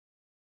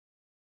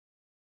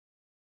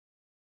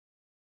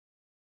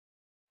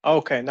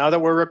Okay, now that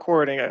we're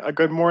recording, a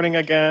good morning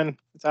again.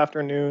 It's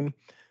afternoon.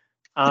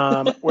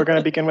 We're going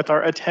to begin with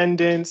our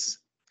attendance.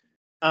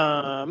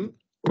 Okay,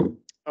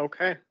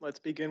 let's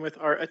begin with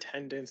our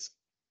attendance.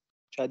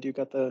 Chad, you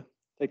got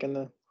taking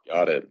the.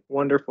 Got it.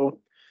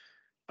 Wonderful.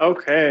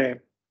 Okay.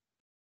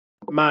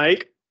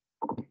 Mike.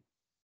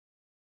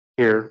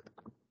 Here.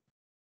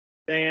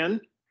 Dan.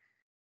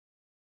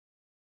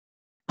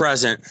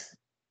 Present.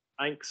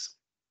 Thanks.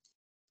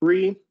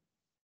 Bree.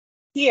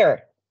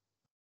 Here.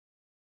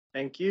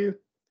 Thank you.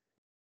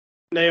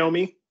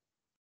 Naomi.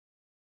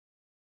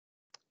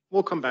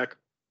 We'll come back.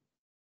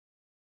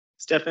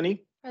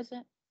 Stephanie.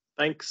 Present.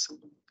 Thanks.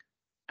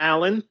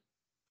 Alan.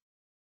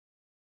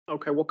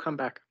 Okay, we'll come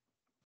back.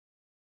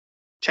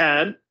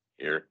 Chad.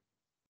 Here.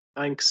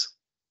 Thanks.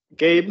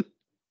 Gabe.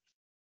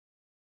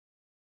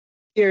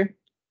 Here.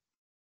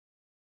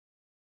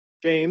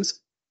 James.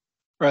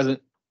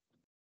 Present.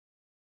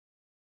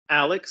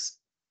 Alex.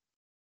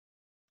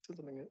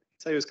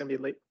 Say he was going to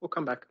be late. We'll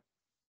come back.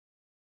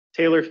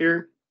 Taylor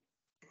here.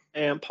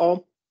 And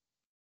Paul.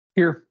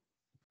 Here.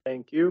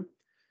 Thank you.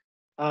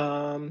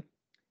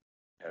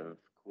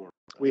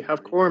 We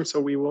have quorum, so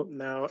we will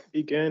now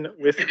begin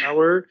with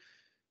our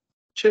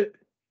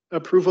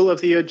approval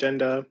of the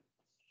agenda.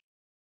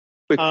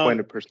 Quick point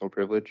of personal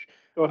privilege.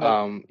 Go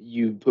ahead.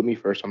 You put me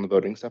first on the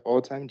voting stuff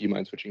all the time. Do you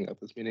mind switching up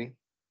this meeting?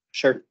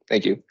 Sure.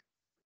 Thank you.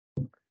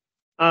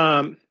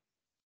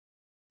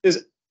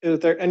 Is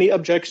there any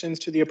objections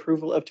to the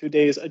approval of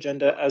today's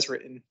agenda as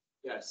written?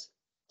 Yes.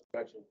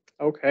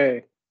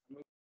 Okay.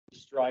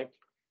 Strike.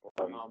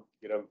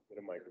 Get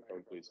a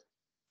microphone, please.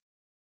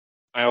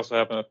 I also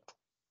have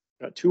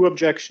Got two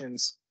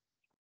objections.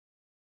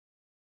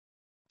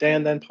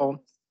 Dan, then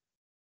Paul.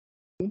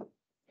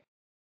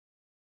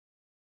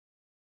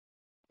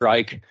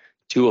 Strike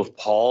two of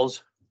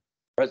Paul's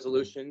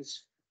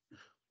resolutions.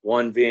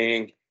 One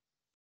being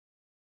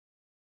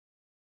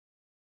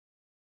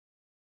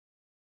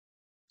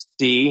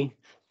C,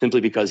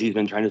 simply because he's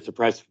been trying to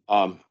suppress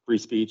free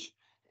speech.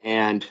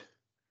 And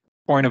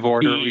point of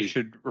order. B, we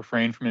should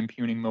refrain from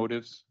impugning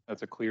motives.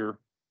 That's a clear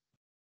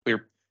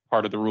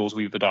part of the rules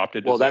we've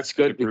adopted. well, that's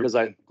good because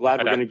I'm glad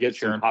we're going to get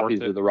share some copies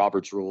it. of the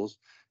Roberts rules,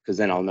 because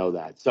then I'll know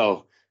that.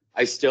 So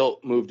I still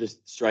move to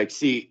strike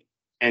C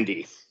and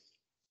D.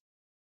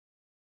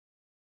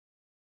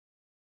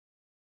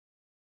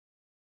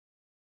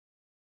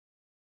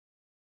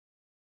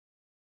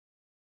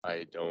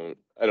 I don't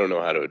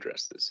know how to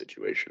address this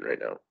situation right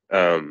now.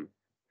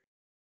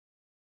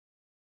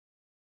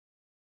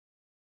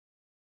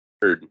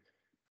 Heard.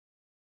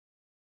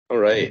 All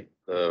right.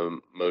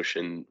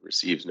 Motion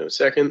receives no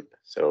second,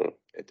 so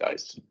it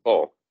dies.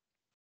 Paul.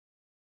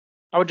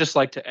 I would just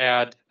like to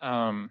add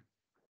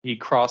the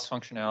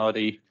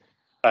cross-functionality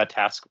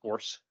task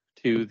force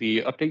to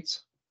the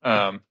updates,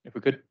 if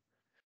we could.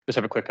 Just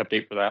have a quick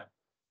update for that.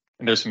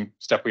 And there's some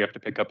stuff we have to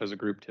pick up as a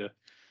group to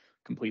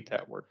complete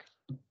that work.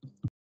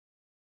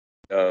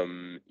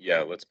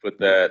 Yeah, let's put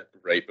that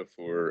right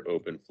before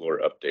open floor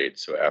update.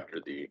 So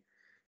after the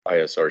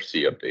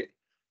ISRC update.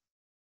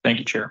 Thank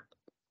you, Chair.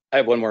 I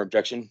have one more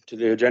objection to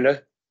the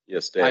agenda.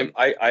 Yes, Dan.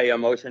 I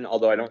motion,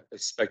 although I don't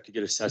expect to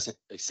get a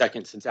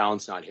second since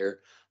Alan's not here,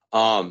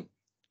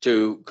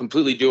 to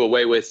completely do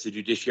away with the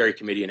Judiciary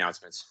Committee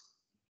announcements.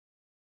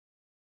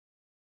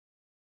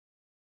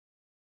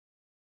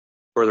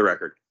 For the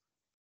record.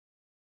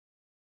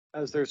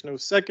 As there's no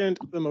second,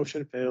 the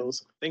motion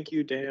fails. Thank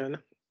you, Dan.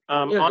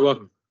 You're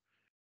welcome.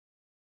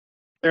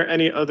 Are there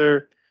any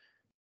other?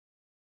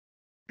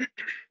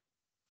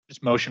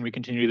 Just motion, we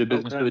continue the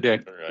business of the day.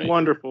 All right.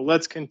 Wonderful.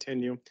 Let's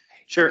continue.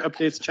 Share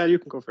updates. Chad, you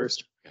can go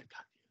first.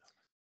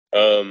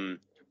 I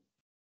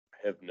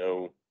have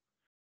no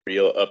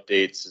real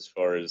updates as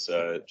far as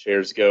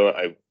chairs go.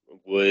 I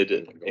would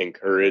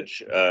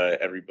encourage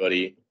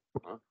everybody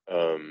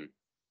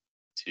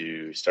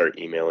to start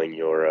emailing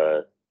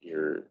your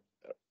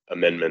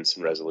amendments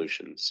and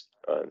resolutions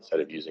instead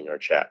of using our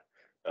chat.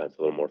 It's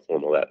a little more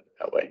formal that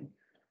way.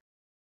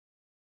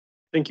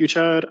 Thank you,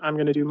 Chad. I'm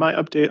going to do my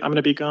update. I'm going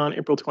to be gone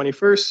April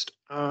 21st.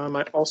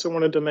 I also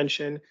wanted to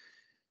mention,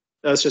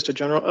 that's just a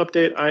general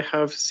update. I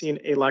have seen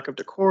a lack of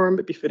decorum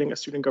befitting a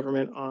student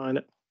government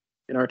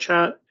in our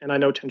chat, and I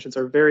know tensions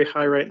are very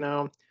high right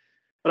now,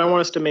 but I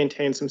want us to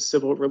maintain some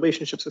civil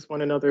relationships with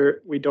one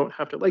another. We don't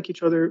have to like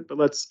each other, but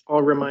let's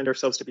all remind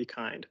ourselves to be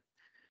kind.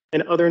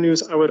 In other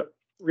news, I would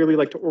really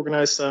like to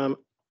organize some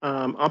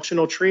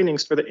optional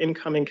trainings for the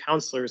incoming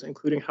counselors,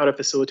 including how to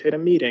facilitate a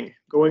meeting,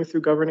 going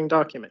through governing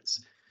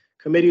documents,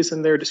 committees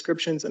and their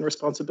descriptions and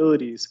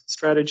responsibilities,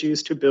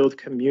 strategies to build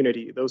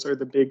community. Those are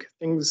the big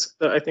things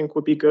that I think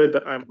would be good,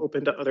 but I'm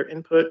open to other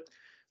input.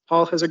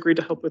 Paul has agreed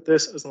to help with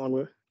this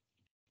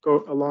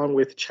go along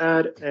with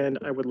Chad, and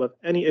I would love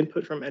any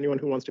input from anyone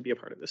who wants to be a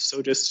part of this.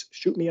 So just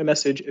shoot me a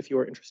message if you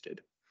are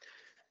interested.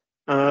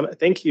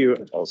 Thank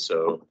you.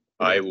 Also,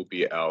 I will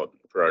be out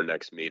for our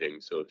next meeting,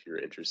 so if you're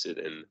interested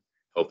in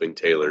helping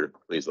Taylor,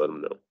 please let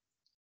him know.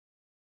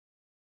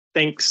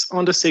 Thanks.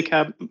 On to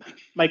SACAB.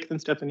 Mike, then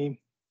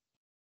Stephanie.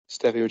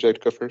 Stephanie, would you like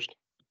to go first?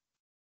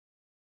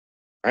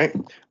 All right.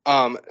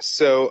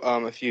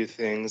 A few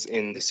things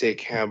in the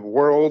SACAB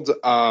world.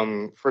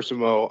 First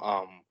of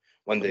all,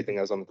 one big thing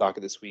that was on the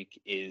docket this week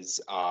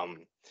is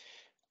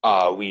we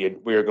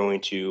are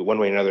going to one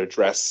way or another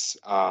address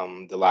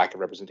the lack of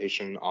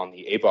representation on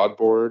the ABOD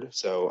board.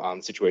 So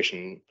the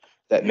situation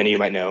that many of you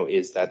might know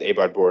is that the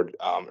ABOD board,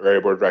 or area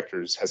board of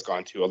directors, has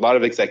gone to a lot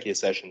of executive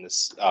session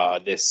this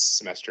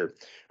semester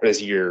or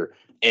this year.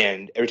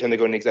 And every time they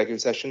go into executive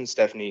session,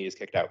 Stephanie is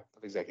kicked out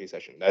of executive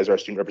session. That is our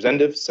student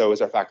representative, so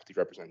is our faculty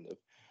representative.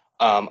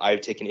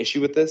 I've taken issue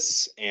with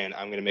this, and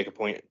I'm going to make a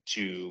point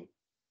to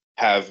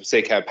have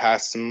SACAB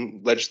pass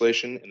some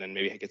legislation and then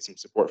maybe get some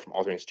support from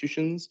other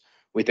institutions.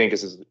 We think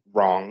this is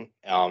wrong,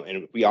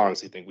 and we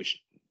honestly think we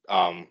should.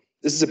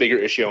 This is a bigger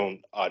issue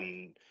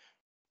on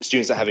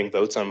students not having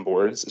votes on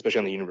boards, especially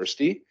on the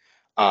university.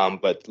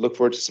 But look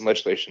forward to some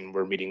legislation.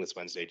 We're meeting this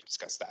Wednesday to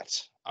discuss that.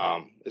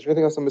 Is there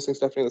anything else I'm missing,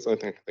 Stephanie? That's the only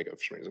thing I can think of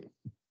for some reason.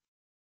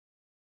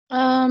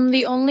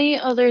 The only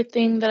other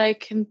thing that I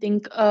can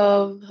think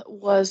of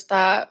was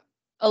that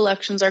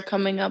elections are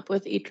coming up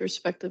with each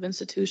respective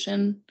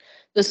institution,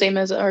 the same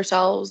as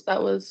ourselves.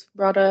 That was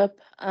brought up.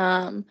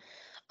 And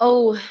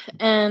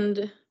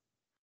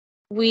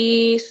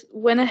we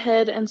went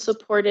ahead and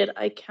supported,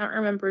 I can't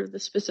remember the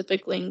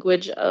specific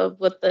language of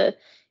what the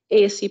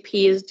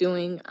ASCP is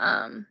doing.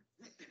 I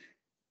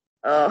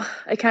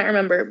can't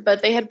remember,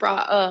 but they had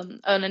brought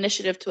an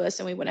initiative to us,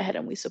 and we went ahead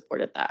and we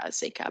supported that as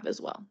SACAB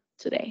as well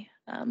today.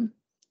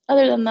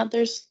 Other than that,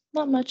 there's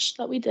not much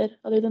that we did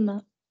other than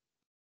that.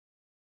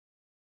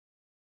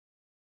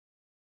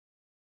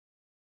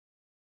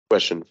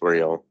 Question for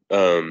y'all.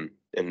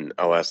 And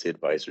I'll ask the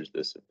advisors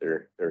this if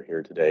they're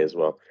here today as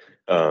well.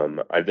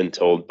 I've been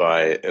told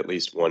by at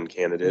least one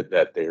candidate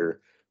that their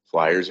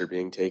flyers are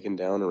being taken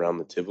down around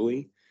the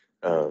Tivoli.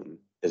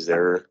 Is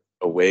there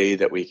a way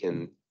that we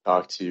can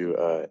talk to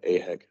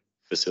AHEC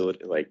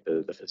facility, like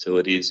the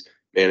facilities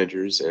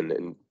managers,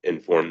 and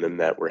inform them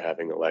that we're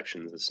having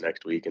elections this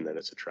next week and that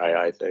it's a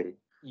tri-eye thing?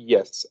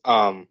 Yes.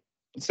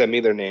 Send me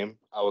their name.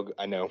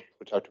 I know.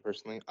 We'll talk to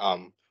personally.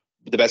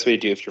 The best way to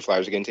do if your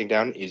flyers are getting taken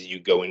down is you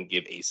go and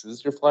give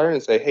ACES your flyer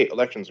and say, hey,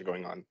 elections are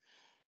going on.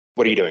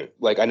 What are you doing?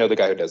 Like, I know the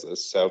guy who does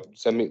this, so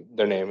send me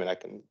their name and I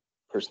can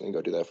personally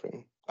go do that for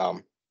you.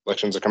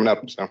 Elections are coming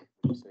up, so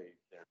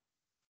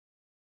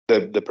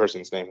the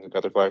person's name who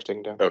got their flyers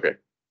taken down. Okay.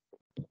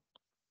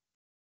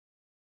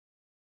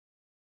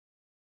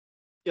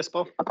 Yes,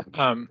 Paul.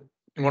 In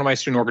one of my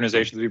student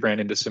organizations, we ran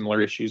into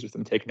similar issues with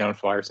them taking down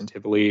flyers in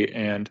Tivoli,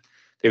 and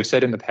they've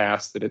said in the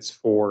past that it's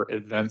for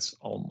events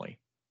only.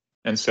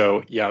 And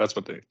so, yeah, that's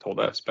what they told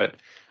us. But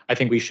I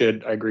think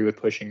I agree with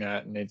pushing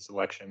that in its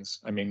elections.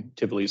 I mean,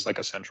 Tivoli is like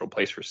a central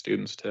place for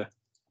students to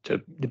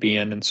be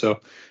in. And so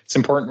it's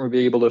important we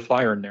be able to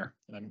flyer in there.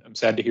 And I'm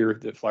sad to hear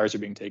that flyers are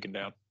being taken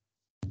down.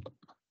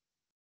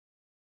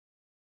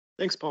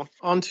 Thanks, Paul.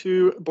 On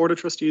to Board of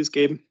Trustees,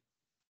 Gabe.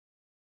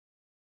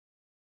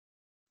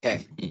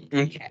 Okay.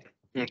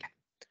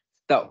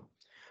 So,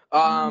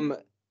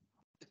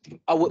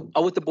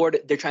 with the board,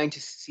 they're trying to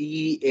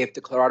see if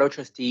the Colorado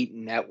Trustee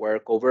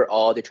Network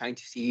overall, they're trying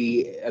to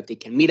see if they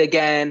can meet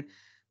again.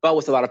 But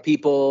with a lot of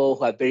people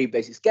who have very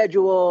busy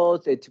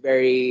schedules, it's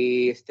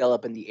very still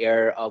up in the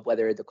air of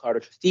whether the Colorado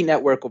Trustee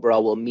Network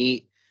overall will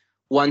meet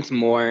once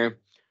more.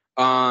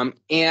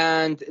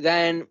 And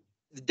then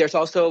there's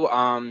also,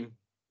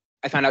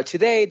 I found out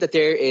today that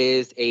there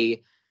is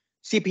a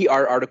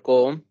CPR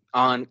article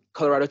on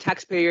Colorado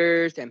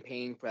taxpayers and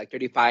paying for like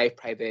 35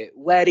 private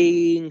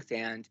weddings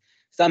and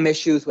some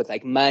issues with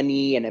like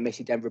money and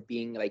MSU Denver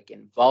being like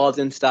involved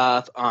in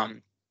stuff.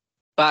 But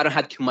I don't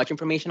have too much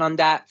information on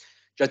that.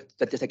 Just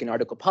that there's like an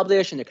article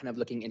published and they're kind of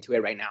looking into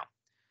it right now.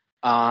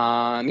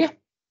 Yeah.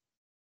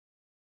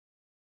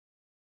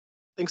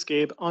 Thanks,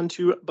 Gabe. On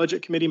to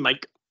Budget Committee,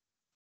 Mike.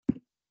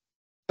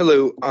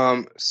 Hello.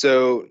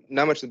 So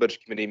not much of the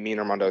budget committee. Me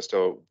and Armando are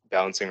still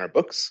balancing our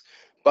books.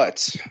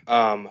 But what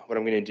I'm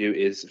going to do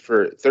is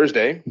for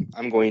Thursday,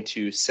 I'm going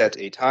to set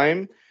a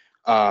time.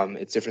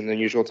 It's different than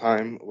usual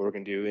time. What we're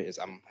going to do is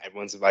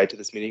everyone's invited to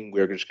this meeting.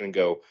 We're just going to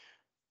go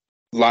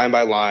line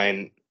by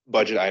line,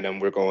 budget item.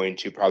 We're going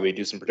to probably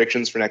do some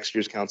predictions for next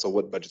year's council,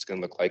 what the budget's going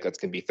to look like. That's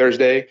going to be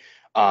Thursday.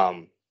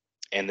 And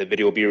the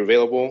video will be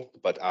available.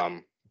 But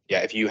yeah,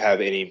 if you have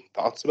any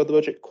thoughts about the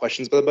budget,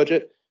 questions about the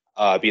budget,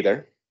 be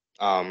there.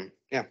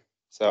 Yeah,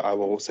 so I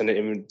will send an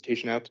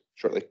invitation out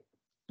shortly.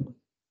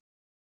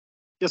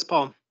 Yes,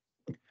 Paul.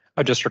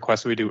 I just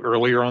request we do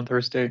earlier on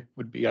Thursday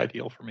would be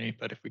ideal for me,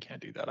 but if we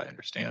can't do that, I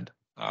understand.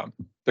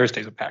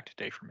 Thursday's a packed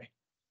day for me.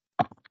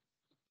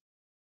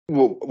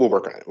 We'll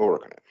work on it. We'll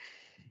work on it.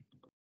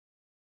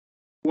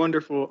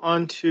 Wonderful.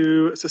 On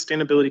to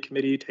Sustainability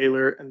Committee,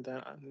 Taylor, and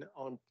then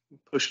I'll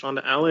push it on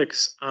to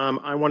Alex.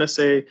 I want to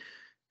say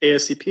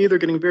ASCP, they're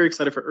getting very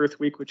excited for Earth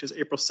Week, which is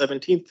April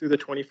 17th through the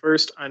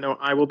 21st. I know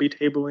I will be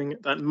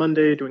tabling that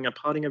Monday, doing a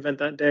potting event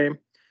that day.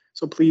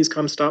 So please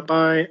come stop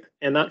by.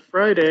 And that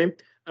Friday,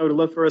 I would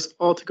love for us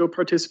all to go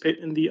participate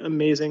in the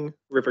amazing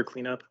river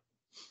cleanup.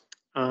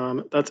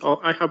 That's all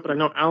I have, but I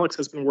know Alex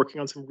has been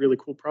working on some really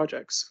cool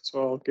projects,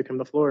 so I'll give him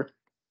the floor.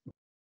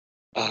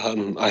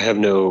 I have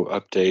no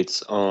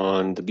updates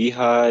on the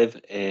Beehive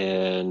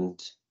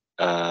and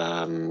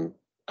yeah,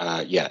 I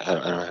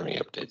don't have any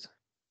updates.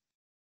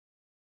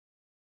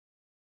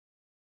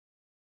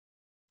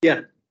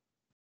 Yeah.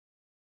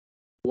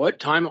 What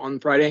time on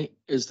Friday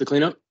is the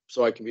cleanup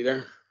so I can be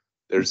there?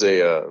 There's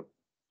a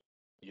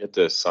you have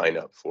to sign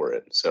up for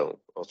it, so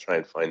I'll try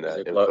and find Is that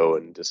it info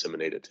and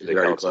disseminate it to is the it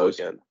already council closed?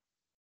 again.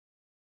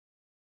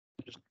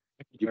 Could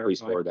you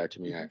please forward that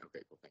to me? Okay,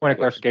 cool. Point of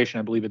clarification,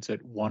 I believe it's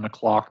at 1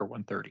 o'clock or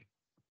 1:30.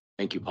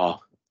 Thank you,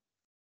 Paul.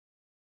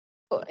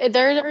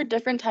 There are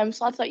different time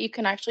slots that you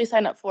can actually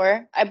sign up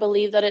for. I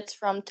believe that it's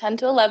from 10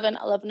 to 11,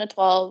 11 to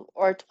 12,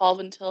 or 12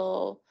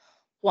 until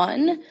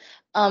 1.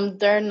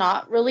 They're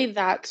not really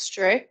that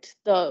strict.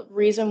 The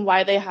reason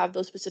why they have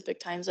those specific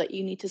times that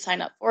you need to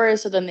sign up for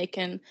is so then they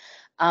can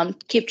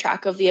keep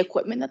track of the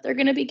equipment that they're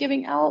going to be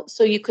giving out.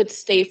 So you could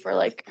stay for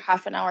like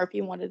half an hour if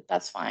you wanted,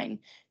 that's fine.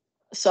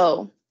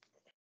 So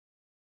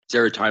Is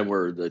there a time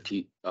where the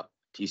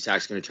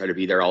TSAC's going to try to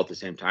be there all at the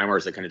same time, or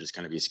is it going to just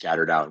kind of be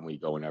scattered out and we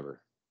go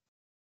whenever?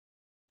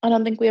 I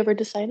don't think we ever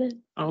decided.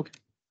 Oh, okay.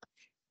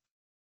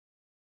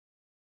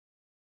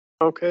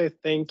 Okay,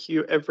 thank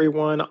you,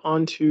 everyone.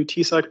 On to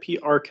TSAC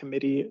PR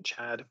committee,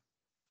 Chad.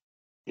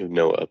 You have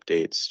no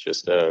updates,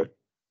 just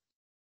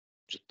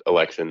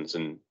elections,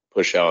 and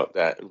push out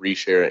that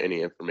reshare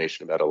any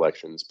information about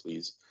elections,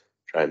 please.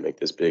 Try and make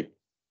this big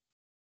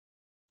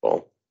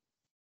fall.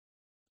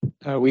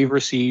 We've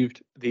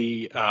received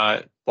the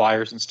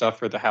flyers and stuff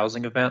for the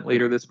housing event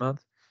later this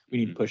month. We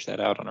need to push that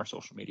out on our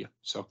social media.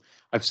 So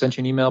I've sent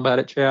you an email about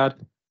it, Chad.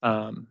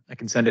 I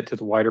can send it to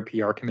the wider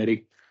PR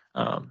committee.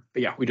 But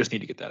yeah, we just need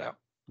to get that out.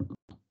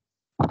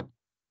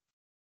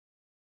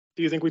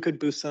 Do you think we could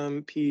boost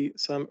some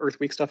Earth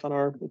Week stuff on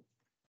our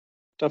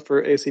stuff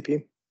for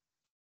ACP?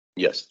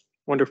 Yes.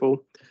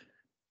 Wonderful.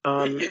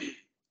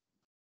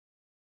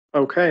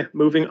 Okay,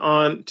 moving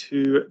on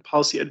to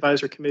Policy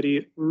Advisor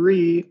Committee.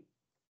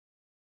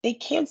 They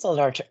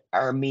canceled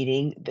our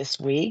meeting this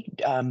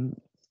week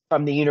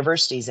from the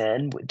university's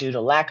end due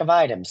to lack of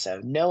items, so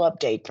no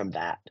update from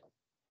that.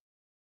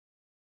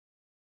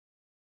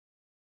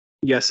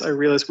 Yes, I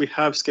realize we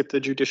have skipped the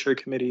Judiciary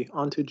Committee.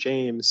 On to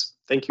James.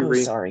 Thank you, Oh,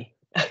 Ree. sorry.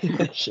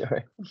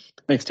 Sure.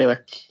 Thanks,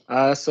 Taylor.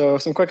 So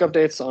some quick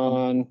updates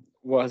on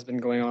what has been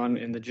going on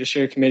in the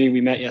Judiciary Committee. We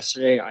met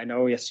yesterday. I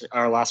know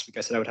last week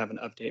I said I would have an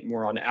update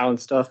more on Alan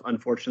stuff.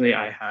 Unfortunately,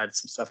 I had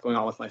some stuff going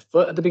on with my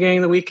foot at the beginning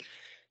of the week,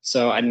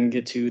 so I didn't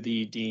get to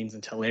the deans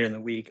until later in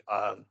the week.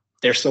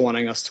 They're still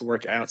wanting us to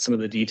work out some of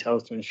the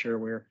details to ensure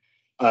we're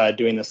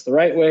doing this the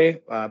right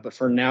way. But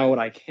for now, what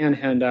I can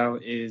hand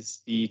out is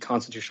the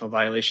constitutional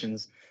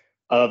violations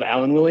of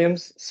Alan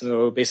Williams.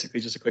 So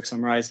basically, just a quick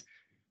summarize.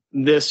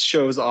 This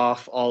shows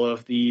off all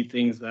of the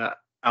things that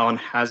Alan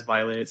has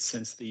violated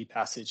since the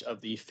passage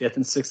of the 5th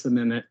and 6th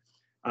Amendment,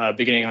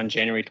 beginning on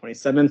January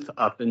 27th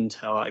up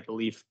until, I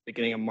believe,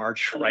 beginning of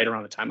March, right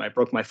around the time I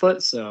broke my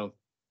foot. So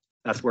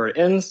that's where it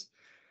ends.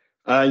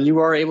 You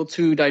are able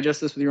to digest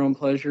this with your own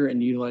pleasure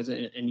and utilize it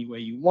in any way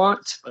you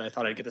want, but I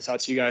thought I'd get this out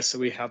to you guys so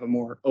we have a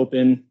more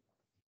open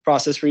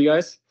process for you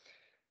guys.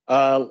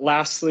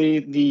 Lastly,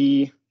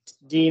 the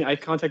dean, I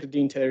contacted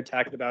Dean Taylor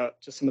Tackett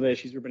about just some of the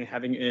issues we've been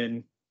having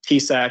in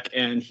TSAC,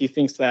 and he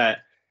thinks that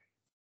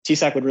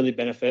TSAC would really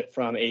benefit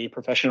from a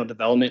professional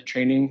development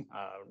training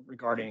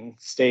regarding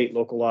state,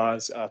 local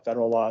laws,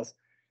 federal laws,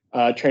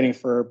 training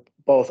for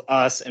both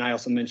us, and I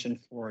also mentioned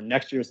for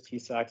next year's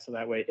TSAC, so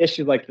that way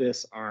issues like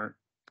this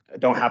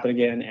don't happen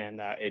again, and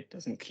it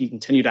doesn't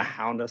continue to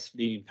hound us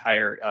the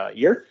entire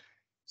year.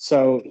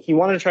 So he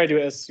wanted to try to do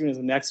it as soon as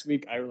next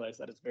week. I realized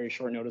that it's very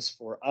short notice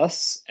for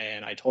us,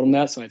 and I told him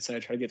that, so I said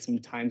I'd try to get some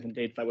times and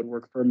dates that would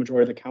work for a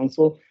majority of the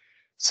council.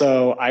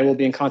 So I will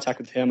be in contact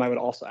with him. I would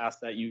also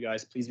ask that you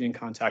guys please be in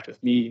contact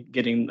with me,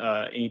 getting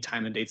any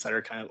time and dates that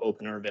are kind of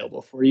open or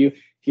available for you.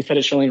 He said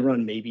it should only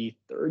run maybe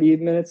 30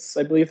 minutes,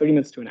 I believe, 30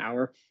 minutes to an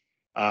hour.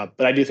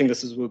 But I do think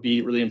this will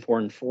be really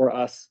important for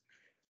us.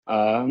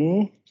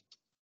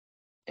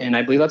 And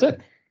I believe that's it.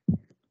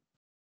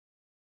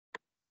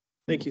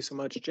 Thank you so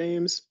much,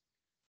 James.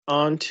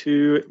 On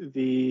to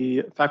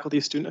the Faculty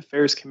Student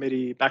Affairs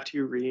Committee. Back to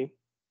you, Ree.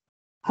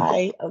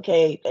 Hi.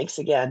 Okay. Thanks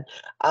again.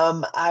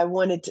 I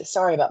wanted to,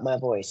 sorry about my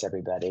voice,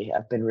 everybody.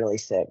 I've been really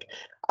sick.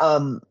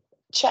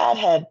 Chad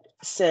had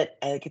sent,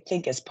 I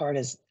think as part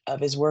of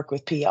his work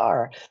with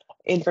PR,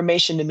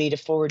 information to me to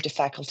forward to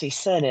Faculty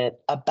Senate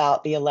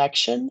about the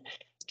election,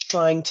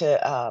 trying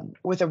to,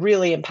 with a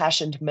really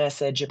impassioned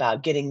message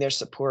about getting their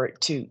support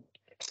to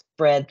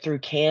spread through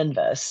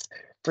Canvas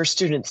for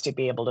students to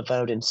be able to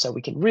vote. And so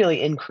we can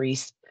really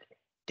increase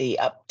the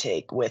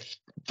uptake with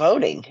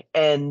voting.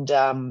 And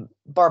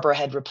Barbara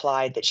had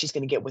replied that she's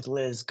going to get with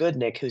Liz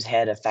Goodnick, who's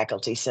head of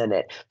Faculty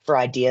Senate, for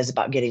ideas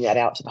about getting that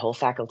out to the whole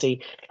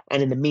faculty.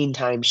 And in the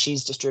meantime,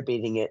 she's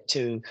distributing it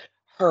to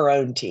her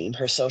own team,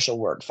 her social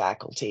work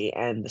faculty,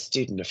 and the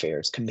student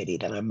affairs committee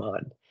that I'm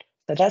on.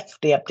 So that's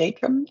the update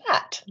from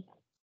that.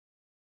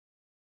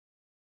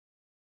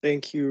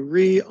 Thank you,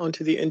 Ree. On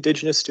to the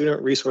Indigenous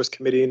Student Resource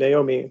Committee,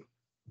 Naomi.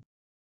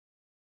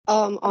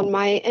 On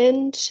my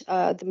end,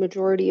 the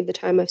majority of the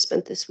time I've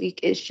spent this week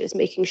is just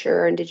making sure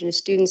our Indigenous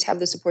students have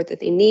the support that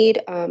they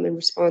need in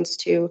response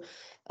to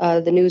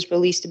the news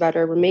released about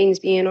our remains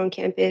being on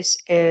campus,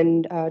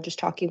 and just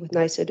talking with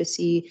NYSA to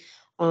see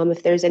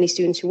if there's any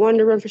students who want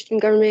to run for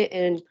student government,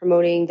 and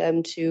promoting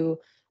them to,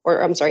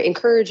 or I'm sorry,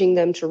 encouraging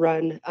them to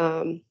run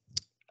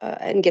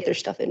and get their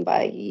stuff in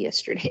by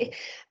yesterday.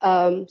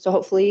 So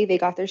hopefully they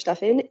got their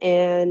stuff in,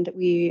 and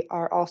we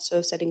are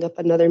also setting up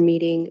another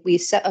meeting. We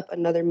set up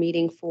another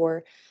meeting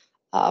for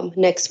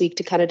next week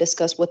to kind of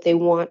discuss what they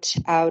want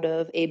out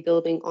of a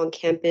building on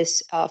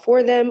campus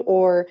for them,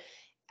 or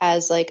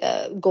as like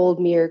a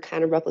gold mirror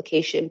kind of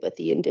replication, but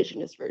the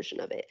Indigenous version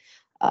of it.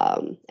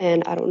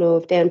 And I don't know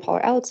if Dan, Paul,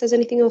 or Alex has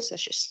anything else.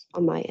 That's just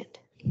on my end.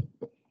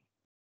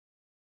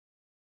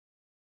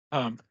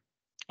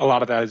 A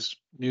lot of that is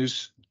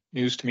news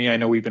to me. I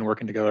know we've been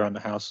working together on the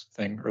House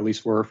thing, or at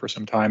least were for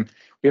some time.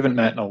 We haven't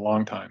met in a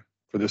long time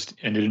for this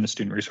Indigenous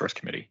Student Resource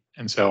Committee,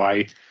 and so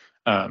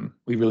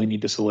we really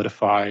need to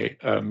solidify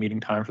a meeting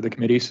time for the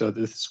committee, so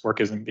this work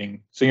isn't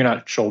being, so you're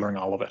not shouldering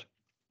all of it.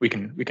 We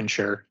can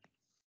share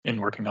in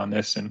working on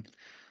this, and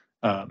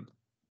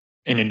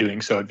in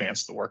doing so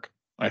advance the work,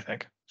 I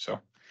think. So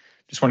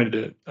just wanted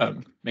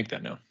to make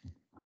that known.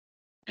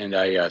 And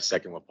I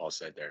second what Paul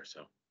said there.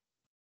 So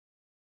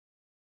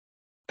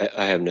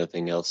I have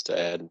nothing else to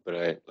add,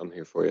 but I'm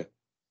here for you.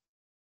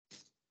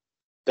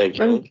 Thank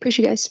you.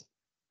 Appreciate you guys.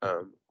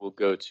 We'll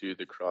go to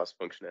the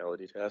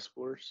cross-functionality task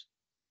force.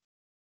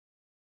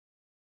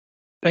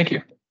 Thank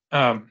you.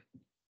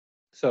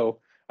 So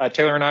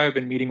Taylor and I have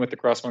been meeting with the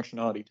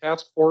cross-functionality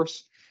task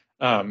force,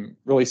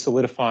 really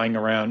solidifying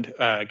around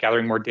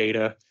gathering more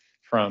data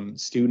from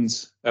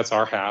students. That's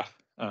our half,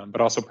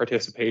 but also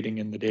participating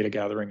in the data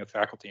gathering of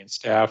faculty and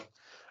staff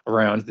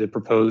around the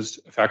proposed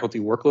faculty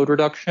workload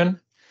reduction.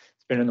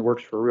 It's been in the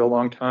works for a real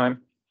long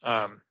time.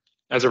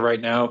 As of right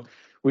now,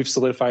 we've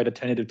solidified a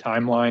tentative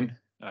timeline.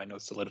 I know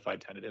solidified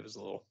tentative is a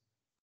little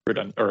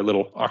redundant or a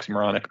little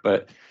oxymoronic,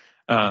 but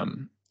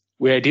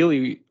we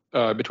ideally,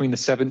 between the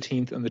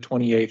 17th and the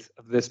 28th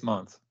of this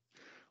month,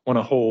 want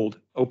to hold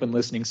open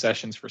listening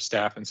sessions for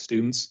staff and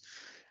students,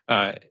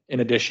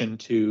 in addition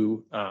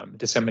to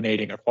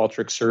disseminating a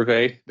Qualtrics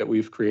survey that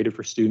we've created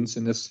for students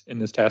in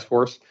this task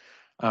force.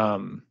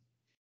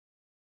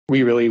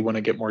 We really want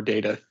to get more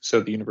data so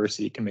the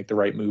university can make the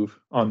right move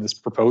on this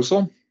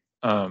proposal.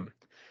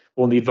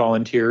 We'll need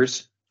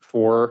volunteers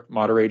for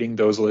moderating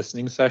those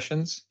listening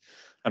sessions,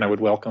 and I would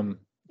welcome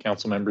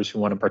council members who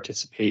want to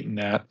participate in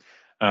that.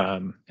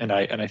 And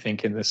I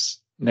think in this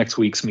next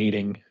week's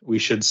meeting, we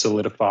should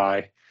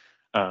solidify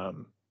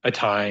a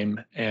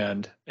time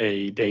and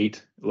a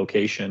date,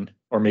 location,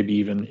 or maybe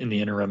even in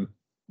the interim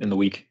in the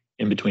week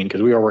in between,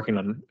 because we are working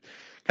on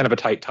kind of a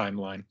tight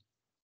timeline.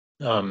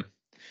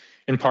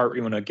 In part,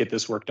 we want to get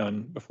this work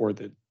done before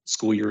the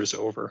school year is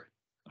over.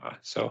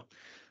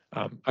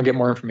 I'll get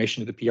more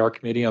information to the PR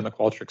committee on the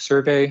Qualtrics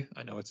survey.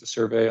 I know it's a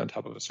survey on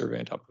top of a survey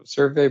on top of a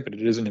survey, but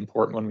it is an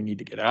important one we need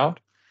to get out.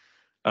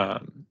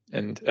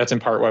 And that's in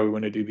part why we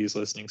want to do these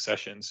listening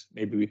sessions.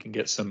 Maybe we can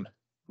get some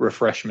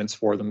refreshments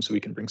for them so we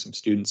can bring some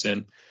students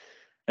in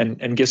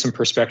and get some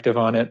perspective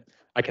on it.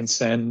 I can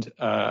send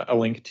a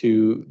link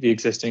to the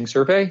existing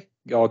survey.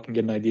 Y'all can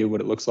get an idea of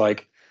what it looks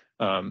like.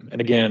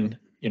 And again,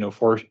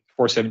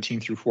 417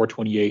 through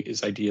 428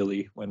 is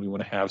ideally when we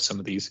want to have some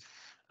of these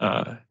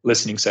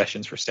listening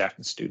sessions for staff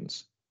and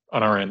students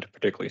on our end,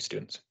 particularly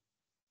students.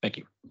 Thank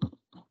you.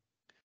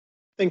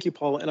 Thank you,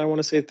 Paul. And I want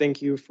to say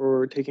thank you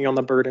for taking on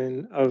the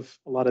burden of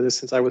a lot of this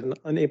since I was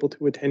unable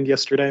to attend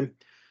yesterday.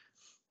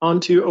 On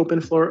to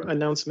open floor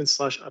announcements /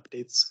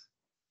 updates.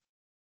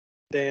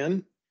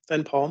 Dan,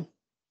 then Paul.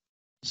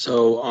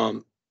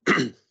 So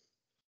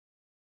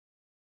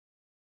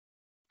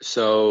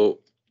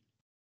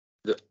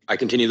I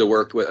continue the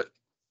work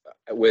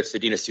with the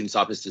Dean of Students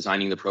Office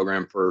designing the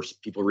program for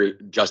people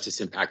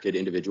justice impacted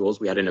individuals.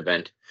 We had an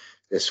event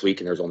this week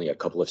and there's only a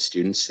couple of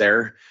students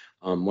there.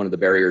 One of the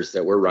barriers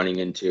that we're running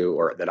into,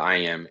 or that I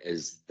am,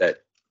 is that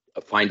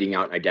finding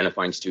out and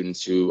identifying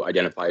students who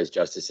identify as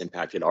justice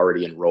impacted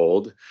already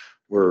enrolled.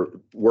 We're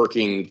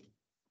working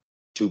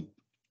to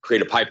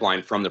create a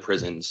pipeline from the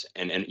prisons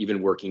and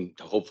even working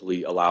to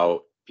hopefully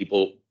allow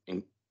people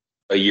in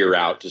a year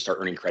out to start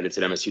earning credits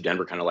at MSU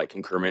Denver, kind of like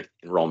concurrent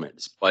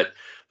enrollments. But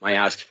my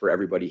ask for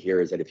everybody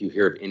here is that if you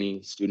hear of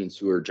any students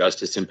who are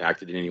justice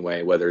impacted in any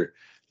way, whether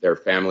their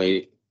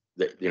family,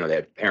 they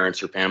have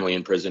parents or family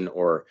in prison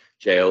or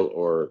jail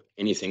or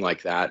anything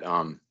like that,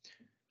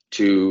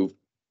 to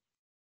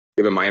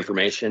give them my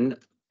information.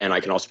 And I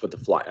can also put the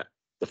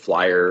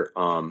flyer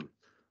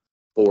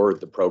for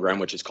the program,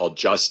 which is called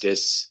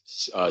Justice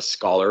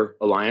Scholar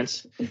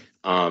Alliance,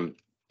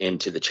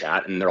 into the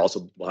chat. And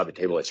we'll have a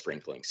table at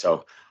Sprinkling.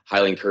 So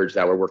highly encourage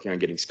that. We're working on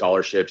getting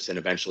scholarships and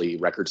eventually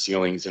record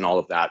ceilings and all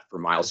of that for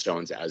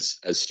milestones as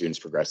students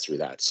progress through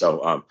that.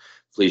 So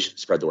please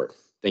spread the word.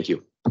 Thank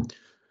you. Do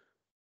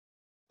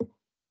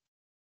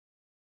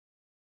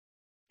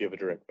you have a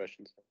direct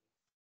question?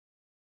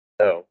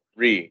 No.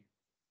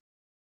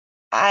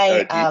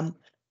 I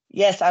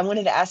Yes, I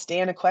wanted to ask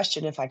Dan a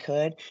question if I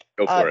could.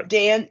 Go for it.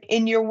 Dan,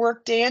 in your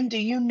work, Dan, do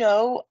you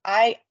know,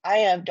 I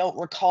don't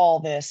recall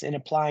this in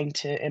applying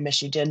to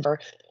MSU Denver.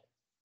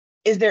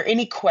 Is there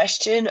any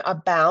question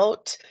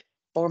about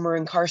former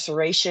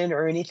incarceration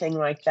or anything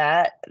like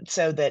that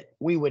so that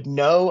we would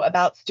know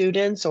about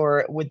students,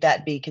 or would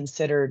that be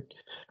considered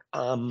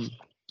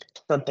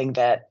something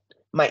that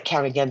might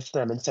count against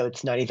them and so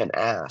it's not even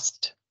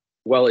asked?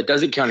 Well, it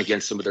doesn't count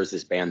against them, but there's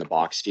this ban the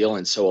box deal.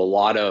 And so a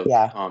lot of,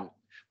 Yeah.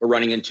 we're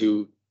running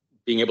into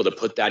being able to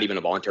put that, even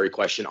a voluntary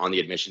question on the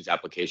admissions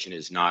application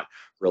is not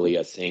really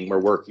a thing. We're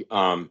working,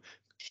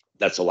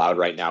 that's allowed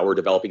right now. We're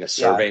developing a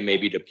survey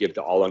maybe to give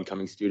to all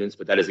oncoming students,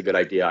 but that is a good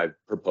idea. I've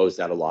proposed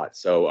that a lot.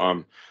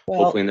 So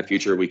hopefully in the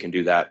future we can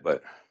do that,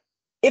 but.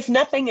 If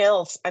nothing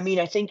else, I mean,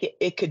 I think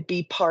it could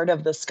be part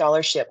of the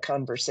scholarship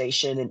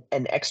conversation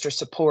and extra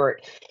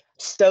support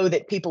so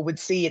that people would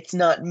see it's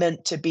not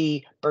meant to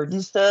be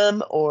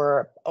burdensome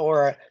or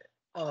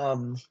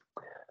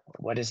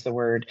what is the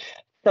word?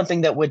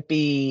 Something that would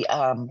be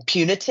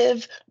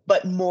punitive,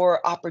 but more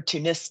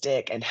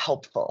opportunistic and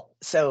helpful.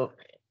 So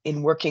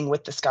in working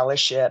with the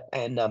scholarship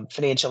and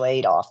financial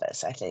aid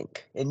office, I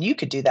think, and you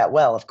could do that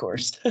well, of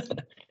course.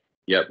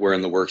 Yep, we're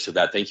in the works of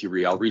that. Thank you,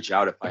 Rhea. I'll reach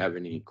out if I have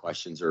any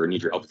questions or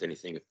need your help with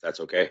anything, if that's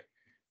okay.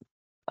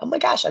 Oh my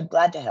gosh, I'm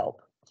glad to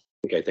help.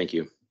 Okay, thank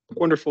you.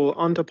 Wonderful.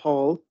 On to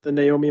Paul, then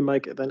Naomi,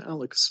 Mike, and then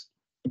Alex.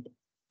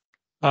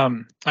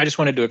 I just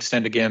wanted to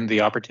extend again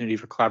the opportunity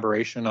for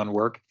collaboration on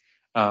work.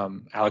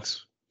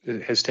 Alex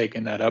has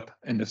taken that up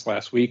in this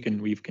last week,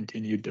 and we've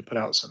continued to put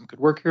out some good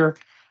work here.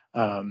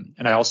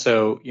 And I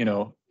also,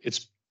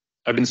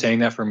 I've been saying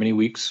that for many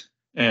weeks,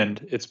 and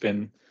there's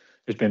been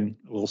a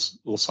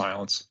little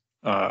silence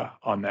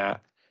on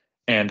that.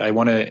 And I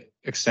want to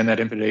extend that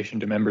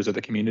invitation to members of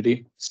the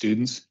community,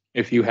 students.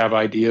 If you have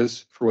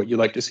ideas for what you'd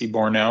like to see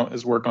borne out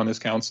as work on this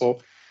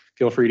council,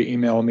 feel free to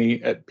email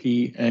me at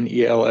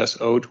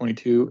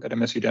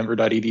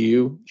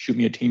pnelso22@msudenver.edu. Shoot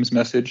me a Teams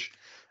message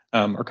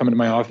or come into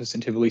my office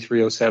in Tivoli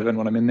 307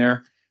 when I'm in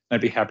there.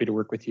 I'd be happy to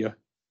work with you.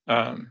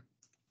 Thank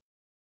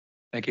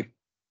you.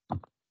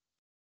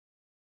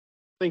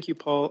 Thank you,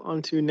 Paul.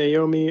 On to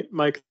Naomi,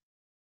 Mike,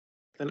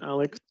 then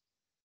Alex.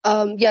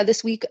 Yeah,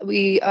 this week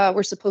we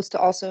were supposed to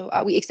also,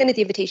 we extended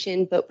the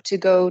invitation, but to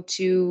go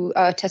to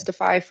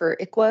testify for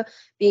ICWA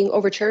being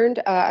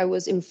overturned. I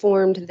was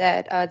informed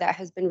that that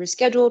has been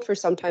rescheduled for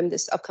sometime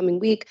this upcoming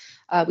week.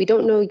 We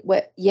don't know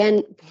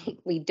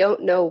we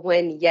don't know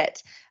when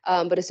yet,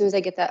 but as soon as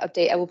I get that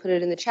update, I will put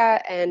it in the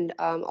chat and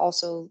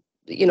also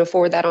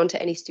forward that on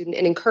to any student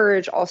and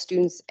encourage all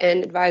students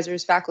and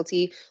advisors,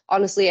 faculty,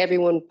 honestly,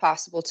 everyone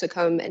possible to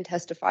come and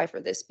testify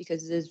for this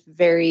because it is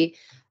very,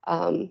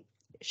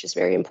 it's just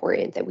very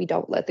important that we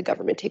don't let the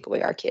government take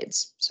away our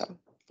kids. So,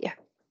 yeah.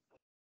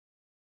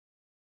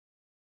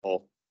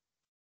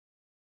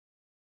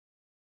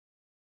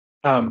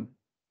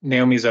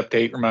 Naomi's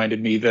update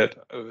reminded me that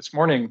this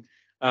morning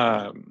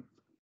I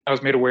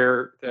was made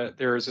aware that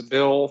there is a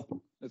bill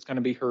that's going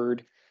to be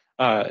heard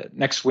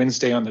next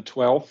Wednesday on the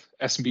 12th,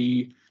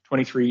 SB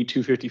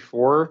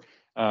 23-254.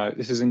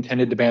 This is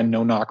intended to ban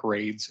no-knock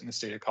raids in the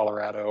state of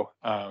Colorado.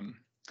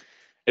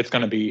 It's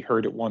going to be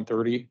heard at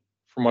 1:30.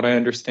 From what I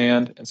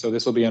understand, and so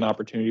this will be an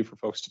opportunity for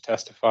folks to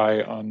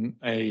testify on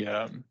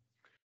a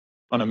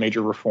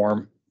major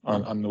reform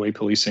on the way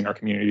policing our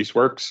communities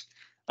works.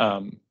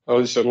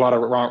 There's a lot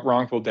of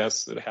wrongful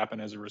deaths that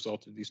happen as a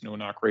result of these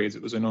no-knock raids.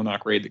 It was a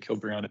no-knock raid that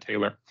killed Breonna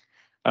Taylor,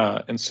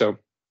 and so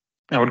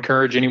I would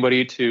encourage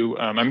anybody to.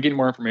 I'm getting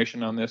more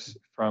information on this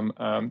from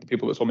the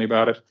people that told me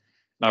about it,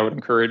 and I would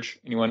encourage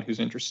anyone who's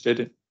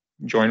interested.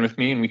 Join with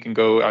me, and we can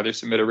go either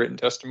submit a written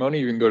testimony.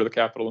 You can go to the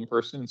Capitol in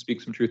person and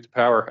speak some truth to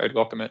power. I'd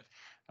welcome it.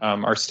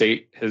 Our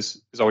state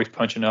is always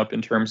punching up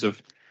in terms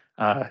of,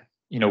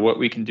 what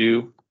we can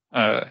do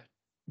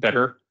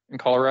better in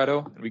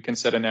Colorado, and we can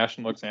set a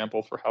national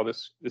example for how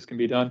this can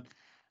be done.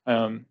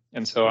 And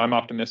so I'm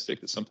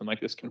optimistic that something like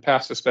this can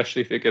pass,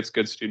 especially if it gets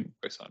good student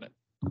voice on it.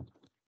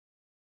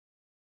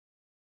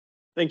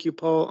 Thank you,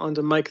 Paul. On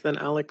to Mike, then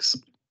Alex.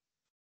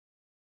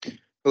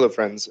 Hello,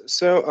 friends.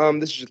 So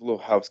this is just a little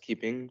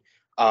housekeeping.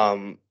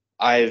 I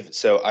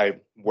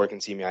work in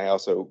CME. I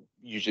also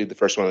usually the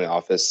first one in the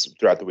office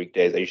throughout the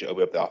weekdays. I usually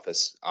open up the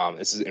office.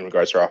 This is in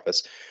regards to our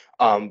office.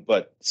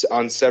 But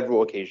on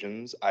several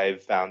occasions,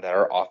 I've found that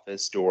our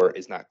office door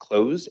is not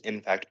closed,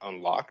 in fact,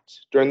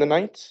 unlocked during the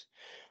night.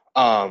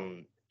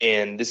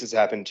 And this has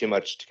happened too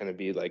much to kind of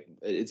be like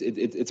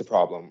it's a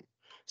problem.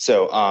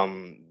 So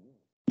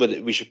but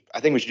I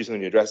think we should do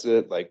something to address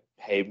it, like,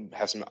 hey,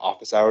 have some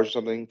office hours or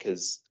something,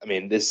 because I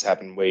mean this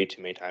happened way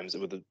too many times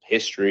with the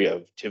history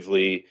of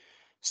Tivoli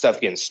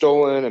stuff getting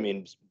stolen. I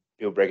mean,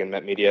 people breaking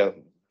Met Media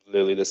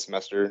literally this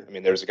semester. I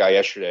mean, there was a guy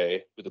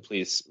yesterday who the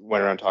police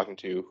went around talking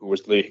to who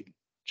was literally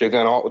checking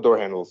on all the door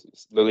handles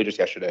literally just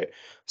yesterday.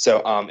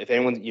 So if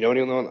anyone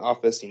in the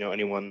office,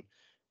 anyone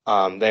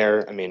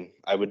there, I mean,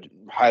 I would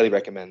highly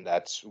recommend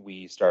that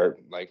we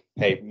start like,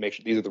 hey, make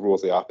sure these are the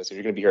rules of the office. If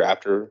you're going to be here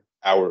after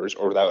hours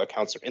or without a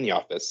counselor in the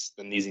office,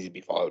 then these need to be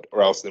followed,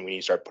 or else then we need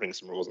to start putting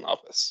some rules in the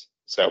office.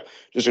 So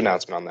just an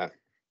announcement on that.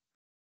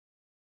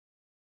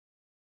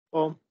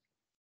 Well,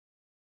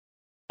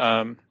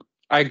 I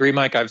agree,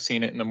 Mike. I've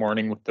seen it in the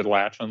morning with the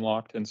latch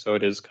unlocked, and so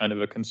it is kind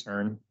of a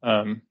concern.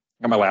 I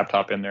got my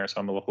laptop in there,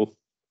 so I'm a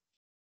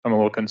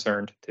little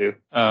concerned too.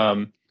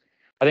 I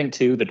think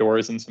too, the door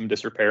is in some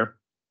disrepair.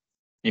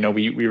 You know,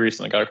 we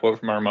recently got a quote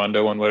from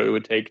Armando on what it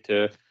would take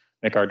to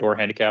make our door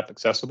handicap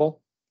accessible.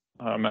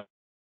 And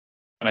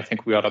I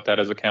think we ought up that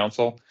as a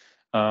council.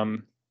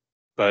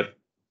 But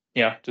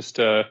yeah, just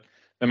there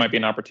might be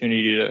an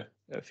opportunity to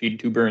feed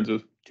two birds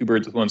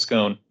with one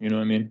stone. You know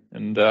what I mean?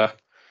 And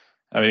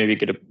maybe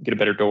get a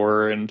better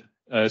door and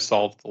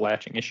solve the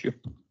latching issue.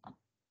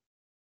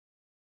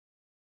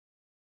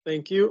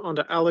 thank you. On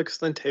to Alex,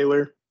 then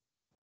Taylor.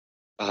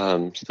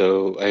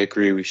 So I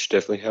agree. We should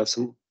definitely have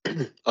some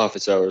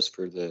office hours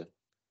for the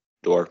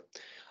door.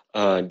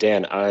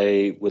 Dan,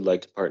 I would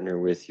like to partner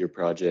with your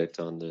project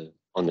on the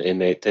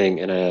inmate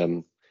thing.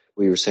 And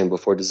we were saying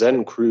before, does that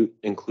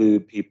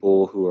include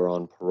people who are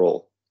on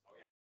parole?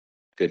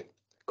 Good,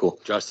 cool,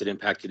 Justice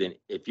impacted, and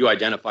if you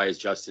identify as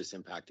justice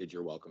impacted,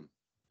 you're welcome.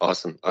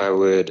 awesome. I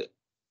would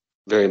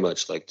very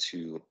much like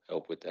to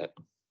help with that.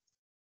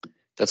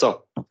 That's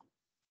all.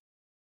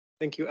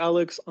 Thank you,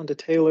 Alex. On to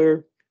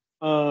Taylor.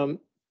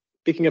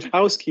 Speaking of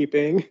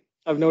housekeeping,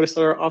 I've noticed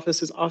that our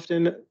office is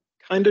often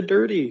kind of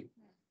dirty.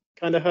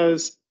 Kind of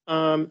has,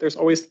 there's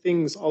always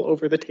things all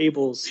over the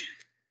tables.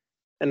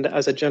 And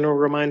as a general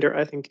reminder,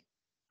 I think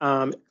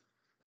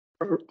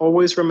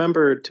always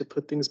remember to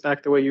put things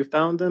back the way you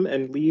found them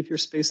and leave your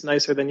space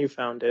nicer than you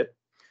found it.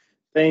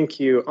 Thank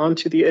you. On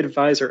to the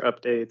advisor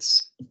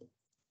updates.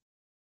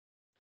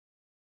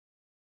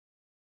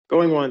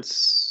 Going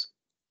once,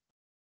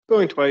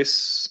 going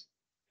twice,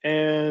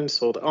 and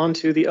sold. On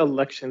to the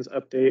elections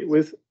update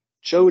with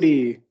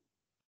Jody.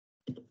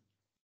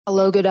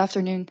 Hello, good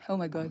afternoon. Oh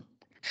my God.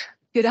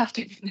 Good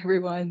afternoon,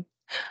 everyone.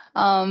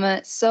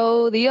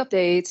 So the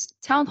updates,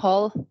 town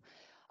hall.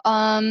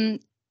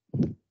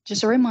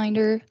 Just a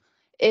reminder,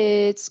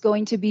 it's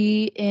going to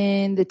be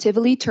in the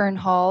Tivoli Turn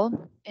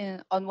Hall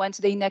on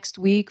Wednesday next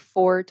week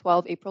for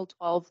April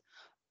 12th.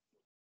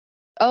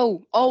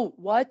 Oh,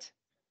 what?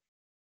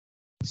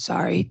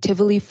 Sorry,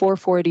 Tivoli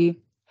 440.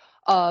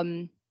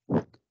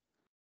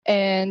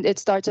 And it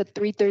starts at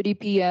 3:30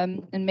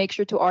 p.m. and make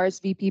sure to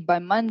RSVP by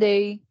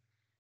Monday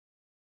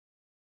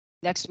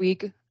next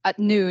week at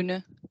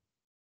noon.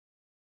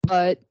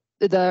 But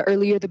the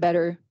earlier the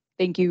better.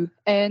 Thank you.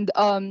 And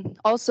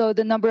also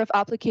the number of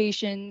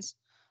applications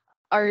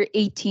are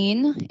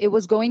 18. It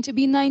was going to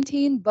be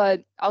 19,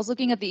 but I was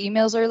looking at the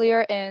emails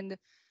earlier and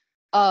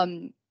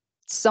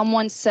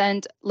someone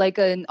sent like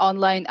an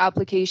online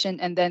application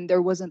and then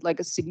there wasn't like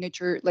a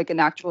signature, like an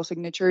actual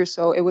signature.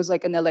 So it was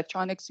like an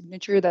electronic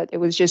signature that it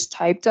was just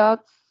typed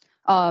up.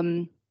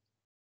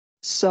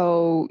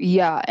 So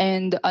yeah,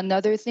 and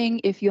another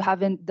thing, if you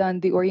haven't done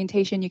the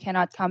orientation, you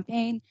cannot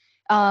campaign.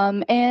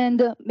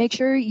 And make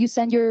sure you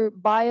send your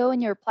bio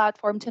and your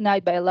platform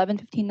tonight by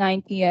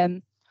 11:59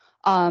 p.m.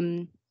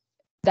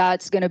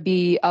 That's gonna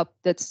be up.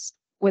 That's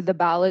with the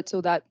ballot,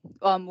 so that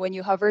when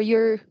you hover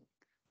your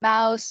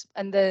mouse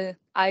and the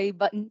I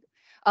button,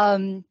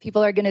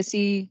 people are gonna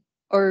see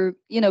or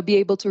be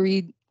able to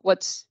read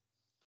what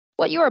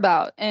you're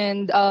about.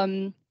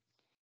 And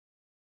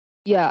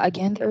yeah,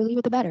 again, the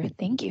earlier the better.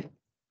 Thank you.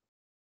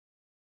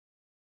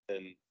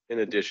 And in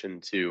addition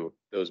to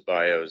those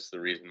bios, the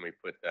reason we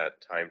put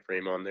that time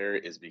frame on there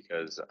is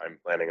because I'm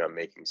planning on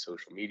making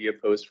social media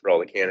posts for all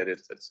the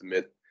candidates that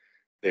submit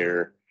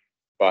their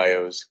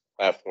bios,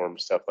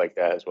 platforms, stuff like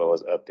that, as well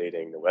as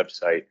updating the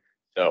website.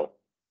 So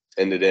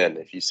send it in.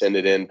 If you send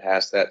it in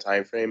past that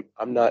time frame,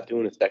 I'm not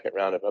doing a second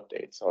round of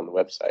updates on the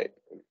website.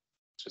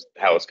 It's just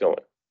how it's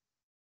going.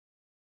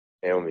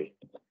 Naomi.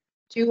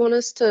 Do you want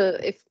us to,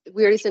 if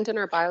we already sent in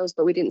our bios,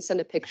 but we didn't send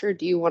a picture,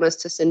 do you want us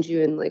to send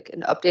you in like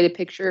an updated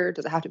picture?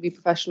 Does it have to be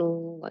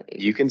professional? Like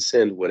You can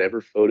send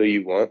whatever photo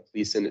you want.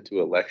 Please send it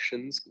to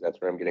elections because that's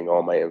where I'm getting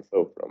all my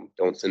info from.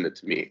 Don't send it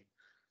to me.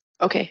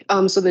 Okay.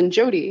 So then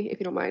Jody, if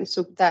you don't mind,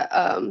 so that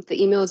the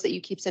emails that you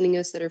keep sending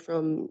us that are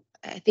from,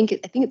 I think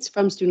it's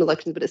from student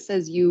elections, but it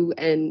says you,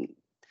 and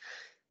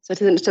so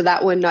to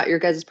that one, not your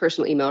guys'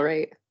 personal email,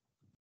 right?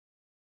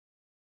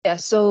 Yeah,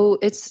 so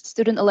it's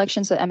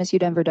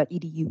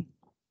studentelections@msudenver.edu.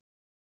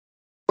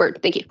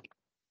 Word. Thank you.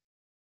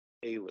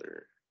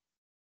 Taylor.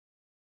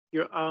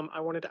 I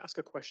wanted to ask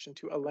a question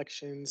to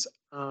elections.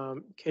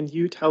 Can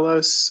you tell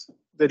us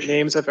the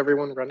names of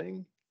everyone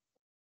running?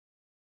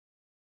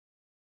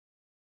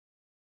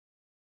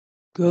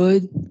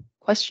 Good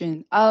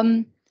question.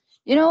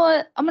 You know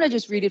what? I'm gonna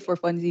just read it for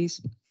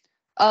funsies.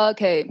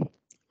 Okay.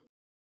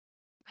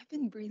 I've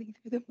been breathing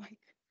through the mic.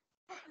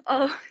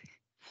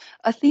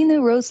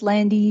 Athena Rose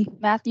Landy,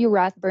 Matthew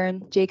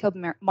Rathburn, Jacob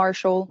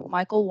Marshall,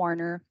 Michael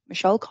Warner,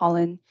 Michelle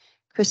Collin,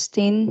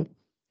 Christine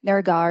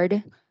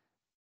Nergard,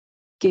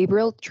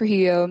 Gabriel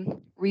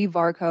Trujillo, Ree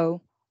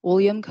Varco,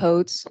 William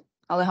Coates,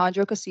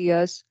 Alejandro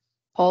Casillas,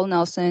 Paul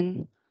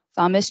Nelson,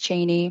 Thomas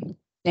Cheney,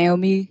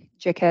 Naomi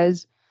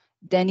Jaquez,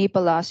 Denny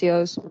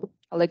Palacios,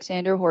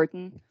 Alexander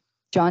Horton,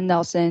 John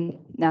Nelson,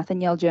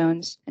 Nathaniel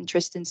Jones, and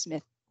Tristan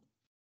Smith.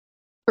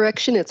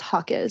 Correction, it's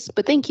Hawkes,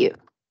 but thank you.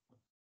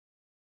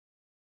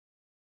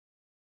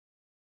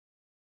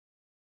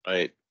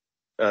 Right.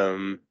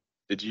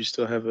 Did you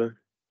still have a?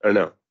 Oh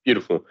no.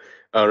 Beautiful.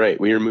 All right,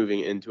 we are moving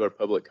into our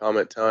public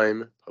comment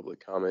time.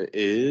 Public comment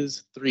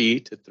is 3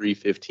 to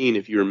 3:15.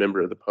 If you're a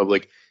member of the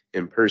public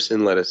in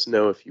person, let us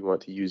know if you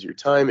want to use your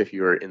time. If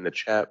you are in the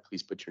chat,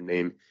 please put your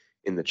name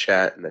in the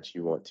chat and that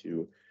you want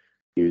to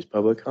use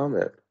public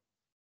comment.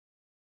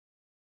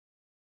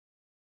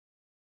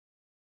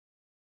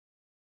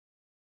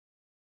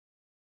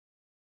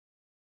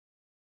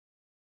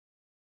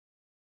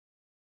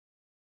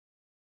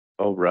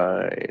 All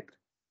right.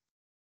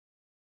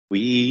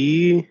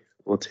 We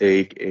will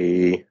take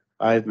a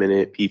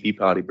 5-minute pee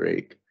potty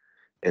break,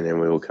 and then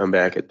we will come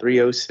back at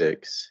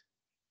 3:06.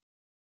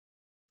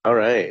 All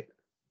right.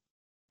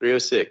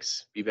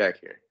 3:06. Be back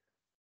here.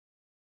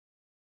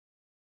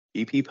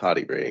 Pee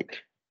potty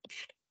break.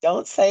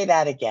 Don't say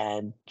that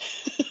again.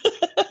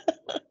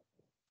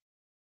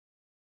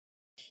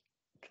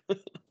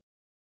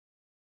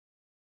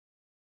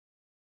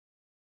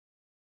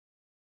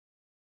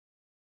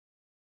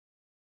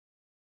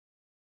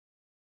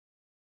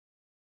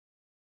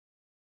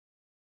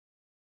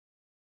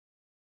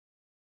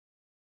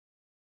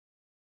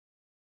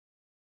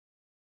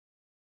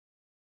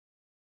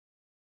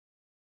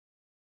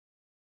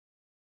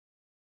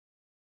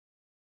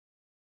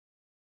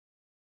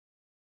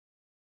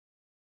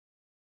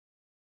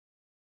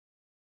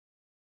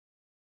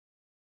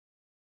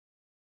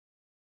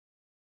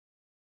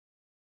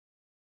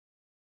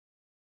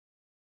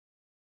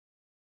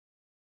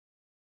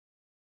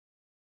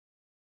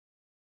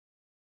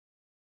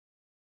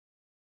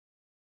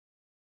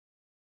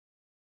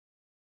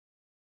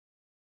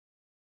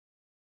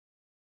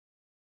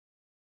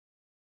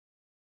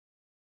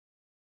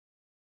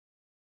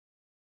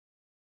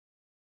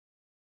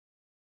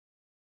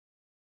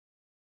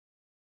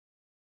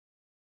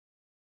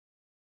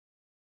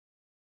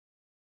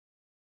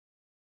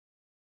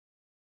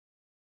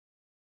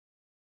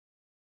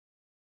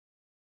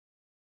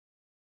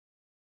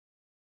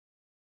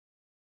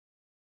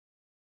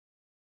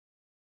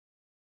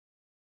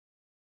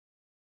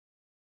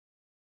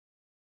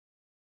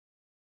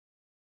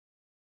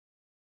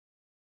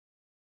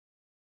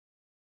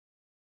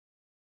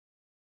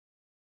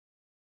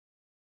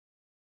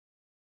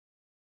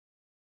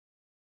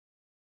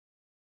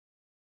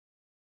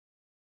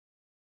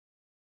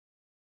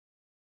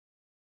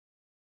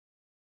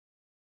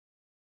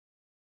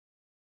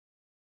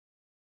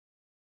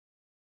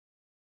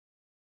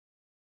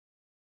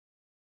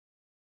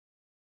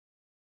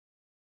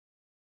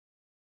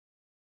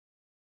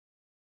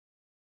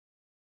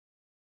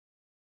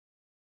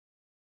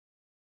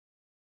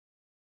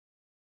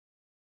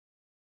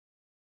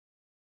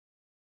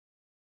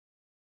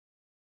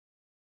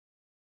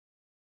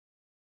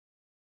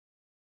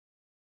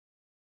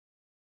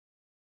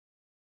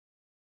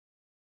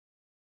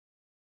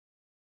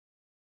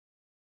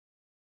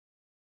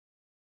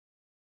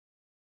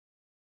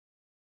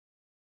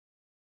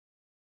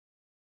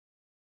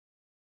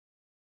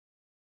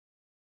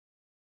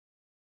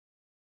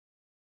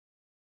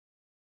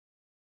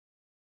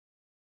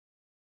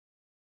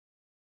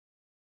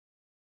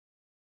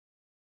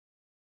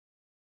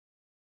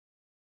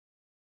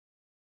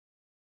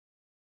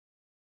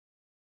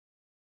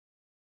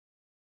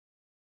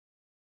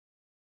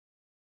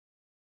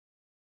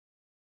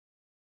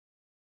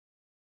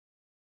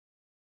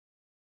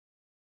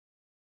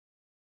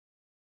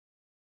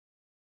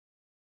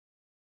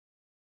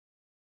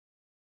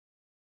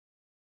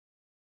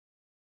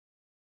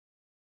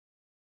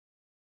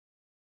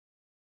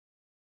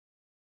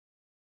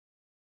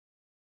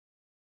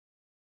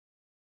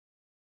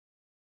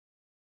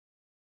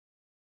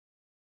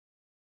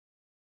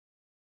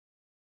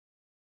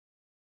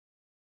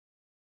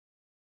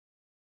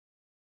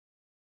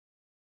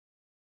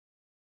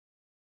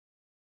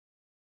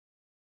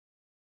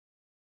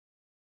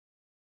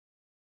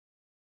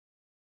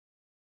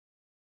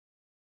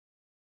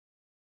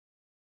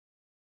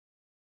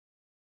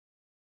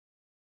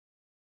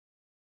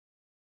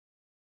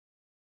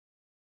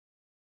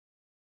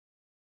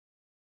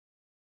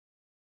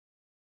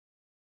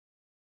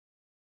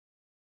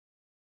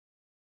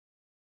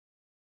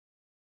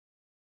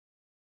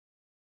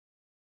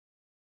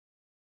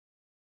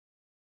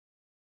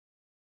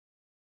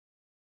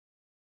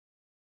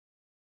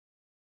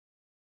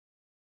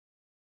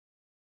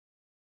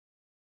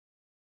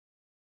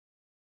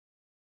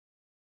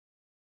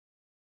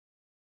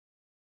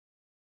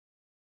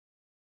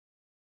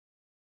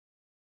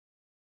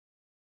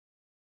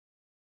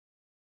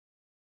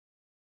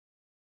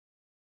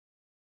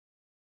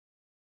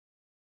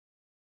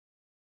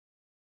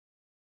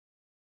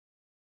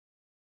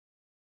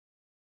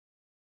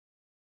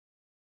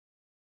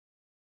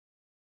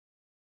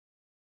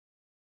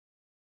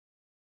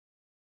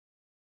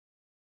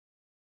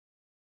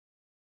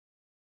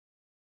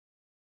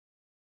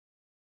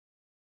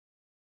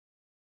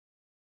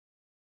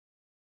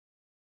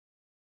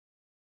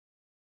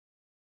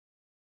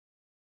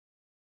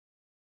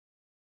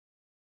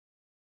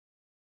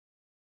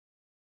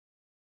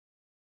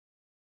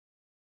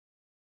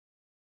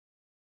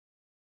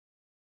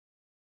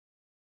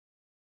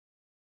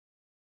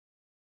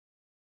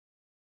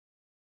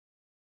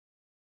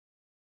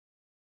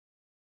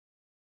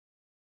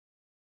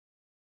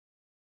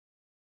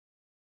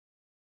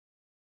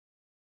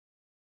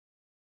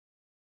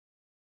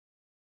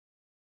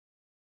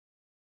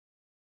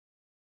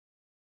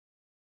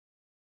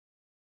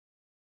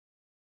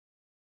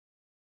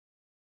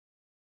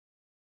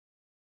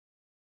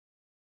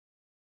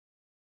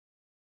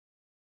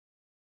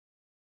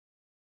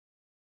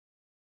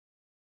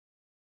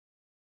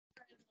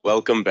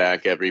 Welcome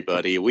back,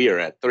 everybody. We are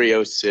at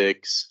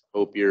 3:06.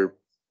 Hope your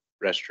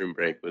restroom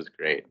break was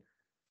great.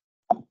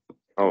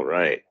 All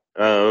right.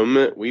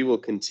 We will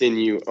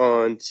continue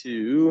on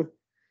to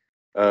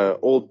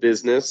old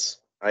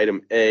business.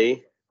 Item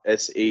A,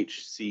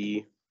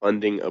 SHC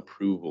funding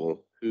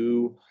approval.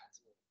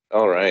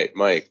 All right,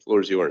 Mike, floor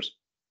is yours.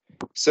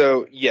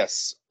 So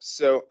yes,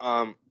 so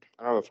I don't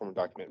have a formal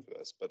document for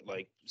this, but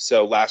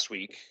so last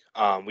week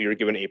we were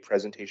given a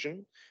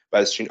presentation by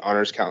the Student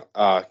Honors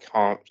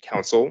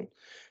Council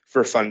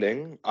for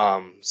funding.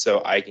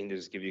 So I can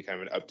just give you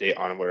kind of an update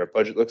on what our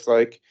budget looks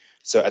like.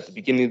 So at the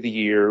beginning of the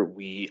year,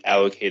 we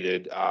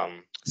allocated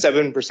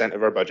 7%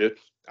 of our budget,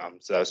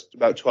 so that's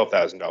about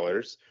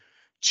 $12,000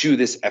 to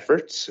this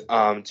effort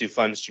to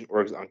fund student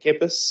orgs on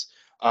campus.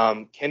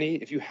 Kenny,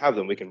 if you have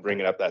them, we can bring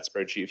it up that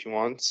spreadsheet if you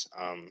want.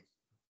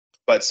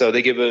 But so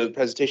they gave a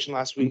presentation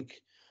last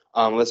week.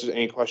 Unless there's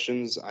any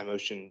questions, I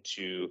motion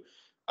to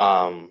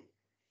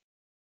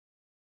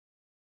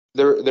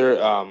they're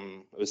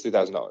it was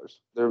 $3,000.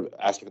 They're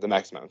asking for the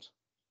max amount.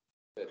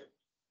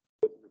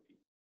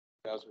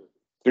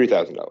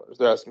 $3,000.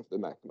 They're asking for the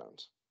max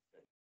amount.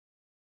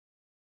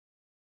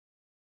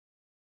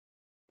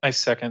 I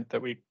second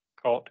that we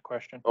call it to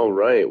question. All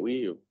right,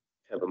 we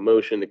have a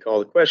motion to call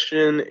the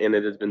question, and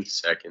it has been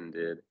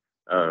seconded.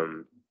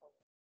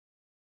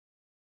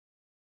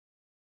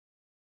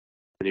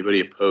 Anybody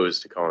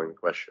opposed to calling the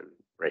question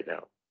right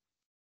now?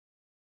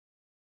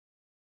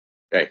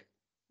 Okay.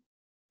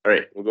 All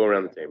right, we'll go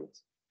around the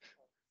tables.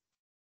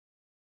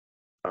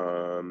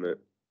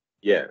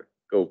 Yeah,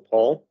 go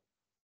Paul,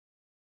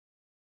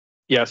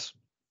 Yes.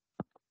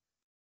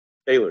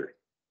 Taylor,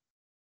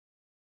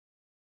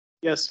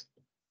 Yes.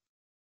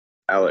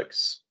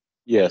 Alex,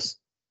 Yes.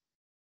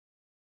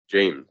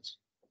 James,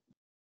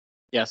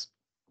 Yes.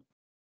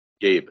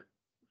 Gabe,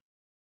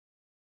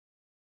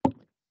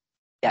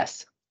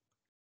 Yes.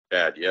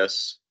 Chad,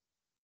 yes.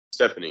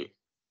 Stephanie.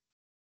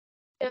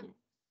 Yeah.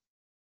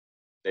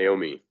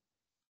 Naomi,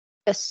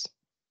 Yes.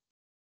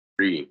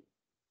 Bree,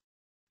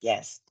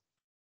 Yes.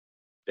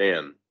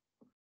 Dan,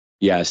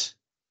 Yes.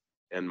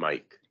 and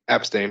Mike.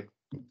 Abstain.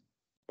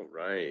 All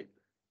right.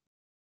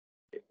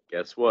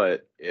 Guess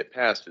what? It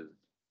passes.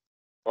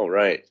 All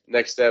right.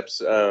 Next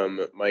steps,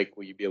 Mike,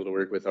 will you be able to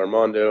work with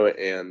Armando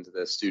and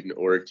the student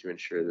org to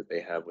ensure that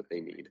they have what they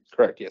need?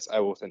 Correct. Yes, I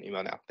will send an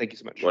email now. Thank you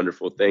so much.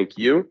 Wonderful. Thank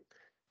you.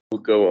 We'll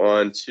go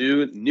on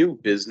to new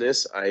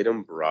business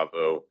item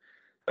Bravo.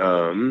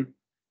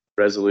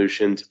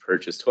 Resolution to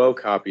purchase 12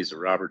 copies of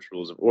Robert's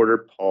Rules of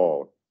Order.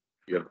 Paul,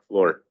 you have the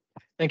floor.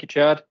 Thank you,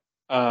 Chad.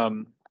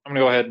 I'm going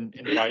to go ahead and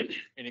invite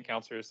any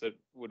counselors that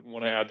would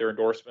want to add their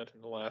endorsement in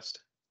the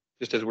last,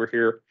 just as we're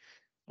here.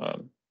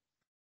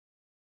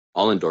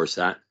 I'll endorse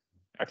that.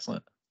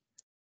 Excellent.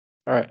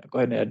 All right, I'll go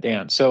ahead and add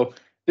Dan. So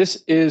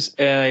this is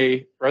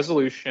a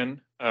resolution.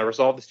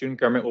 Resolve the student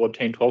government will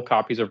obtain 12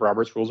 copies of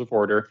Robert's Rules of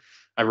Order.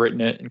 I've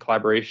written it in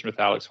collaboration with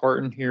Alex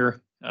Horton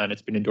here, and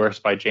it's been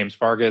endorsed by James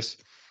Vargas,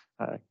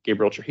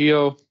 Gabriel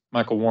Trujillo,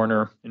 Michael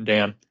Warner, and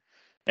Dan.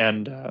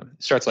 And it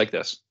starts like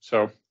this.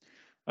 So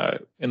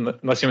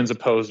unless anyone's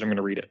opposed, I'm going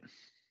to read it.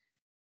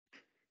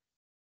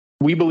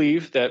 We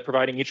believe that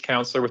providing each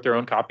counselor with their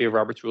own copy of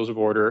Robert's Rules of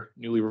Order,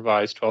 newly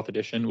revised 12th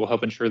edition, will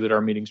help ensure that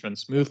our meetings run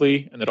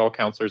smoothly and that all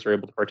counselors are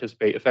able to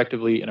participate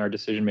effectively in our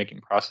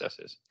decision-making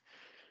processes.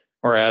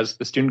 Whereas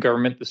the student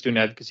government, the Student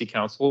Advocacy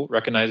Council,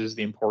 recognizes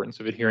the importance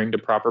of adhering to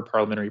proper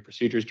parliamentary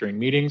procedures during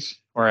meetings,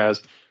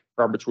 whereas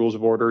Robert's Rules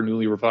of Order,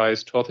 newly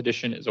revised 12th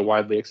edition, is a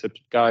widely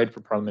accepted guide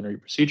for parliamentary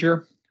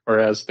procedure,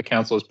 whereas the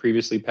council has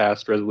previously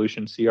passed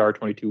Resolution CR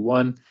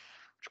 22-1,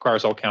 which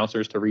requires all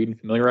counselors to read and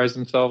familiarize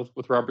themselves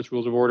with Robert's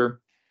Rules of Order.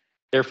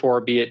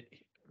 Therefore, be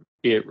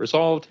it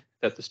resolved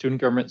that the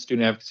Student Government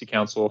Student Advocacy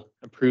Council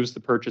approves the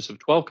purchase of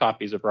 12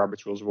 copies of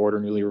Robert's Rules of Order,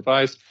 newly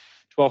revised,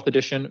 12th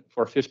edition,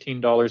 for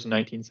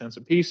 $15.19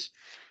 apiece,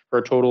 for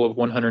a total of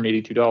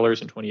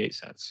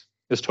 $182.28.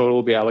 This total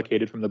will be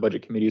allocated from the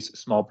Budget Committee's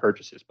small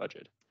purchases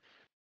budget.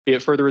 Be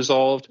it further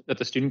resolved that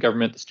the Student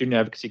Government, the Student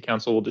Advocacy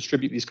Council, will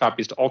distribute these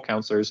copies to all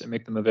counselors and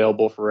make them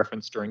available for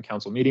reference during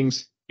council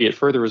meetings. Be it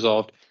further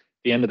resolved,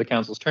 at the end of the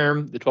council's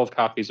term, the 12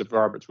 copies of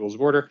Robert's Rules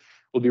of Order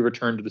will be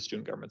returned to the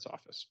Student Government's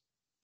office.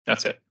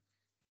 That's it.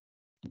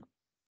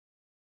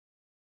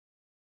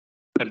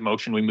 That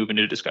motion, we move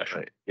into discussion.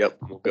 Right. Yep,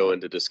 we'll go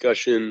into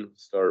discussion.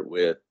 Start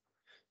with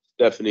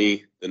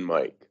Stephanie, then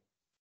Mike.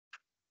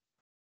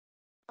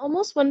 I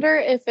almost wonder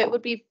if it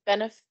would be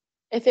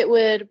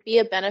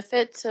a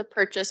benefit to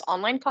purchase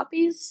online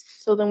copies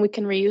so then we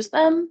can reuse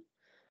them.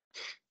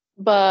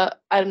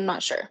 But I'm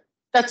not sure.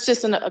 That's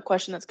just a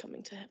question that's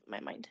coming to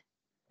my mind.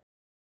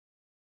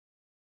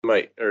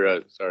 Mike,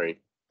 or sorry,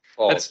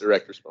 Paul, That's-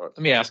 direct response.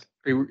 Let me ask,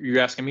 are you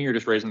asking me or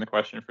just raising the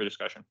question for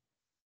discussion?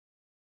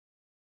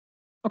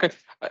 Okay,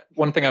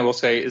 one thing I will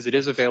say is it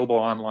is available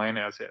online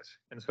as is.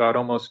 And so I'd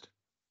almost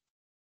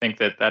think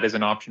that that is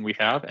an option we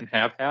have and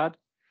have had.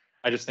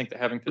 I just think that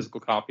having physical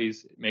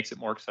copies makes it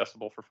more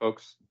accessible for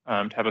folks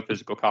to have a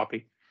physical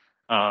copy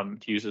to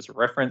use as a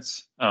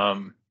reference.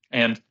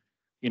 And,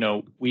 you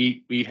know,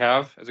 we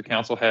have, as a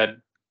council,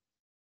 had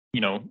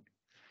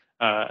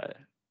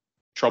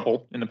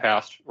trouble in the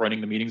past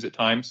running the meetings at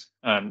times.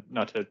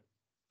 Not to,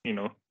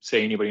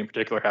 say anybody in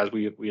particular has.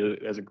 We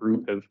as a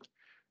group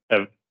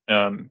have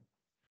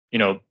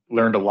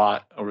learned a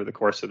lot over the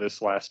course of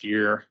this last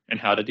year and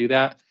how to do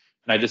that.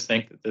 And I just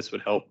think that this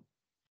would help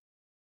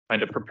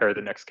kind of prepare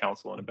the next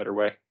council in a better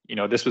way.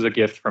 This was a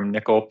gift from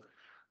Nickel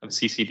of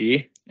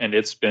CCD, and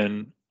it's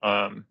been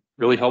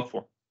really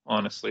helpful,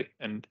 honestly,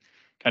 and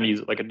kind of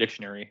use it like a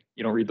dictionary.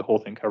 You don't read the whole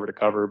thing cover to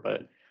cover,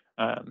 but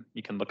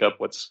you can look up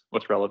what's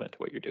relevant to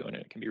what you're doing,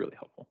 and it can be really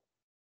helpful.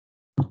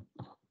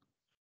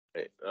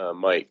 Okay,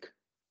 Mike.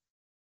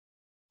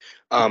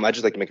 I'd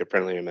just like to make a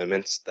friendly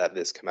amendment that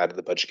this come out of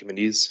the budget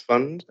committee's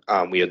fund.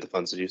 We have the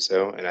funds to do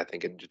so, and I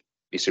think it'd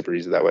be super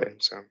easy that way.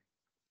 So,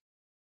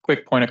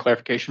 quick point of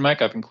clarification,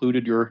 Mike. I've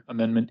included your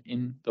amendment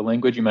in the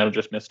language. You might have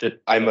just missed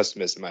it. I must have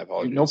missed it. My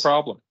apologies. No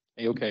problem.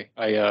 Hey, okay.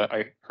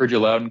 I heard you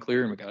loud and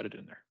clear, and we got it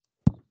in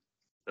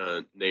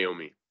there.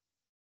 Naomi.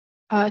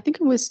 I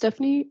think I'm with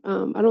Stephanie.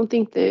 I don't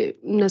think that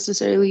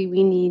necessarily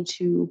we need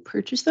to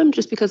purchase them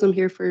just because I'm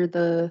here for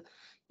the,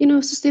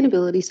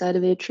 sustainability side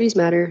of it. Trees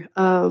matter.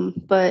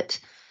 But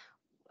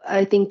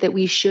I think that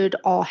we should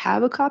all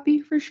have a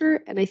copy for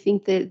sure. And I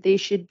think that they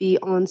should be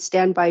on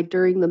standby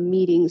during the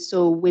meeting.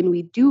 So when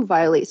we do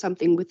violate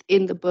something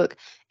within the book,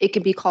 it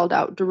can be called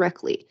out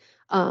directly.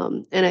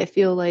 And I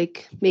feel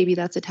like maybe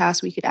that's a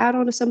task we could add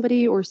on to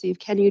somebody, or see if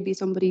Kenny would be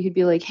somebody who'd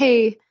be like,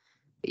 hey,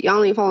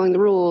 y'all ain't following the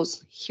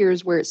rules.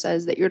 Here's where it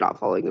says that you're not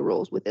following the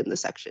rules within the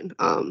section.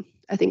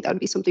 I think that would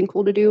be something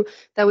cool to do.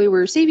 That way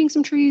we're saving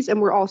some trees,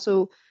 and we're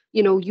also,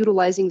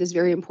 utilizing this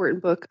very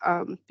important book,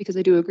 because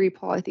I do agree,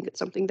 Paul, I think it's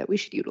something that we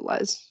should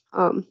utilize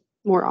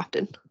more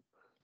often.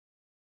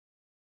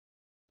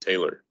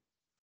 Taylor.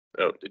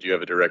 Oh, did you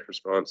have a direct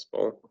response,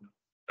 Paul?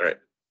 All right.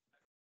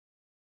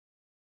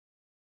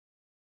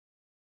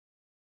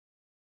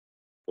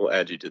 We'll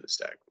add you to the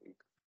stack.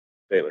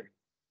 Taylor.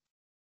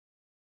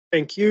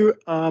 Thank you.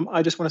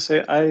 I just want to say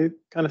I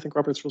kind of think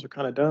Robert's rules are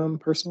kind of dumb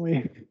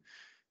personally.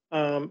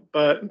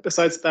 But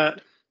besides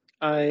that,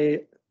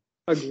 I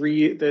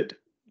agree that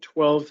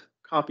 12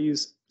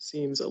 copies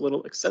seems a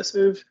little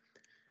excessive.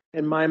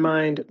 In my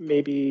mind,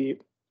 maybe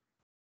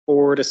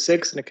 4 to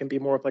 6, and it can be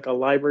more of like a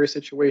library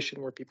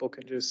situation where people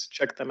can just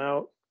check them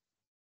out.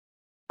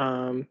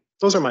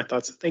 Those are my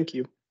thoughts. Thank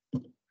you.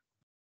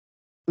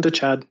 To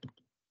Chad.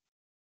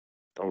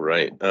 All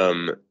right.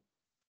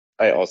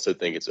 I also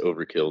think it's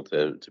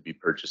overkill to be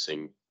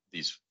purchasing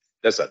these.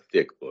 That's a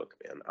thick book,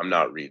 man. I'm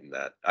not reading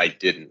that. I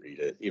didn't read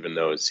it, even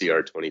though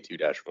CR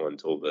 22-1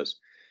 told us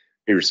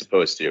we were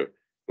supposed to.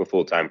 I'm a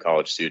full-time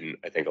college student.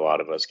 I think a lot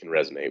of us can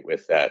resonate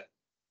with that.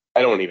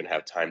 I don't even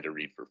have time to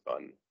read for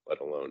fun, let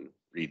alone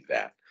read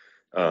that.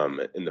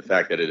 And the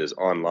fact that it is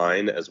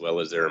online, as well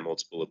as there are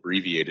multiple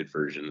abbreviated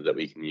versions that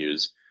we can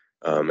use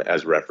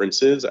as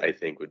references, I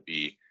think would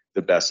be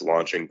the best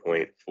launching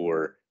point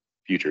for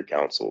future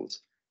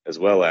councils, as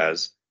well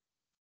as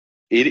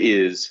it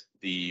is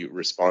the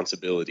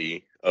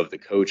responsibility of the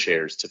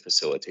co-chairs to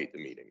facilitate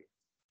the meeting.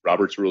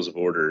 Robert's Rules of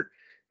Order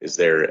is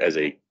there as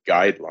a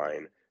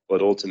guideline,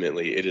 but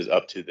ultimately it is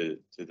up to the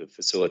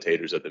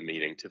facilitators of the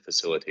meeting to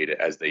facilitate it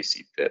as they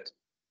see fit.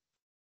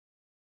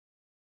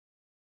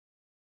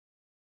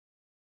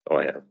 Oh,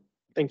 I have.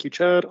 Thank you,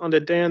 Chad. On to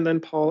Dan,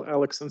 then Paul,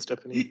 Alex, and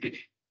Stephanie.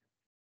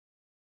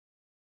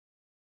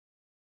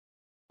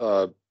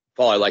 Paul,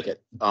 I like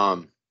it.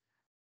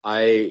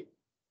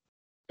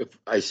 If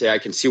I say I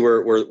can see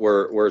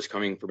where it's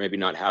coming for, maybe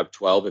not have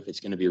 12 if it's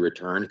going to be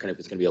returned, kind of if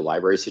it's going to be a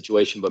library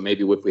situation, but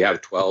maybe if we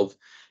have 12,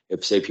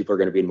 if say people are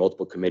going to be in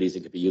multiple committees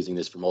and could be using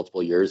this for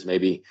multiple years,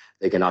 maybe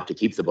they can opt to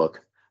keep the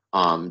book,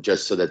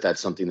 just so that that's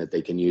something that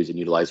they can use and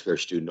utilize for their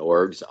student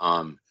orgs.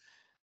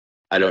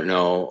 I don't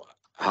know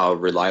how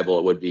reliable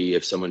it would be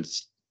if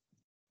someone's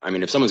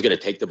going to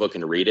take the book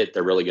and read it,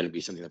 they're really going to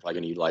be something they're probably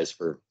going to utilize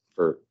for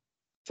a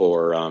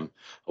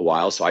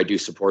while. So I do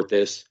support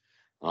this.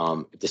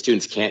 If the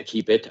students can't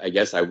keep it, I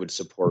guess I would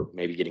support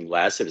maybe getting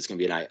less if it's going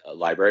to be a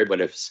library.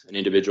 But if an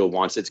individual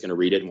wants it, it's going to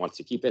read it and wants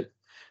to keep it,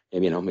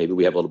 maybe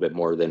we have a little bit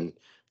more than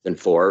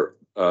 4,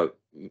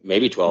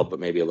 maybe 12, but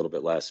maybe a little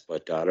bit less.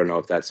 But I don't know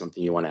if that's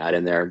something you want to add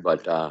in there,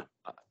 but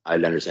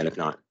I'd understand if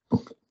not.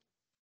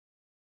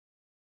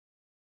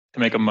 To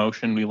make a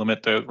motion, we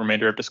limit the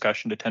remainder of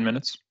discussion to 10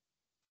 minutes.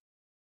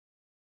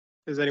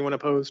 Is anyone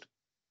opposed?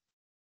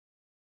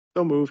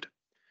 So moved.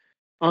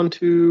 On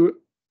to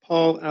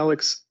Paul,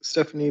 Alex,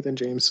 Stephanie, then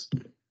James.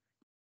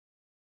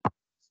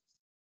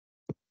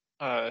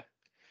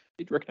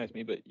 You'd recognize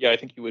me, but yeah, I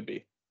think you would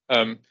be.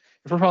 If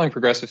we're following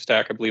progressive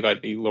stack, I believe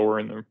I'd be lower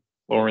in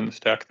the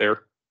stack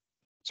there.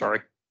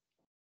 Sorry.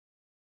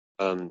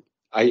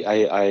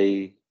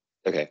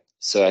 Okay.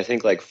 So I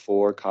think like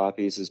 4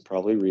 copies is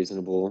probably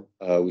reasonable.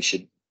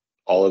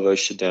 All of us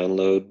should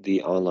download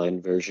the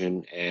online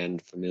version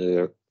and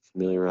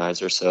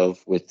familiarize ourselves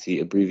with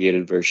the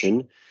abbreviated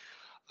version.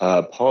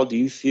 Paul, do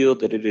you feel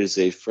that it is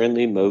a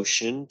friendly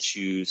motion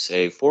to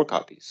say 4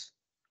 copies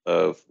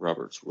of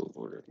Robert's Rule of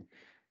Order?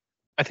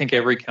 I think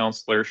every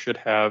counselor should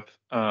have.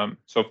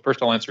 So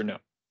first I'll answer no.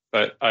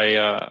 But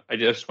I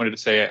just wanted to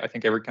say I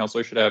think every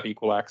counselor should have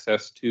equal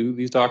access to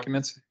these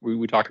documents.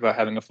 We talk about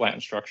having a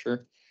flattened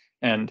structure,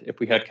 and if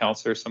we had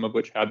counselors, some of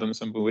which had them,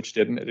 some of which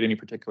didn't at any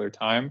particular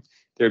time,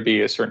 there'd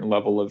be a certain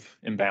level of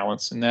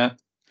imbalance in that.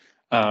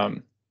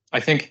 I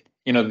think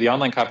the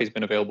online copy has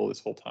been available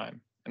this whole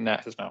time, and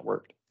that has not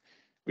worked.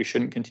 We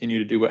shouldn't continue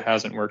to do what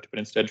hasn't worked, but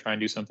instead try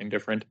and do something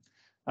different.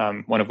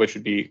 One of which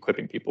would be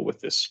equipping people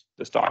with this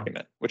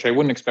document, which I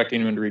wouldn't expect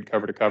anyone to read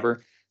cover to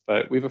cover,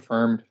 but we've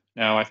affirmed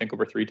now, I think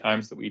over 3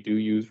 times, that we do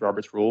use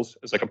Robert's rules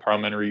as like a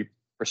parliamentary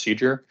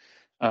procedure.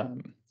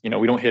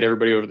 We don't hit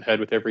everybody over the head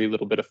with every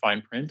little bit of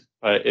fine print,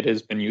 but it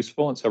has been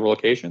useful on several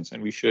occasions,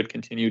 and we should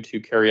continue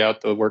to carry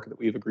out the work that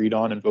we've agreed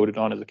on and voted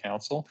on as a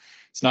council.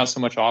 It's not so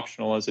much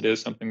optional as it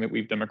is something that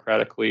we've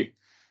democratically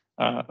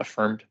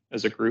affirmed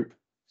as a group,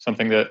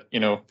 something that,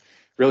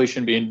 really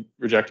shouldn't be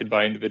rejected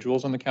by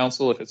individuals on the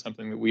council if it's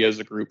something that we as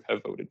a group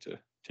have voted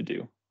to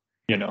do.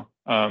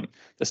 The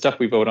stuff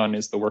we vote on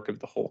is the work of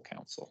the whole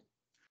council.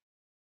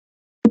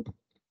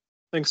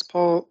 Thanks,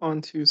 Paul.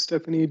 On to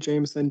Stephanie,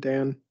 James, then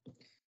Dan.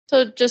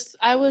 So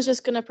I was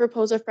just going to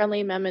propose a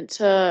friendly amendment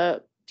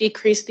to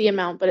decrease the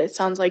amount, but it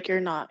sounds like you're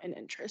not in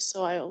interest.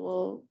 So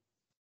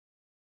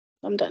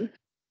I'm done.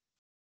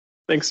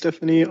 Thanks,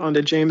 Stephanie. On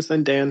to James,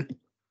 then Dan.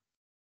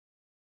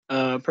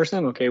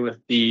 Personally, I'm okay with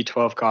the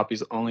 12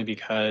 copies only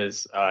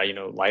because,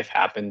 life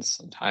happens.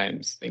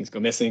 Sometimes things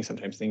go missing.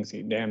 Sometimes things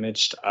get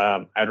damaged.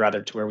 I'd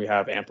rather to where we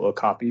have ample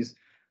copies.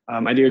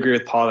 I do agree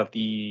with Paul that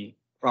the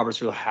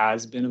Robert's Rule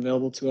has been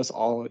available to us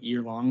all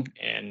year long,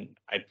 and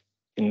I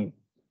can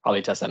probably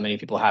attest that many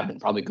people haven't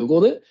probably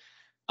Googled it.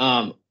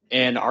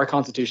 And our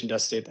Constitution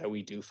does state that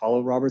we do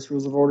follow Robert's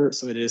Rules of Order,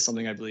 so it is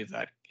something I believe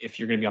that if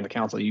you're going to be on the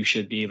council, you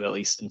should be at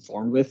least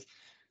informed with.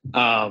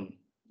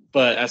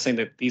 But I was saying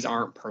that these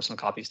aren't personal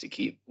copies to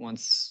keep.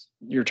 Once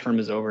your term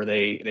is over,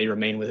 they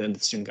remain within the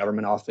student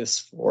government office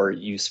for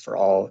use for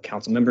all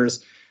council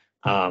members.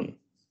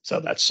 So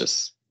that's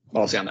just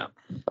what I'll say on that.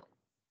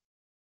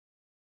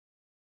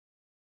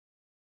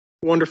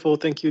 Wonderful.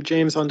 Thank you,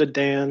 James. On to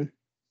Dan.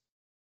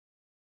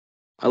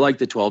 I like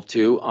the 12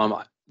 too.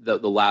 The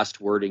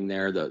last wording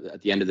there,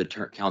 at the end of the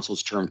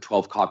council's term,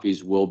 12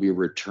 copies will be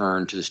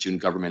returned to the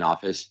student government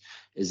office.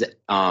 Is it,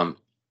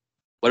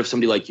 what if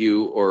somebody like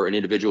you or an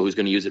individual who's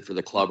going to use it for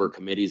the club or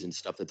committees and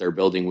stuff that they're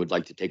building would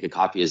like to take a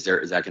copy? Is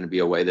that going to be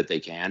a way that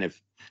they can?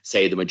 If,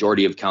 say, the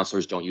majority of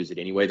counselors don't use it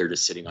anyway, they're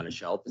just sitting on a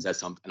shelf. Is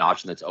that an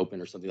option that's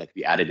open or something that could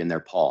be added in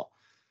there, Paul?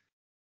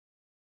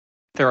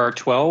 There are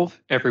 12.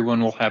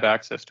 Everyone will have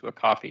access to a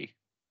copy,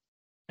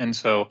 and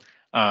so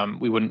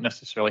we wouldn't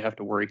necessarily have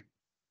to worry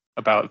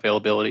about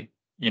availability.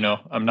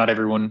 Not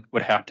everyone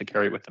would have to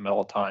carry it with them at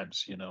all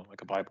times.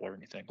 Like a Bible or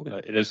anything.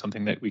 But it is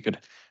something that we could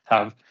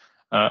have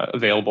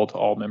available to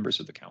all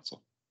members of the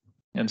council.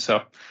 And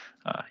so,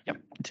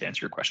 to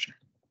answer your question.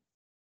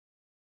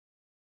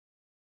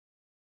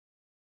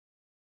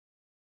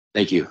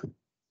 Thank you.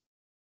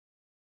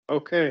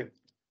 Okay.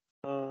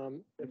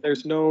 If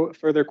there's no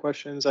further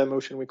questions, I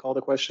motion we call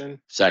the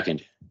question.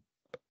 Second.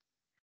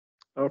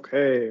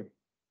 Okay.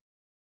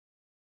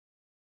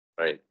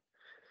 Right.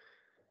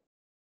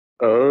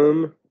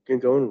 We can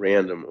go in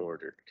random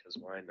order because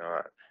why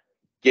not?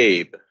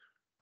 Gabe.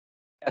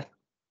 Yes.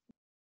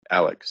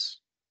 Alex.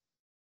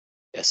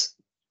 Yes.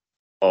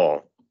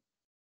 Paul.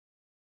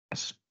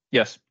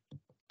 Yes.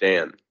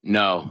 Dan.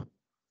 No.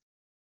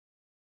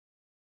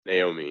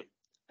 Naomi.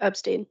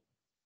 Abstain.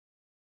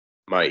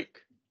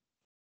 Mike.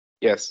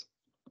 Yes.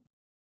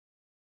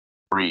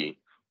 Bree.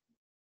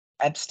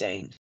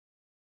 Abstain.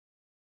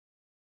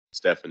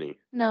 Stephanie.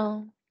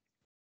 No.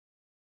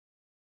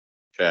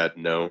 Chad.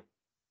 No.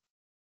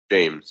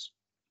 James.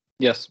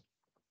 Yes.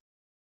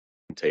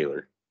 And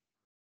Taylor.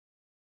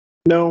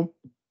 No. All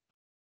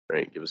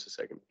right. Give us a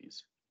second,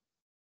 please.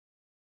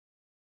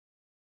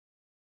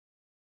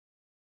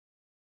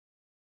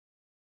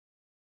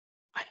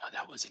 I know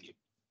that wasn't you.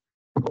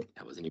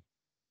 That wasn't you.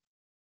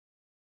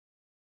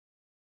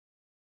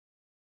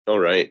 All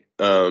right.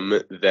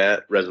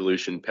 That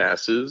resolution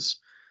passes.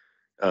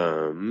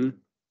 Paul.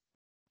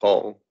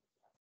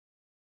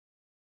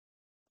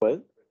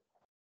 What?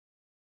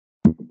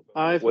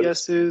 5 What-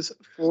 yeses,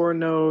 4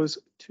 noes,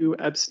 2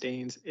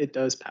 abstains. It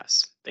does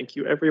pass. Thank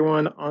you,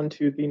 everyone. On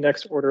to the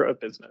next order of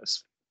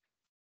business,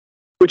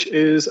 which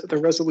is the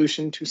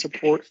resolution to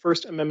support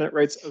First Amendment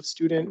rights of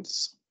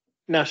students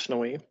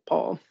nationally.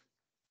 Paul.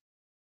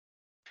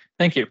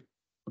 Thank you.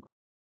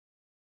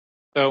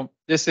 So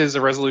this is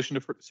a resolution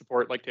to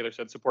support, like Taylor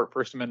said, support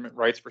First Amendment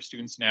rights for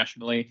students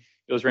nationally.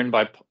 It was written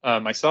by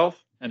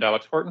myself and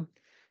Alex Horton,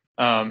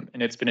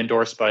 and it's been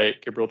endorsed by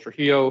Gabriel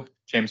Trujillo,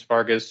 James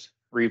Vargas,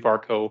 Ree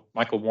Varco,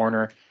 Michael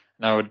Warner,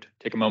 and I would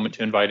take a moment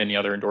to invite any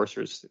other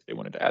endorsers if they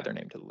wanted to add their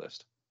name to the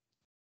list.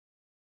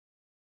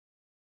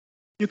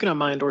 You can have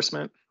my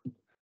endorsement.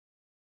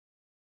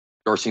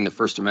 Endorsing the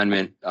First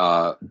Amendment,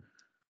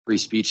 free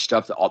speech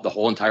stuff, the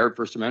whole entire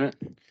First Amendment?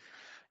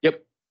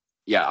 Yep.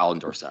 Yeah, I'll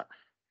endorse that.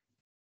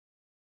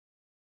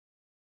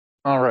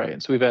 All right,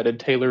 and so we've added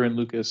Taylor,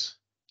 Lucas,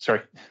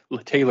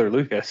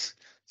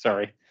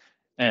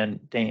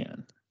 and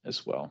Dan.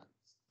 as well.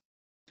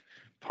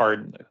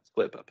 Pardon the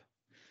slip up.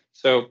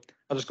 So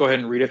I'll just go ahead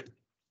and read it.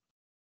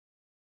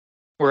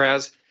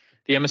 Whereas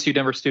the MSU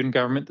Denver Student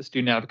Government, the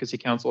Student Advocacy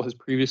Council, has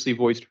previously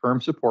voiced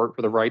firm support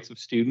for the rights of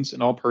students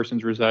and all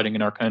persons residing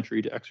in our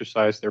country to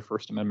exercise their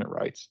First Amendment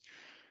rights.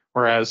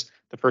 Whereas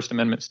the First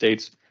Amendment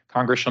states,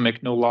 Congress shall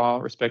make no law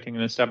respecting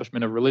an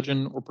establishment of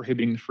religion or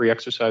prohibiting the free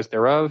exercise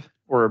thereof,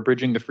 or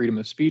abridging the freedom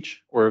of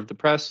speech or of the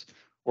press,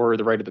 or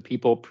the right of the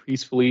people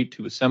peacefully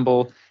to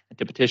assemble and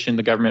to petition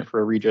the government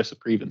for a redress of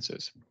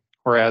grievances.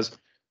 Whereas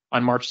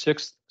on March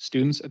 6th,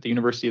 students at the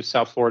University of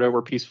South Florida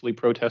were peacefully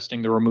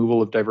protesting the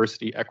removal of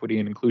diversity, equity,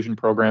 and inclusion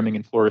programming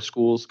in Florida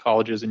schools,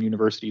 colleges, and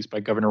universities by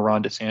Governor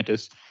Ron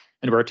DeSantis,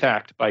 and were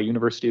attacked by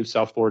University of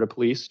South Florida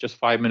police just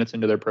 5 minutes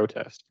into their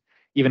protest,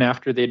 even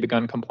after they'd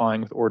begun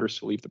complying with orders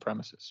to leave the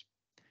premises.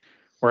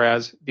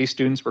 Whereas these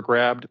students were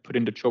grabbed, put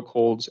into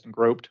chokeholds, and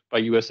groped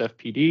by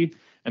USFPD,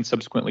 and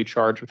subsequently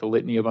charged with a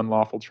litany of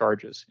unlawful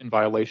charges in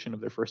violation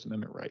of their First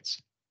Amendment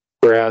rights.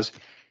 Whereas,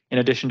 in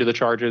addition to the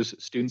charges,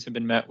 students have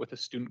been met with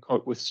student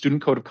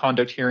code of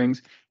conduct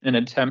hearings in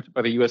an attempt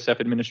by the USF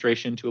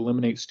administration to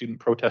eliminate student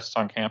protests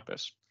on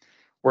campus.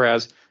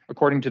 Whereas,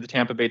 according to the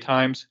Tampa Bay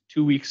Times,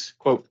 2 weeks,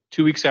 quote,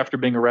 2 weeks after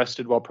being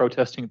arrested while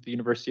protesting at the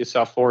University of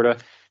South Florida,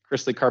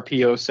 Chrisley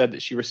Carpio said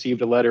that she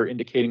received a letter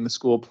indicating the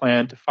school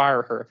planned to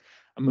fire her,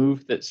 a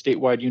move that a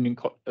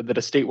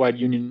statewide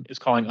union is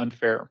calling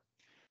unfair.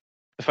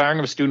 The firing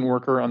of a student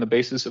worker on the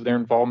basis of their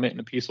involvement in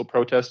a peaceful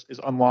protest is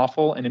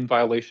unlawful and in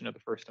violation of the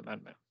First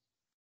Amendment.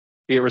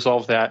 Be it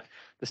resolved that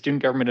the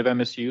student government of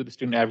MSU, the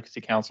Student Advocacy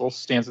Council,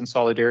 stands in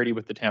solidarity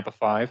with the Tampa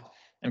Five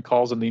and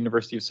calls on the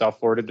University of South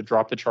Florida to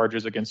drop the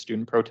charges against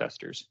student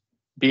protesters.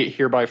 Be it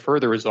hereby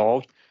further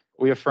resolved,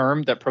 we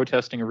affirm that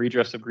protesting a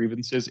redress of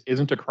grievances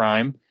isn't a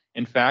crime.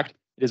 In fact,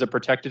 it is a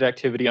protected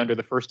activity under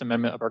the First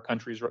Amendment of our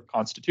country's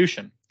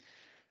Constitution.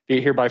 Be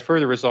it hereby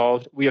further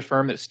resolved, we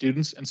affirm that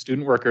students and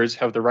student workers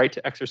have the right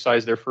to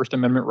exercise their First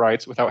Amendment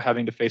rights without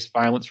having to face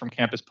violence from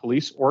campus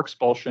police or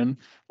expulsion,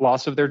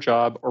 loss of their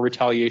job, or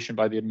retaliation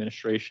by the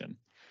administration.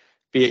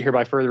 Be it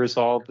hereby further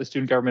resolved, the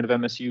student government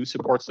of MSU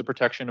supports the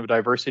protection of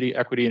diversity,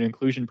 equity, and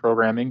inclusion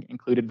programming,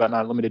 included but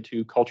not limited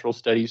to cultural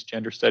studies,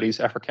 gender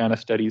studies, Africana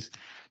studies,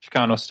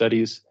 Chicano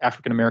studies,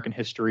 African American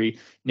history,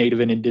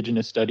 Native and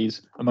Indigenous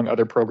studies, among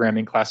other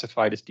programming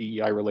classified as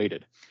DEI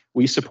related.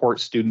 We support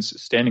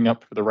students standing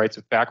up for the rights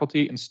of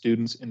faculty and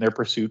students in their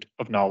pursuit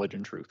of knowledge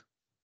and truth.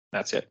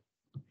 That's it.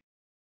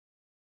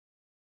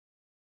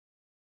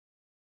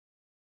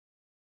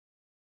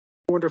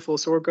 Wonderful.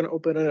 So we're going to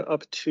open it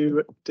up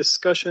to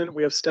discussion.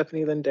 We have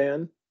Stephanie, then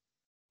Dan.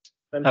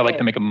 Then I'd like to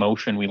Paul. make a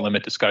motion. We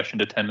limit discussion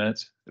to 10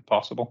 minutes if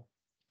possible.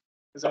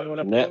 Is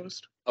anyone Net.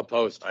 opposed?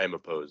 Opposed. I am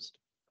opposed.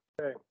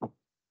 Okay.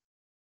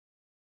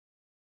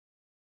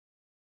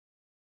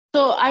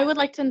 So I would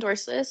like to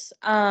endorse this.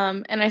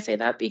 And I say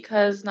that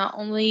because not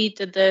only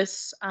did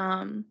this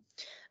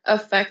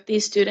affect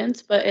these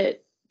students, but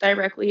it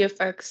directly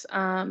affects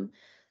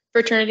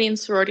fraternity and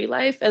sorority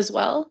life as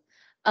well,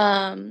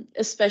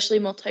 especially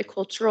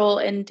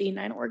multicultural and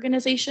D9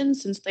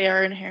 organizations, since they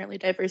are inherently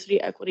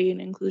diversity, equity, and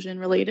inclusion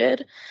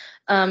related.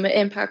 It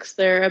impacts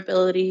their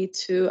ability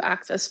to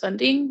access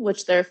funding,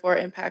 which therefore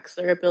impacts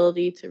their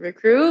ability to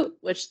recruit,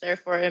 which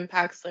therefore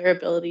impacts their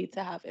ability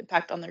to have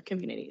impact on their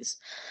communities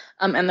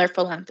and their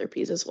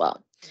philanthropies as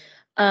well.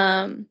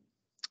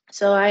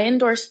 So I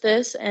endorse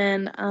this,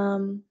 and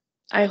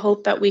I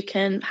hope that we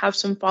can have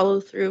some follow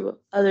through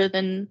other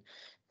than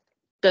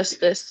just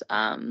this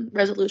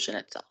resolution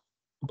itself.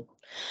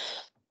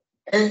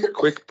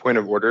 Quick point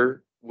of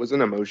order.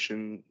 Wasn't a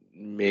motion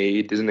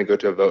made? Doesn't it go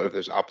to a vote if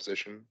there's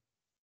opposition?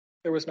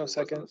 There was no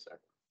second.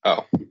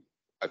 Oh,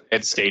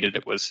 It stated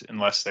it was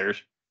unless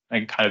there's,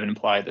 I kind of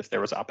implied if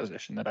there was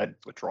opposition that I'd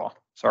withdraw.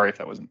 Sorry if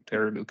that wasn't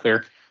terribly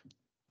clear.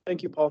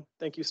 Thank you, Paul.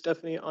 Thank you,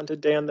 Stephanie. On to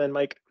Dan, then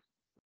Mike.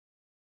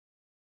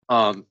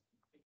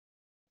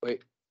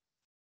 Wait.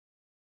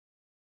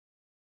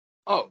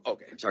 Oh,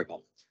 okay. Sorry,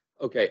 Paul.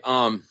 Okay.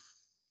 I'm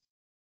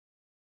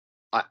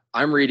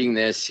reading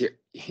this here.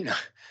 You know,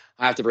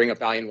 I have to bring up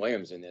Valiant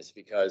Williams in this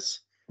because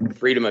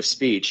freedom of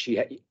speech,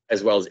 he,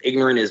 as well as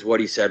ignorant is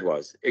what he said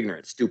was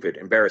ignorant, stupid,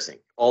 embarrassing,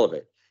 all of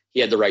it. He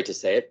had the right to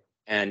say it,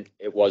 and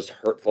it was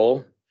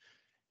hurtful.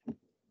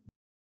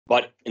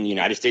 But in the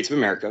United States of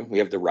America, we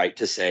have the right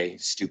to say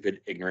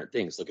stupid, ignorant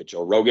things. Look at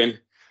Joe Rogan,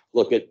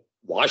 look at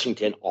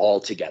Washington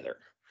all together.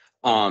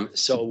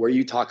 So where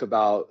you talk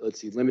about, let's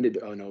see, limited,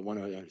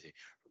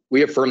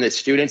 we affirm that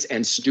students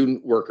and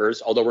student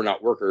workers, although we're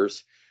not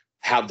workers,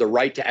 have the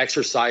right to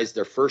exercise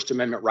their First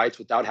Amendment rights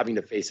without having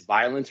to face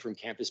violence from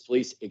campus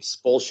police,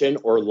 expulsion,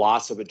 or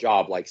loss of a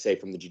job, like say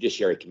from the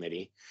Judiciary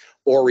Committee,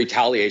 or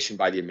retaliation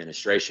by the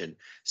administration.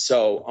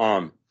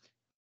 So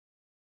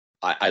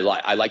I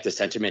like the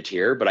sentiment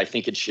here, but I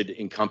think it should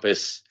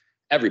encompass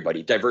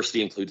everybody.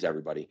 Diversity includes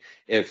everybody.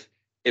 If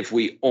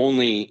we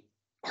only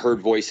heard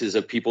voices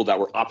of people that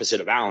were opposite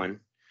of Alan,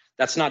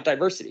 that's not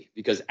diversity,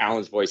 because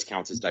Alan's voice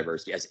counts as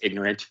diversity, as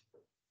ignorant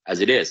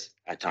as it is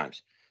at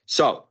times.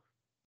 So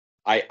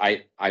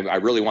I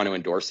really want to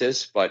endorse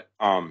this, but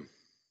and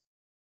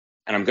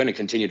and I'm going to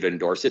continue to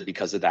endorse it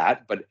because of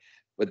that. But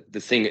the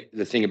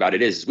thing about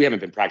it is we haven't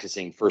been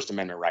practicing First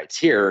Amendment rights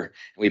here, and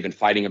we've been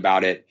fighting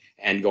about it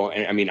and going.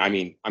 And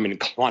I'm in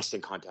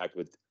constant contact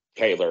with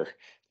Taylor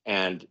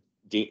and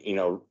Dean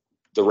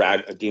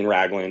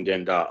Ragland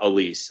and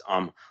Elise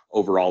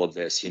over all of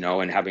this,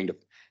 and having to,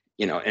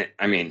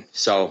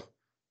 so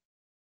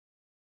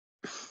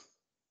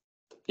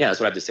yeah, that's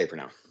what I have to say for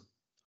now.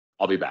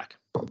 I'll be back.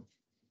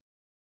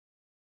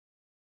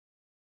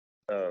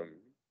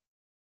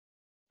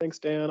 Thanks,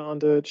 Dan. On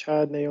to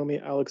Chad, Naomi,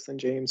 Alex, and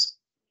James.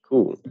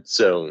 Cool.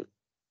 So,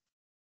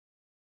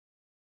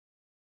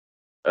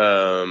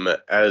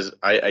 as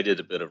I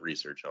did a bit of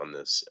research on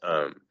this,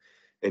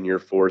 in your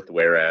fourth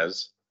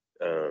whereas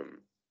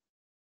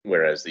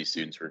these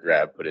students were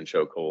grabbed, put in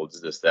chokeholds,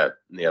 this, that,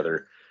 and the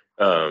other,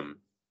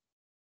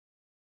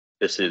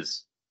 this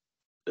is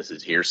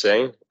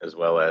hearsay, as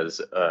well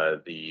as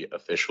the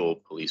official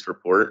police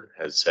report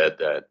has said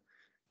that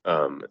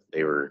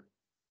they were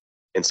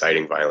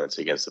inciting violence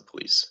against the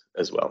police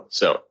as well.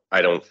 So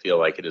I don't feel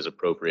like it is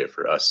appropriate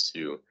for us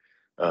to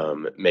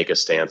make a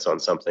stance on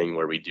something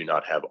where we do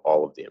not have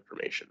all of the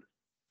information.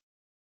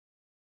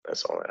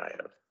 That's all that I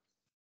have.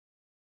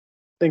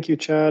 Thank you,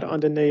 Chad.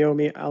 On to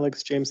Naomi,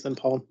 Alex, James, then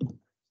Paul.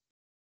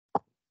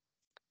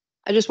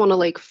 I just want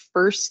to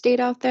first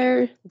state out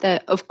there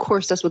that of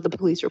course that's what the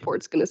police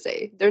report's going to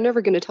say. They're never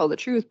going to tell the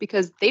truth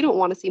because they don't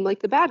want to seem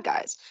like the bad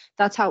guys.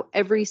 That's how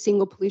every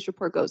single police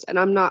report goes. And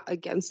I'm not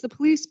against the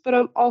police, but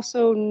I'm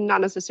also not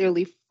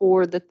necessarily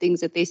for the things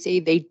that they say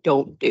they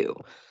don't do.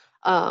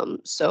 And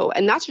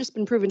that's just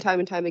been proven time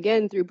and time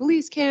again through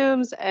police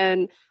cams.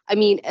 And I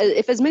mean,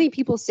 if as many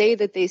people say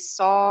that they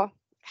saw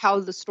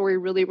how the story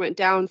really went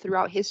down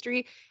throughout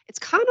history, it's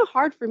kind of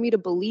hard for me to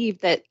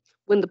believe that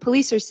when the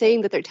police are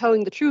saying that they're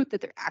telling the truth,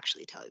 that they're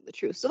actually telling the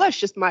truth. So that's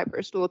just my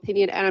personal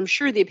opinion. And I'm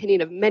sure the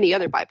opinion of many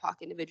other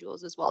BIPOC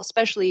individuals as well,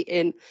 especially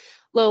in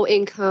low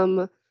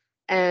income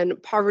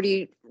and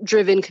poverty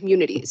driven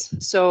communities.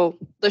 So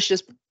let's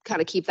just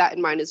kind of keep that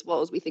in mind as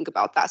well as we think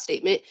about that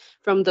statement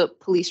from the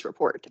police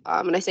report.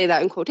 And I say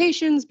that in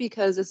quotations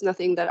because it's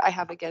nothing that I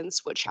have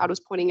against what Chad was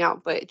pointing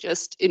out, but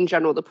just in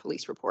general, the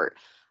police report.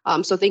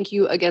 So thank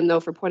you again,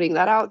 though, for pointing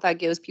that out. That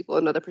gives people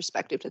another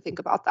perspective to think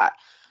about that.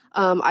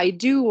 I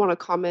do want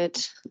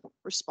to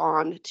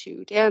respond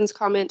to Dan's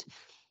comment.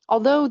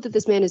 Although that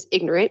this man is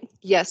ignorant,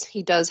 yes,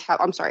 he does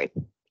have, I'm sorry,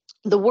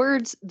 the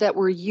words that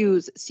were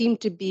used seem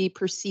to be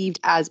perceived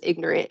as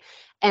ignorant.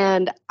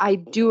 And I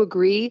do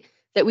agree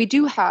that we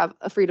do have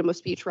a freedom of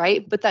speech,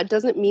 right? But that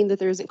doesn't mean that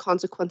there isn't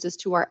consequences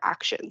to our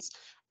actions.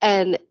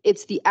 And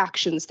it's the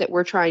actions that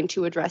we're trying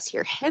to address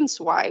here. Hence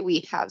why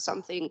we have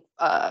something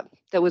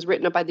that was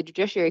written up by the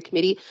Judiciary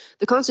Committee,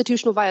 the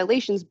constitutional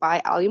violations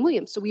by Allian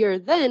Williams. So we are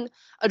then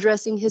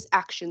addressing his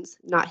actions,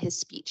 not his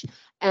speech.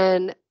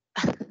 And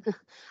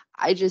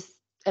I just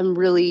am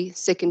really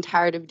sick and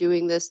tired of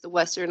doing this. The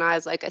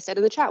westernized, like I said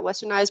in the chat,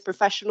 westernized,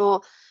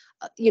 professional,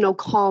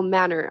 calm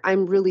manner.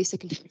 I'm really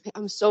sick and tired of it.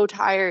 I'm so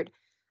tired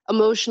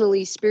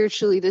emotionally,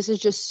 spiritually. This is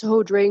just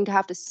so draining to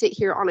have to sit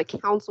here on a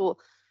council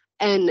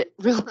and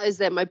realize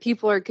that my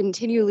people are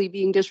continually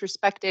being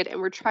disrespected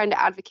and we're trying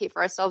to advocate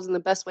for ourselves in the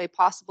best way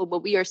possible,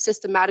 but we are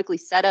systematically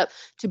set up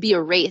to be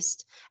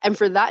erased. And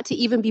for that to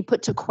even be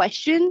put to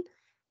question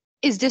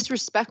is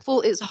disrespectful,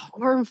 is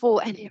harmful,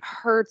 and it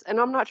hurts. And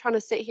I'm not trying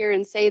to sit here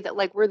and say that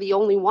we're the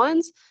only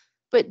ones,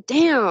 but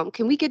damn,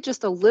 can we get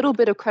just a little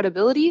bit of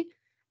credibility?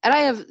 And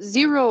I have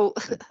zero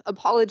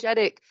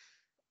apologetic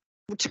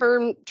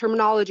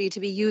terminology to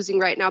be using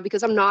right now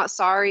because I'm not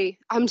sorry.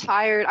 I'm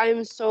tired. I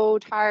am so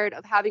tired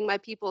of having my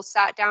people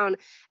sat down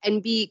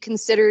and be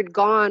considered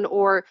gone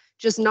or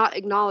just not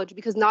acknowledged,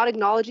 because not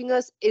acknowledging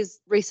us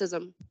is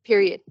racism,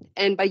 period.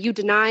 And by you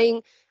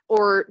denying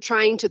or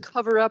trying to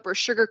cover up or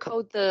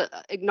sugarcoat the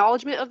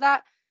acknowledgement of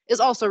that is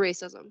also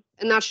racism.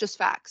 And that's just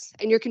facts.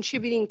 And you're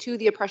contributing to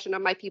the oppression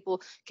of my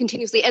people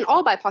continuously, and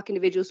all BIPOC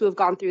individuals who have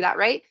gone through that,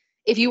 right?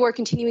 If you are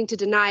continuing to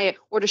deny it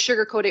or to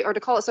sugarcoat it or to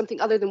call it something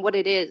other than what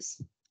it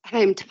is.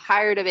 And I'm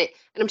tired of it.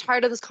 And I'm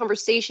tired of this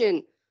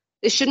conversation.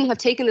 This shouldn't have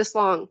taken this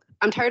long.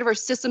 I'm tired of our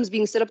systems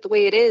being set up the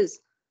way it is.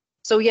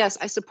 So yes,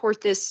 I support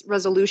this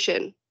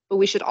resolution, but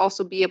we should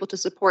also be able to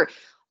support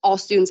all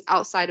students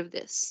outside of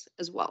this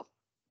as well.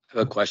 I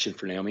have a question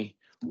for Naomi.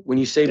 When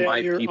you say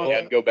my people,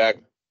 Yeah, go back.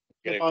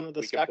 We We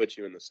can put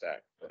you in the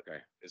stack. Okay.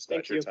 It's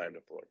not your time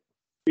to floor.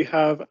 We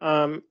have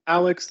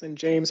Alex, then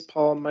James,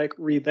 Paul, Mike,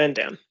 Reed, then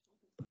Dan.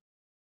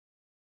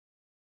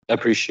 I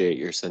appreciate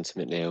your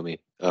sentiment, Naomi.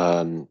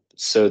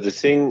 So the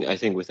thing I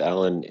think with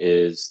Alan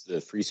is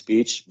the free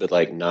speech, but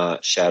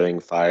not shouting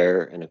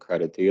fire in a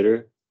crowded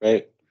theater,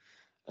 right?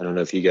 I don't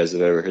know if you guys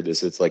have ever heard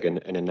this. It's like an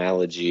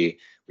analogy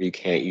where you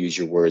can't use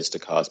your words to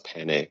cause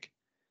panic,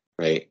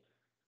 right?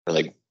 Or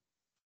like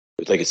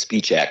a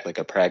speech act, like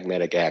a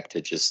pragmatic act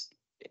to just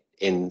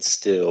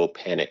instill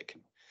panic.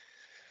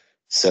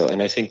 So,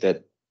 and I think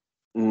that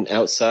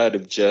outside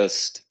of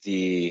just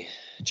the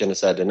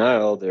genocide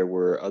denial, there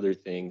were other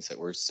things that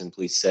were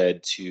simply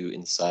said to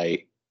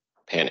incite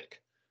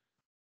panic.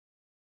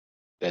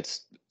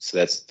 that's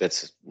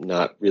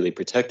not really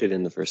protected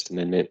in the First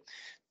Amendment.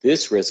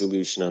 This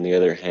resolution, on the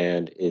other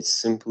hand, is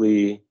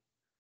simply,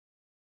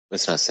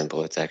 it's not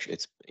simple. It's actually,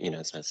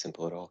 it's not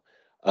simple at all.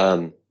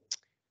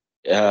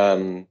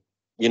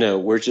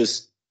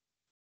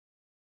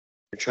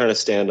 We're trying to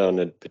stand on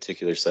a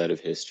particular side of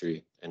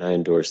history, and I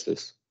endorse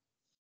this.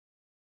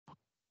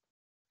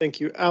 Thank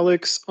you,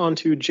 Alex. On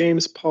to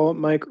James, Paul,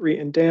 Mike, Ree,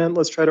 and Dan.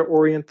 Let's try to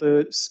orient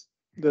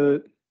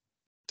the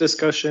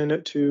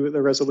discussion to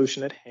the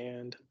resolution at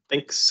hand.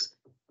 Thanks.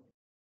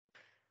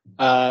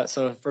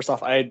 So first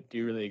off, I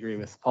do really agree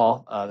with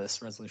Paul.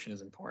 This resolution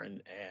is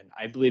important, and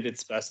I believe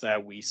it's best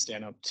that we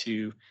stand up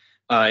to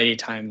any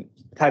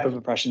type of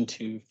oppression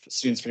to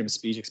students' freedom of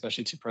speech,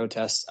 especially to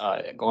protest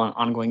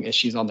ongoing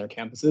issues on their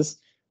campuses.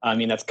 I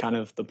mean, that's kind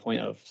of the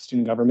point of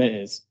student government,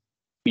 is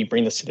we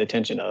bring this to the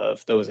attention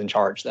of those in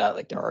charge, that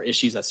like there are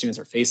issues that students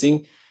are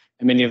facing,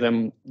 and many of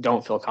them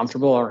don't feel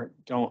comfortable or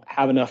don't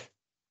have enough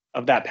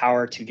of that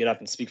power to get up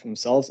and speak for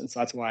themselves. And so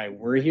that's why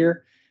we're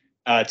here,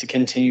 to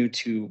continue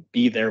to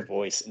be their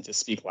voice and to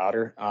speak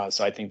louder.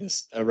 So I think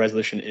this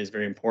resolution is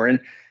very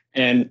important.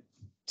 And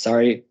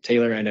sorry,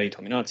 Taylor, I know you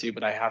told me not to,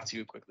 but I have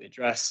to quickly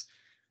address.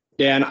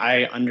 Dan,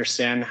 I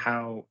understand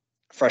how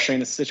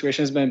frustrating this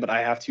situation has been, but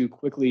I have to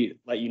quickly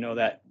let you know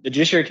that the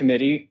Judiciary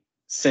Committee,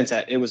 since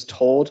it was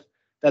told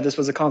that this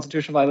was a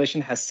constitutional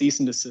violation, has ceased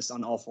and desist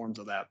on all forms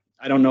of that.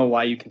 I don't know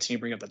why you continue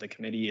to bring up that the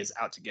committee is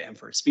out to get him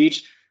for a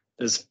speech.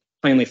 This is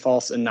plainly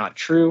false and not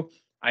true.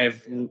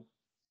 I'm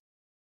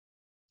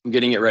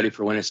getting it ready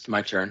for when it's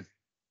my turn.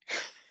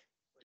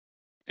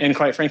 And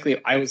quite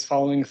frankly, I was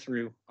following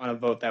through on a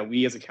vote that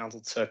we as a council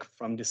took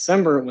from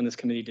December when this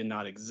committee did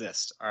not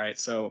exist. All right,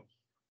 so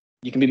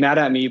you can be mad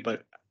at me,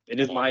 but it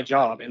is my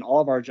job, and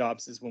all of our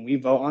jobs is when we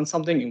vote on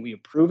something and we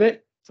approve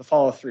it, to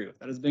follow through.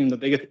 That has been the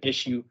biggest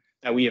issue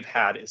that we have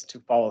had, is to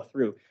follow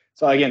through.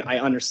 So again, I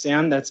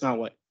understand that's not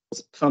what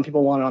some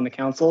people wanted on the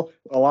council,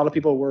 but a lot of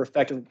people were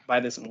affected by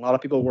this, and a lot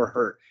of people were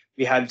hurt.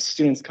 We had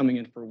students coming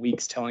in for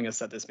weeks telling us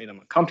that this made them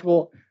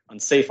uncomfortable,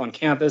 unsafe on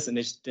campus, and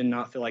they just did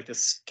not feel like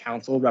this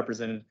council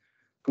represented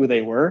who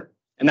they were.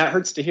 And that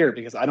hurts to hear,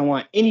 because I don't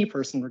want any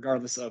person,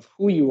 regardless of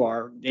who you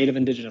are, Native,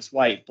 Indigenous,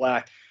 white,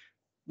 Black,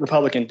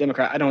 Republican,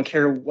 Democrat, I don't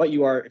care what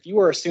you are. If you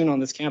are a student on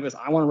this campus,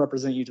 I want to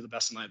represent you to the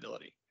best of my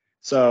ability.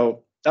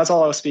 So that's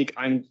all I'll speak.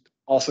 I'm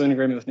also in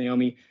agreement with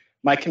Naomi.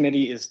 My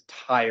committee is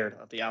tired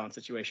of the Allen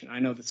situation. I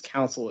know this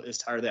council is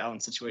tired of the Allen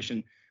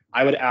situation.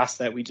 I would ask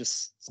that we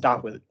just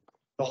stop with it.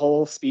 The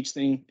whole speech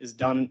thing is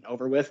done and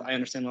over with. I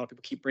understand a lot of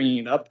people keep bringing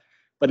it up,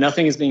 but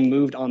nothing is being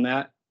moved on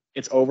that.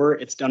 It's over.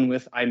 It's done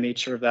with. I made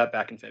sure of that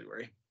back in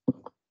February.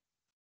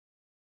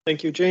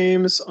 Thank you,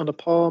 James. On to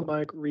Paul,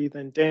 Mike, Ree,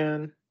 then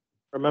Dan.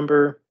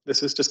 Remember,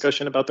 this is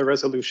discussion about the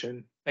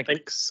resolution.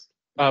 Thanks.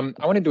 I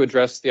wanted to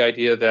address the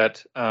idea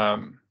that,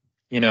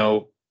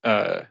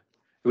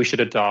 we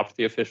should adopt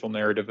the official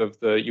narrative of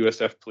the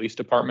USF Police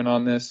Department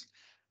on this.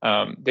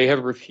 They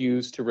have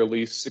refused to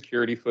release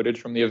security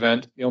footage from the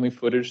event. The only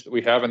footage that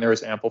we have, and there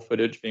is ample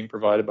footage being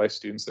provided by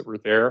students that were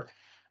there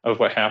of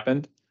what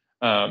happened.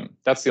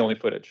 That's the only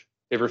footage.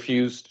 They've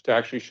refused to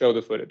actually show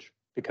the footage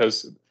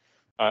because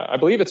I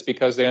believe it's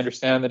because they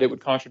understand that it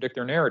would contradict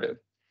their narrative.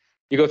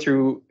 You go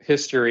through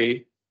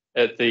history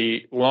at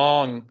the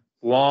long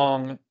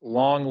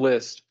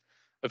list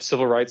of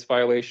civil rights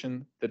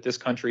violation that this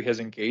country has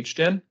engaged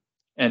in.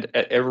 And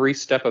at every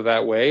step of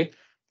that way,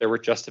 there were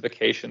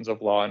justifications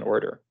of law and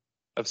order,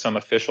 of some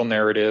official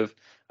narrative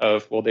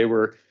of, well, they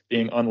were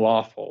being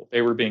unlawful,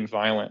 they were being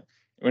violent.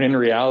 When in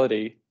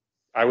reality,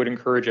 I would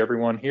encourage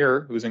everyone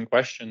here who's in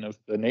question of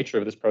the nature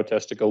of this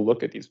protest to go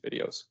look at these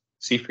videos,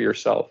 see for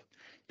yourself.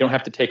 You don't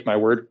have to take my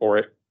word for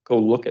it, go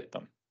look at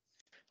them.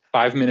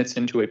 5 minutes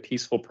into a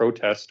peaceful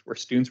protest where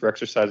students were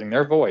exercising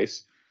their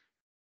voice,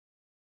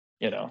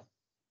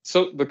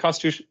 So the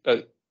Constitution,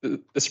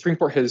 the Supreme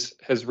Court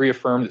has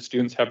reaffirmed that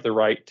students have the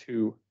right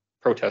to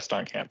protest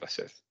on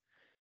campuses,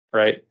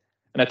 right?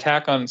 An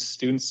attack on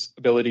students'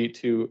 ability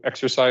to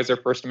exercise their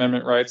First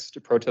Amendment rights, to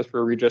protest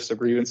for redress of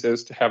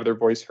grievances, to have their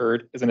voice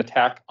heard, is an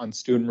attack on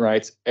student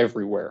rights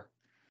everywhere.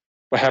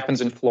 What happens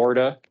in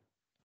Florida,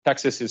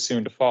 Texas is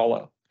soon to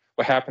follow.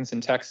 What happens in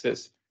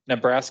Texas,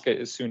 Nebraska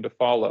is soon to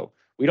follow.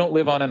 We don't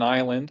live on an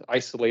island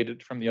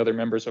isolated from the other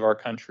members of our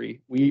country.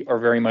 We are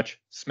very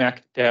much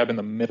smack dab in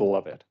the middle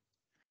of it.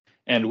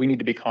 And we need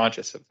to be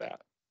conscious of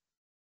that.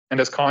 And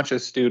as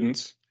conscious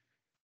students,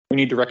 we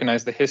need to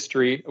recognize the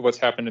history of what's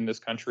happened in this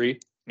country.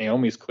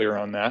 Naomi's clear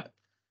on that.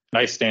 And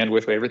I stand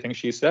with everything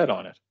she said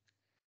on it.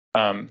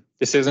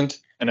 This isn't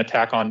an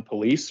attack on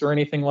police or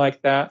anything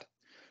like that.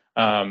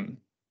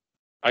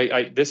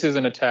 This is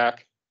an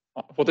attack.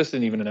 Well, this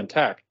isn't even an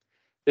attack.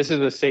 This is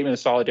a statement of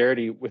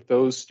solidarity with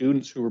those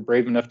students who were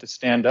brave enough to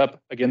stand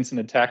up against an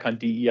attack on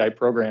DEI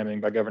programming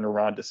by Governor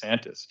Ron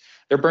DeSantis.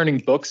 They're burning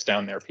books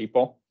down there,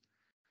 people,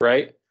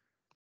 right?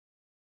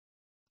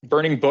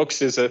 Burning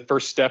books is a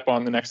first step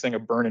on the next thing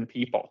of burning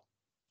people.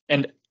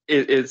 And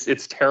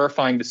it's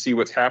terrifying to see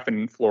what's happened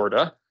in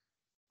Florida,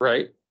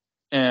 right?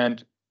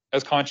 And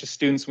as conscious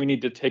students, we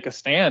need to take a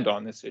stand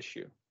on this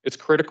issue. It's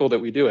critical that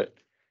we do it.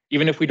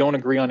 even if we don't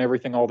agree on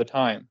everything all the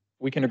time.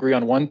 We can agree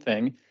on one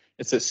thing.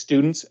 It's that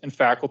students and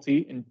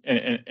faculty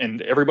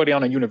and everybody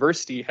on a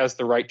university has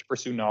the right to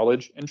pursue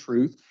knowledge and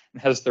truth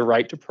and has the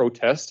right to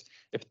protest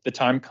if the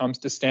time comes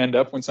to stand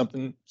up when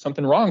something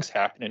wrong's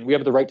happening. We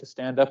have the right to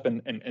stand up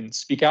and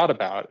speak out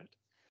about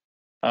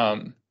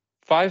it.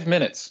 5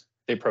 minutes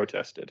they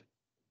protested.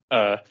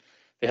 They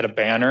had a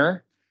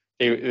banner.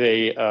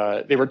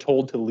 They were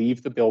told to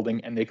leave the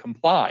building and they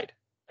complied.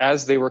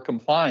 As they were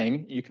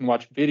complying, you can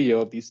watch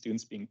video of these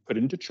students being put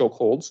into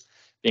chokeholds,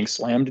 being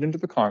slammed into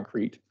the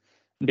concrete,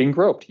 and being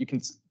groped. You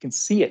can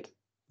see it,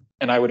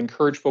 and I would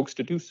encourage folks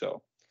to do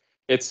so.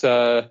 It's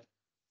a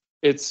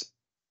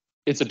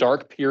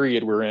dark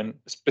period we're in,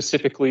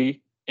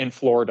 specifically in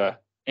Florida,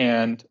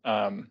 and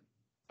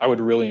I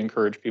would really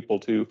encourage people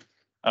to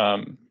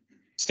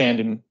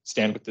stand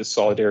with this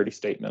solidarity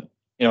statement.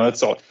 You know,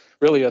 that's all.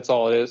 Really, that's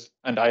all it is.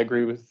 And I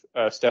agree with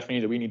Stephanie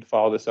that we need to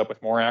follow this up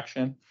with more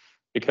action,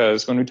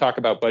 because when we talk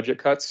about budget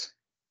cuts,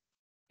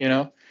 you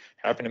know,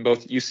 happening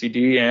both at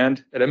UCD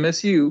and at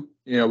MSU,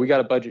 you know, we got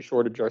a budget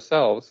shortage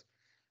ourselves.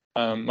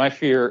 My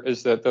fear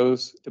is that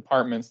those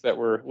departments that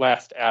were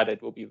last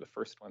added will be the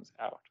first ones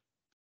out,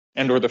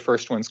 and or the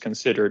first ones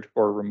considered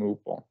for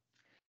removal.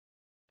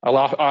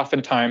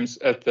 Oftentimes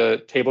at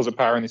the tables of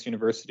power in this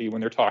university,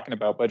 when they're talking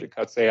about budget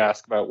cuts, they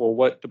ask about, well,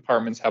 what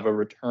departments have a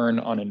return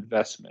on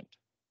investment?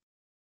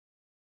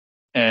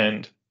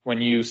 And when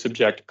you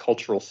subject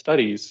cultural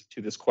studies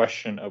to this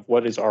question of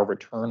what is our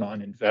return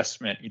on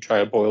investment, you try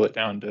to boil it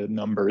down to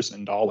numbers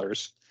and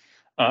dollars.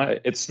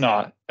 It's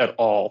not at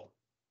all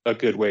a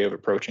good way of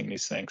approaching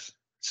these things.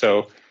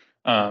 So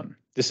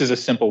this is a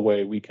simple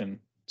way we can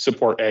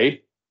support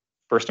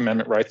First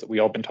Amendment rights that we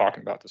all been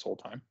talking about this whole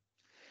time.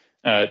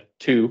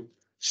 2,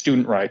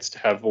 student rights to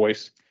have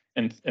voice,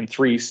 and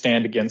 3,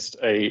 stand against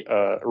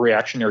a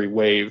reactionary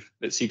wave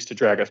that seeks to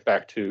drag us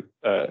back to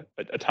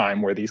a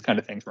time where these kind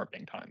of things weren't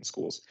being taught in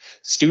schools.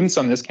 Students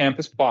on this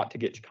campus fought to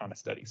get Chicana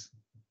studies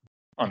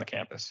on the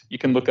campus. You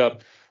can look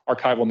up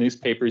archival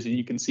newspapers and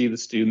you can see the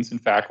students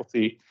and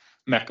faculty,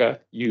 MECA,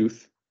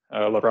 youth,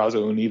 La Raza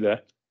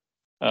Unida,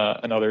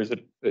 and others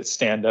that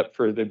stand up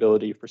for the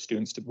ability for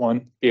students to,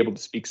 one, be able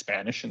to speak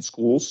Spanish in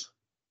schools,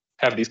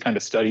 have these kind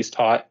of studies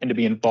taught, and to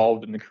be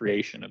involved in the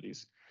creation of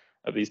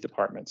these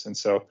departments. And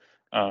so,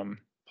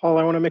 Paul,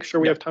 I want to make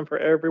sure we have time for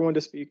everyone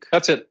to speak.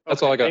 That's it.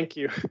 That's all I got. Thank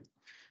you.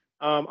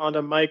 On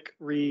to Mike,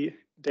 Ree,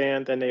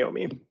 Dan, then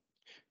Naomi.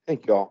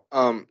 Thank you all.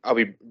 I'll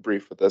be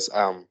brief with this.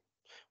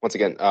 Once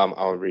again,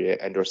 I'll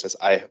endorse this.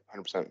 I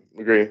 100%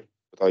 agree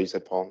with all you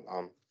said,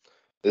 Paul.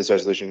 This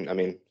resolution, I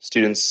mean,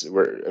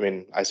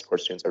 I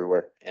support students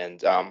everywhere,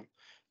 and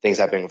things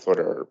happening in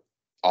Florida are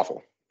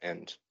awful,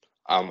 and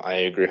I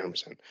agree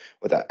 100%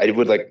 with that. I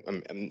would like,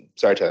 I'm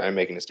sorry, Tyler, I'm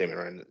making a statement,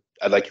 right?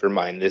 I'd like to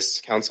remind this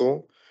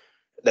council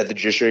that the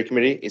Judiciary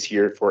Committee is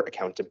here for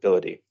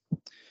accountability.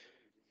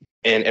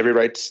 And they have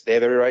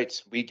every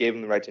right. We gave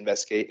them the right to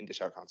investigate and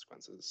dish out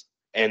consequences.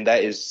 And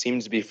that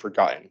seems to be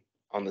forgotten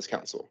on this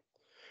council.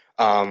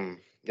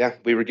 Yeah,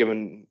 we were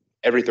given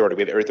every authority.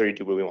 We have every authority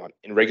to do what we want.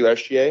 In regular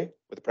SGA,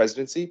 with the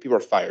presidency, people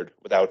are fired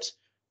without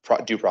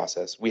due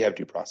process. We have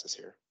due process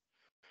here.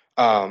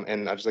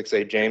 And I'd just like to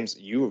say, James,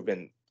 you have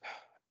been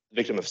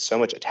victim of so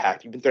much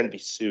attack. You've been threatened to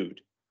be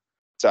sued.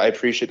 So I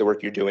appreciate the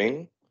work you're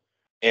doing.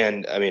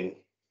 And I mean,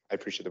 I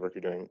appreciate the work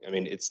you're doing. I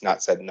mean, it's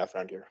not said enough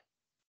around here.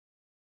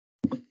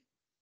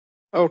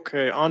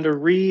 Okay, on to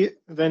Ree,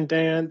 then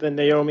Dan, then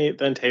Naomi,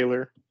 then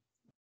Taylor.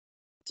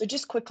 So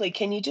just quickly,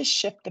 can you just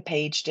shift the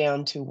page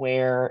down to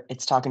where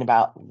it's talking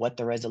about what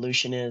the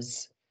resolution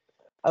is?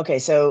 Okay,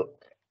 so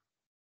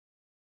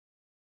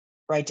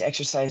right to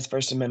exercise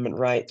First Amendment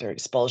rights or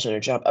expulsion or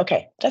jump.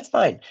 Okay, that's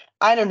fine.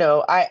 I don't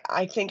know.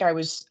 I think I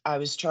was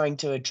trying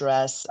to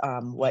address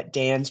what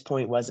Dan's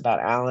point was about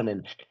Alan,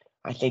 and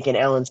I think in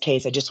Alan's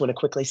case, I just want to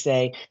quickly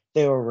say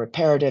there were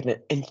reparative and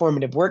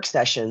informative work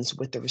sessions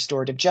with the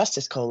Restorative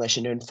Justice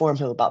Coalition to inform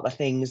him about the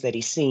things that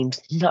he seemed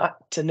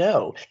not to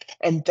know.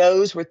 And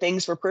those were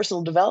things for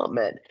personal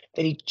development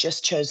that he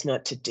just chose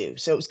not to do.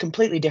 So it was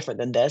completely different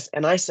than this.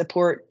 And I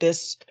support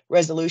this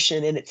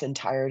resolution in its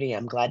entirety.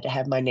 I'm glad to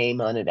have my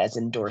name on it as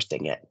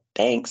endorsing it.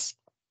 Thanks.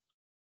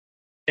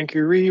 Thank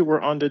you, Ree.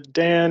 We're on to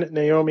Dan,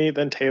 Naomi,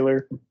 then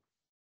Taylor.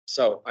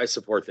 So I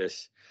support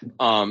this.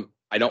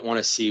 I don't want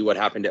to see what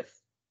happened at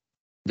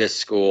this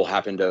school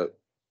happen to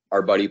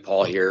our buddy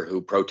Paul here,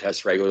 who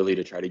protests regularly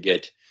to try to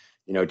get,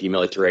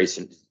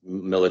 militarization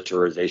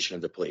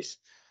of the police.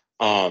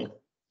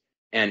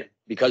 And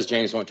because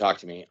James won't talk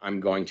to me, I'm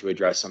going to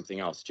address something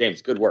else.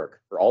 James, good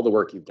work for all the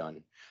work you've done.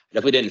 I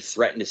definitely didn't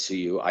threaten to sue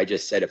you. I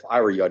just said if I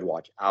were you, I'd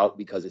watch out,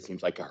 because it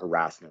seems like a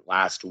harassment.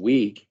 Last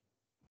week,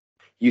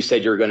 you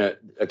said you're going to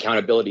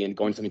accountability and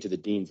going something to the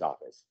dean's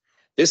office.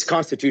 This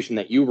Constitution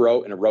that you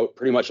wrote and wrote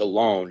pretty much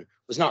alone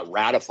was not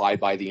ratified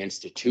by the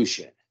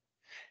institution.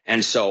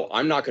 And so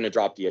I'm not going to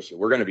drop the issue.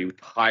 We're going to be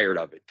tired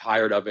of it.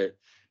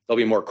 There'll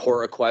be more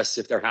court requests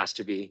if there has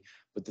to be.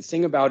 But the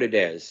thing about it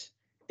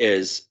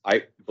is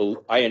I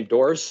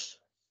endorse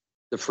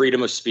the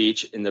freedom of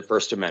speech in the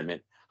First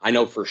Amendment. I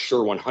know for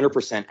sure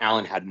 100%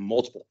 Alan had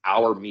multiple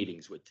hour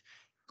meetings with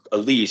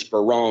Elise,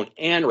 Barone,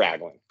 and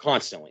Ragland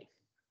constantly.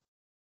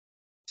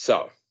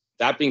 So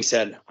that being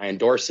said, I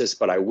endorse this,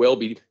 but I will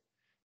be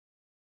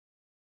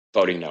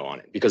voting no on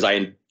it because I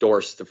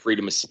endorse the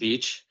freedom of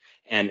speech,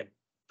 and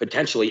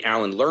potentially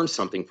Alan learned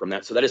something from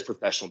that. So that is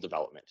professional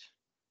development.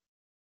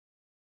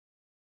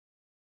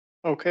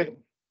 Okay.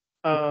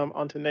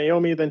 On to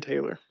Naomi, then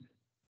Taylor.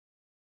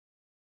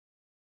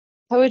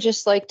 I would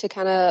just like to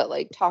kind of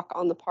like talk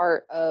on the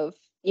part of,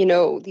 you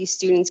know, these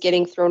students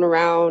getting thrown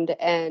around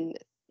and,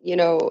 you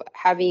know,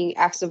 having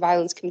acts of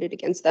violence committed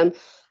against them.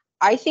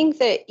 I think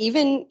that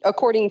even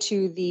according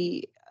to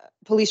the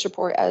police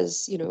report,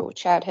 as you know,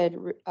 Chad had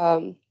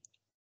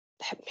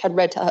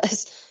read to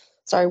us.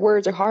 Sorry,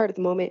 words are hard at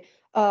the moment.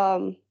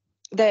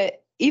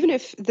 That even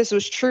if this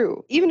was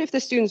true, even if the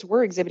students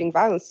were exhibiting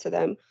violence to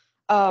them,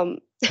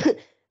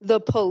 the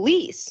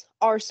police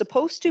are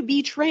supposed to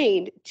be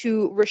trained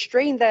to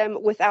restrain them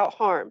without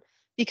harm.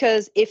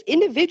 Because if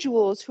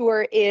individuals who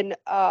are in,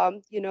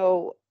 you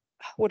know,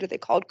 what are they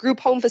called? Group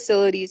home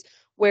facilities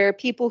where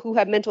people who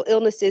have mental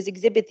illnesses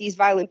exhibit these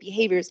violent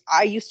behaviors.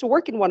 I used to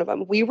work in one of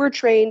them. We were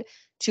trained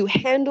to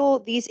handle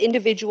these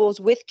individuals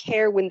with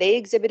care when they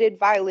exhibited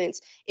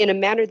violence in a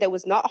manner that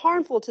was not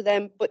harmful to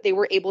them, but they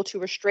were able to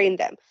restrain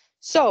them.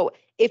 So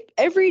if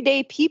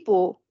everyday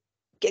people,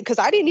 because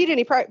I didn't need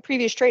any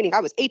previous training. I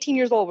was 18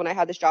 years old when I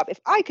had this job. If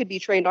I could be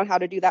trained on how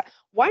to do that,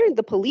 why aren't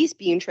the police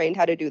being trained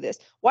how to do this?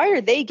 Why are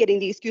they getting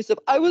the excuse of,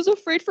 I was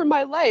afraid for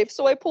my life,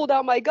 so I pulled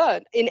out my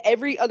gun? In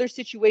every other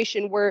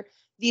situation where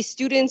these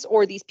students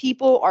or these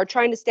people are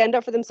trying to stand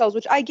up for themselves,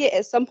 which I get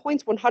at some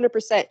points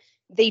 100%,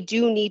 they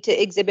do need to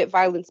exhibit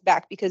violence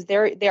back because they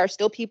are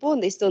still people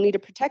and they still need to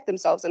protect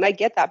themselves. And I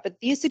get that. But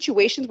these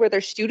situations where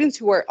there's students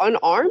who are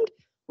unarmed,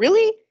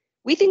 really?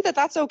 We think that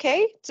that's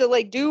okay to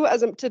like do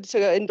as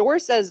to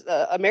endorse as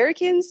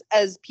Americans,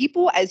 as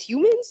people, as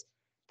humans?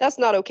 That's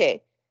not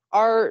okay.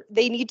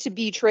 They need to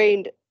be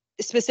trained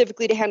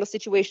specifically to handle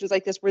situations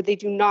like this where they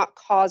do not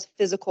cause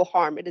physical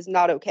harm. It is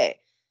not okay.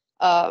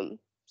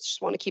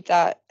 Just want to keep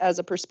that as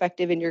a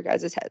perspective in your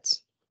guys'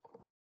 heads.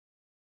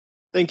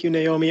 Thank you,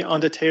 Naomi. On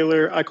to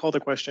Taylor. I call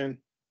the question.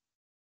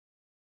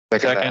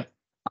 Second.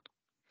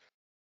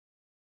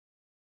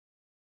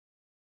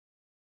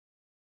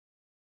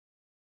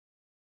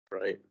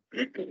 Right.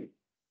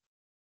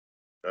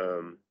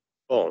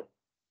 Paul,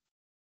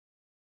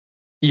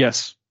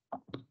 Yes.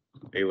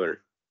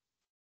 Taylor,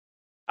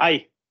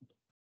 Aye.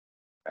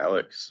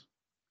 Alex,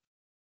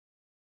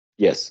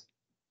 Yes.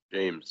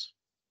 James,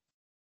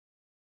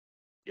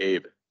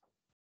 Gabe,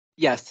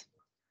 Yes.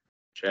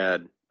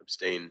 Chad,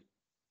 abstain,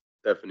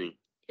 Stephanie,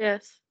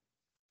 Yes.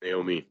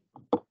 Naomi,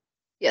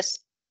 Yes.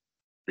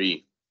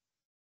 Bree,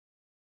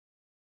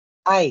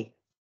 Aye.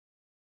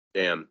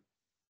 Dan,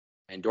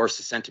 I endorse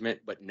the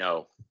sentiment, but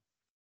no.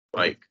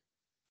 Mike.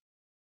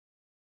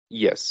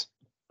 Yes.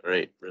 All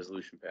right,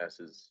 resolution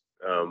passes.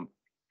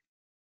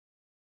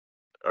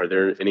 Are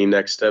there any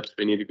next steps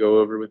we need to go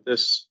over with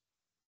this?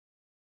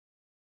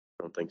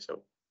 I don't think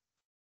so.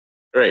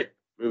 All right,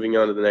 moving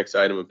on to the next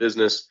item of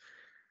business.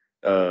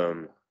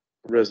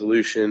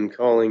 Resolution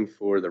calling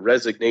for the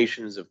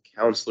resignations of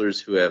counselors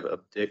who have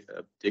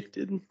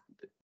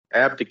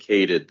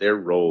abdicated their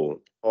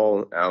role.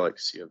 Paul,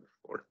 Alex, you have the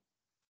floor.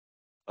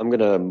 I'm going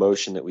to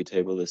motion that we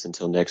table this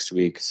until next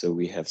week so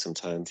we have some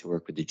time to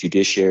work with the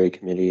Judiciary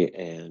Committee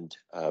and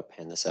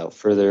pan this out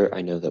further.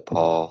 I know that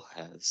Paul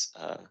has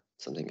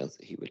something else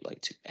that he would like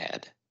to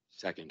add.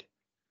 Second.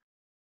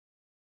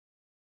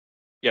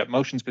 Yeah,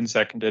 motion's been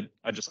seconded.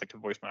 I'd just like to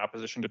voice my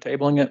opposition to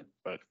tabling it,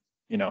 but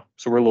you know,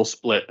 so we're a little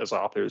split as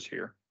authors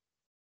here.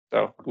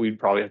 So we'd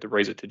probably have to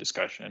raise it to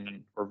discussion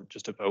and or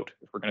just a vote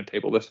if we're going to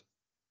table this.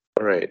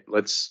 All right,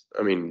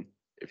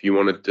 if you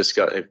want to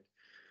discuss,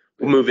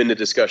 we'll move into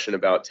discussion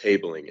about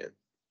tabling it.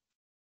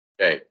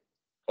 Okay,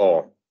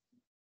 Paul.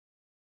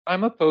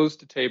 I'm opposed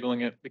to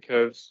tabling it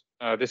because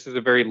this is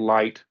a very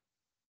light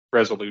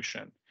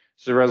resolution.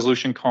 It's a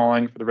resolution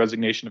calling for the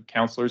resignation of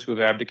counselors who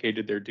have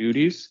abdicated their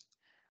duties.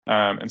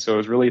 And so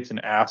it's an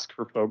ask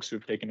for folks who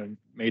have taken a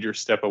major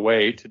step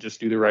away to just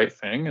do the right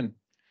thing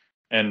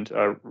and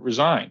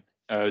resign.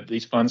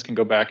 These funds can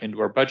go back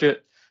into our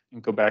budget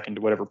and go back into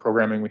whatever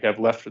programming we have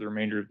left for the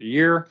remainder of the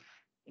year.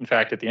 In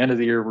fact, at the end of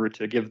the year, we're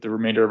to give the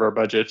remainder of our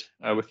budget,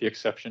 with the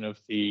exception of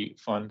the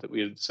fund that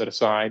we had set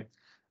aside,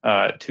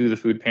 to the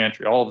food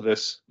pantry. All of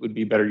this would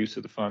be better use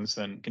of the funds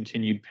than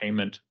continued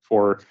payment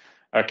for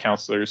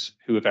counselors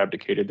who have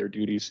abdicated their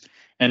duties.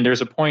 And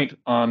there's a point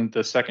on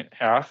the second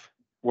half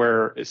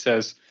where it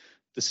says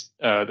this,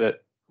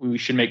 that we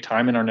should make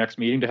time in our next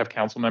meeting to have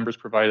council members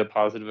provide a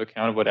positive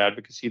account of what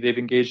advocacy they've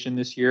engaged in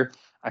this year.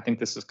 I think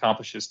this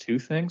accomplishes two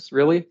things,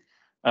 really.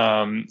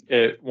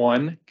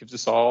 One, gives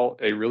us all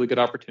a really good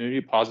opportunity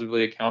to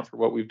positively account for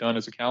what we've done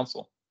as a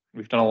council.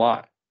 We've done a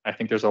lot. I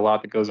think there's a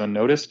lot that goes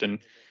unnoticed, and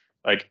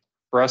like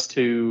for us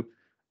to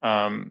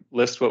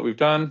list what we've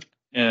done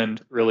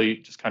and really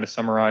just kind of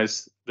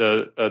summarize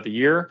the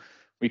year,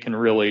 we can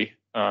really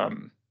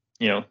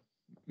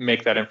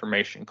make that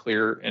information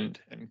clear and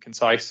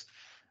concise.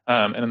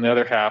 And in the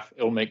other half,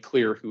 it'll make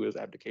clear who has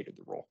abdicated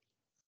the role.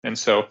 And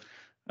so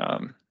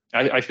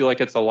I feel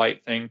like it's a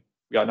light thing.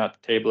 We ought not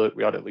to table it.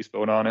 We ought to at least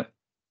vote on it.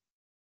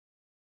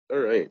 All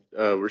right.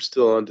 We're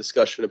still on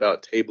discussion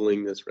about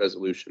tabling this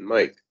resolution.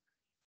 Mike.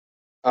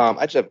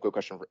 I just have a quick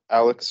question for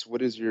Alex.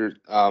 What is your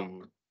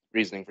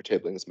reasoning for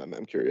tabling this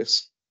amendment? I'm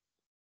curious.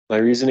 My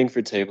reasoning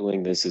for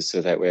tabling this is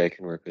so that way I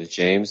can work with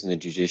James and the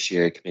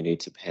Judiciary Committee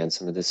to pan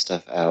some of this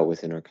stuff out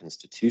within our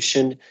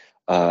Constitution.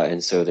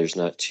 And so there's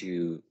not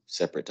two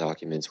separate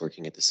documents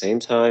working at the same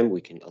time.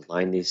 We can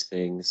align these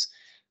things.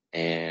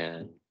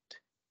 And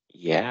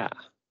yeah,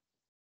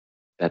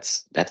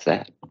 that's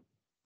that.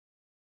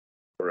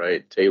 All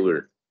right,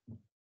 Taylor.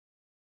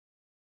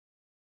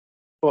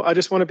 Well, I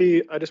just want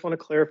to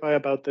clarify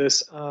about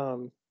this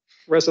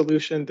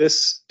resolution.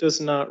 This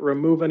does not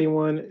remove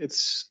anyone.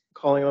 It's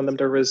calling on them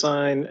to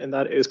resign, and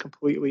that is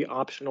completely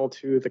optional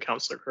to the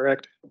counselor,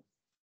 correct?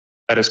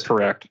 That is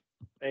correct.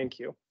 Thank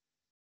you.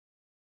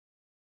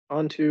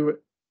 On to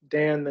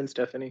Dan, then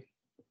Stephanie.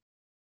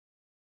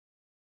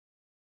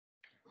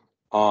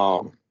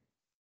 I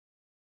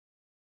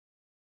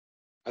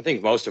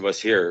think most of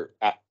us here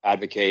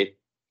advocate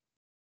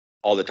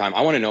all the time.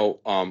 I want to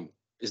know,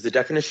 is the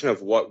definition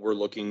of what we're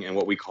looking and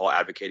what we call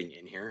advocating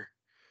in here?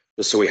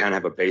 Just so we kind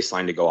of have a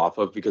baseline to go off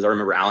of, because I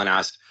remember Alan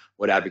asked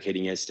what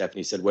advocating is.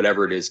 Stephanie said,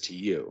 whatever it is to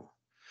you.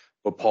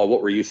 But Paul,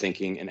 what were you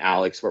thinking? And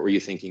Alex, what were you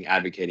thinking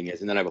advocating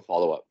is? And then I have a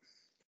follow-up.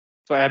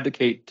 So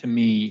advocate to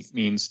me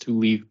means to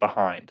leave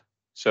behind.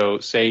 So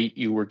say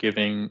you were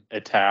giving a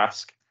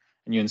task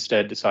and you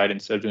instead decide,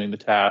 instead of doing the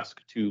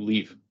task, to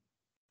leave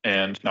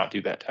and not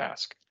do that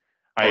task.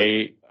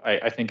 I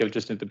think of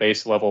just at the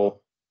base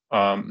level,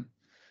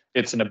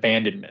 it's an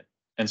abandonment.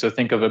 And so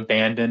think of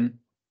abandon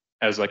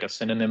as like a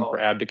synonym for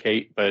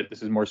abdicate, but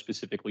this is more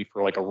specifically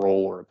for like a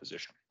role or a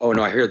position. Oh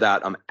no, I hear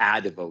that.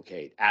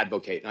 Advocate.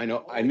 I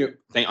knew.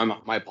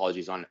 My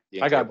apologies on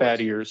the. I got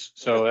bad ears,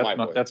 so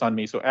that's on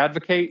me. So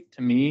advocate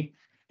to me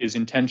is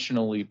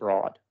intentionally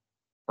broad,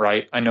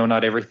 right? I know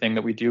not everything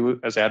that we do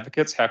as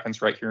advocates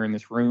happens right here in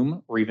this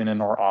room or even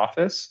in our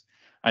office.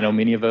 I know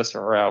many of us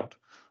are out,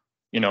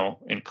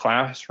 in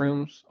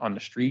classrooms, on the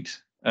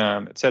street,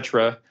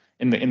 etc.,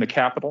 in the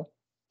Capitol,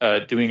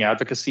 doing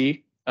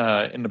advocacy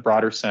in the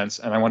broader sense.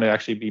 And I want to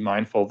actually be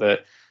mindful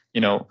that,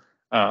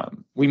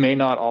 we may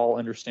not all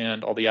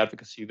understand all the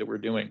advocacy that we're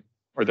doing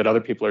or that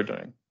other people are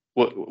doing.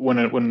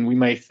 When we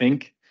may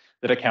think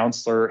that a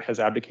counselor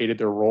has abdicated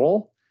their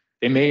role,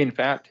 they may in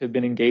fact have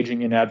been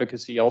engaging in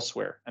advocacy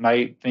elsewhere. And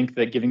I think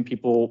that giving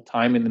people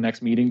time in the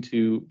next meeting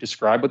to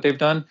describe what they've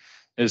done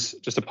is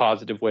just a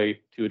positive way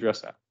to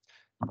address that.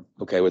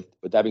 Okay, with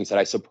that being said,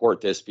 I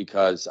support this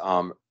because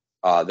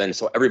then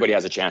so everybody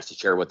has a chance to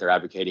share what they're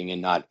advocating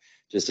and not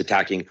just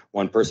attacking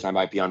one person. I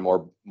might be on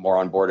more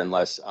on board and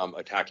less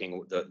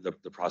attacking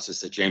the process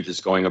that James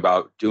is going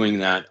about doing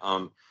that.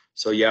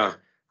 So yeah,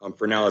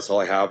 for now that's all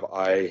I have.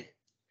 I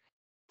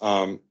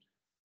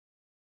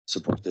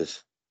support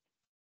this.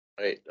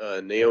 All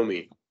right,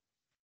 Naomi,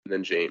 and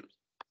then James.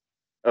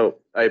 Oh,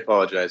 I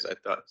apologize. I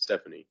thought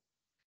Stephanie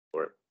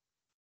for it.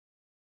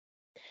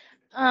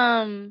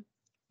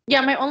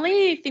 Yeah, my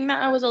only thing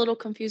that I was a little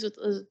confused with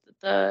was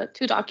the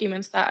two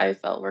documents that I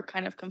felt were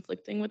kind of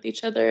conflicting with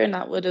each other, and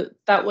that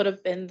would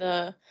have been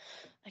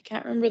I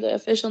can't remember the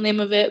official name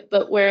of it,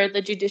 but where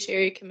the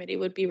Judiciary Committee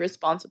would be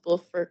responsible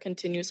for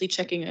continuously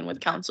checking in with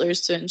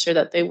counselors to ensure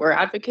that they were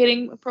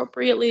advocating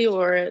appropriately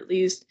or at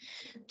least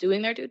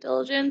doing their due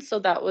diligence.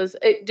 So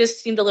it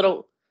just seemed a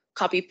little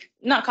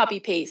not copy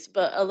paste,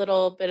 but a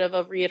little bit of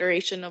a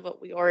reiteration of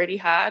what we already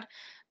had.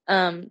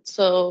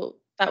 So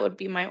that would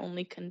be my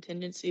only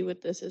contingency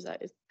with this, is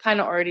that it's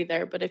kind of already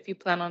there. But if you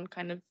plan on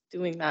kind of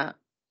doing that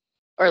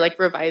or like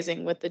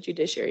revising with the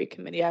Judiciary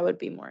Committee, I would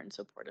be more in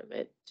support of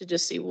it to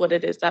just see what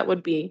it is that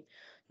would be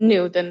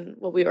new than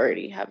what we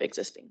already have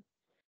existing.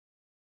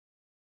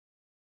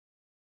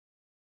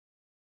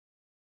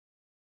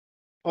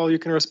 Paul, you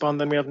can respond.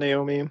 Then we have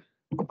Naomi.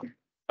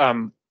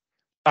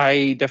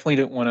 I definitely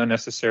don't want to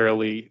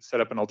necessarily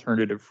set up an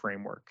alternative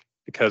framework,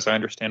 because I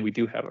understand we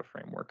do have a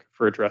framework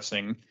for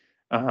addressing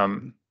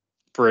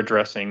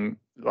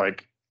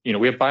like,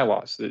 we have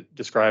bylaws that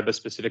describe a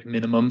specific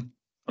minimum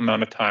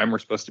amount of time we're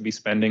supposed to be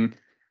spending,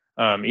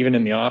 even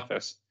in the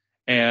office.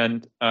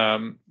 And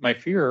my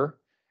fear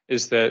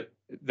is that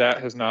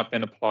has not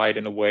been applied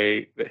in a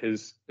way that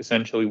has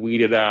essentially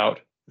weeded out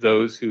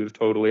those who have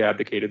totally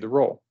abdicated the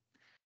role.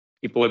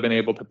 People have been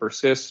able to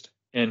persist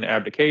in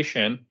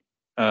abdication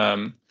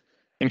and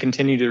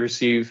continue to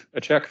receive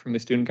a check from the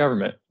student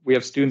government. We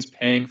have students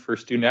paying for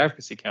student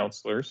advocacy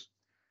counselors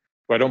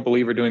who I don't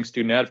believe are doing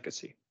student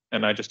advocacy.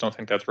 And I just don't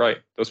think that's right.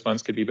 Those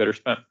funds could be better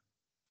spent.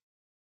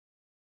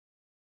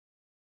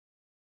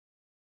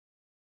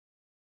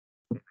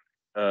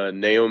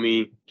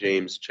 Naomi,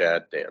 James,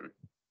 Chad, Dan.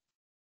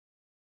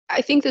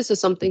 I think this is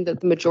something that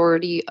the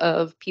majority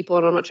of people,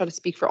 and I'm not trying to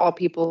speak for all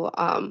people,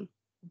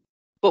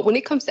 but when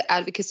it comes to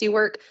advocacy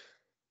work,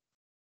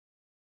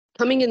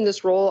 coming in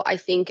this role, I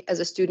think as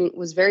a student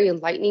was very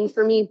enlightening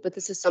for me, but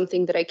this is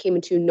something that I came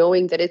into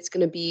knowing that it's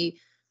going to be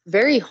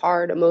very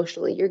hard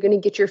emotionally. You're going to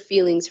get your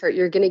feelings hurt.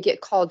 You're going to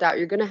get called out.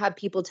 You're going to have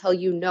people tell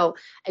you no.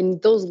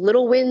 And those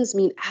little wins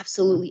mean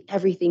absolutely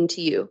everything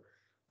to you.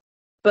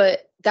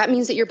 But that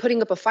means that you're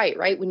putting up a fight,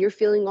 right? When you're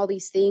feeling all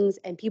these things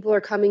and people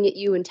are coming at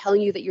you and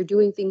telling you that you're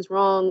doing things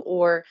wrong,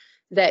 or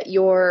that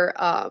you're,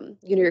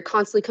 you're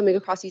constantly coming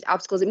across these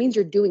obstacles, it means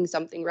you're doing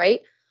something,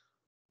 right?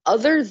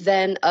 Other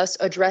than us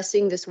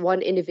addressing this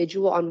one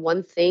individual on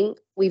one thing,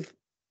 we've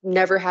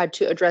never had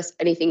to address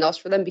anything else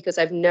for them, because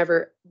I've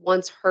never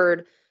once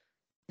heard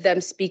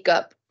them speak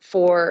up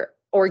for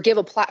or give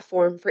a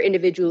platform for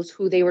individuals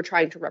who they were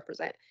trying to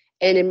represent.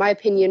 And in my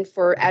opinion,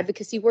 for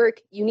advocacy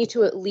work, you need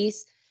to at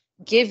least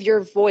give your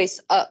voice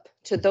up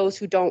to those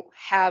who don't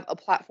have a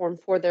platform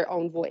for their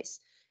own voice.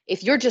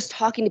 If you're just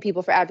talking to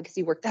people for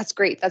advocacy work, that's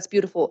great, that's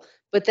beautiful.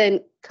 But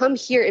then come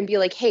here and be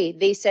like, hey,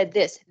 they said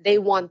this, they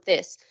want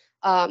this.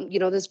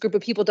 This group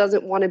of people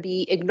doesn't want to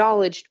be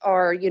acknowledged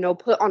or,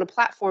 put on a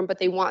platform, but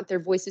they want their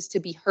voices to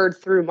be heard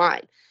through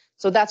mine.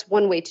 So that's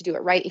one way to do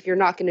it, right? If you're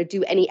not going to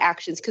do any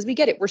actions, because we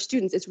get it, we're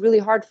students. It's really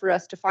hard for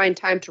us to find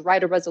time to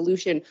write a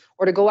resolution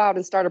or to go out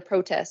and start a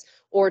protest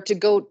or to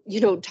go,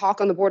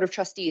 talk on the board of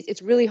trustees.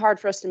 It's really hard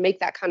for us to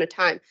make that kind of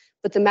time.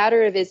 But the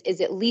matter of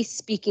is at least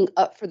speaking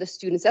up for the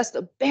students. That's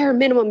the bare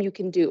minimum you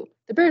can do.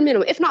 The bare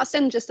minimum. If not,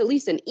 send just at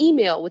least an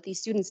email with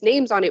these students'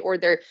 names on it or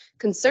their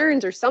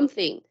concerns or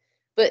something.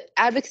 But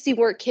advocacy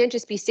work can't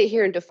just be sit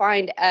here and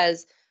defined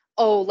as,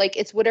 oh, like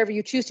it's whatever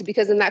you choose to,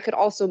 because then that could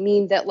also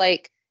mean that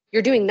like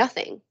you're doing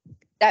nothing.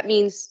 That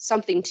means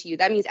something to you.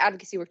 That means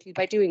advocacy work to you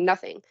by doing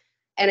nothing.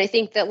 And I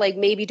think that like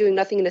maybe doing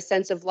nothing in a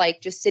sense of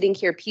like just sitting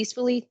here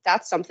peacefully,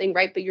 that's something,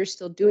 right? But you're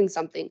still doing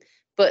something.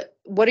 But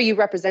what are you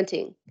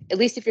representing? At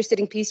least if you're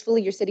sitting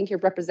peacefully, you're sitting here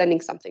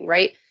representing something,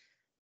 right?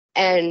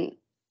 And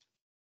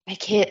I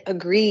can't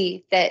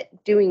agree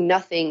that doing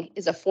nothing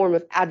is a form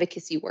of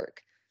advocacy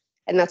work.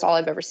 And that's all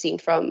I've ever seen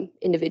from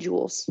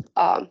individuals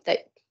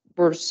that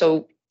were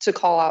so to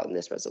call out in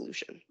this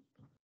resolution.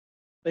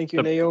 Thank you,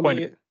 So,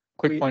 Naomi.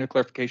 Quick point of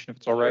clarification, if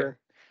it's all right. Sure.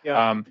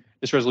 Yeah.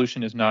 This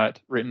resolution is not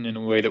written in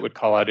a way that would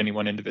call out any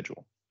one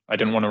individual. I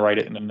didn't want to write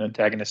it in an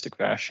antagonistic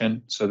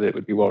fashion so that it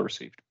would be well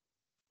received.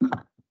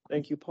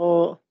 Thank you,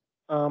 Paul.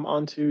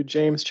 On to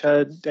James,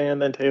 Chad, Dan,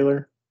 then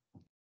Taylor.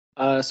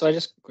 So I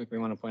just quickly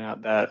want to point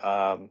out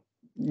that,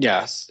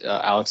 yes,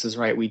 Alex is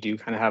right. We do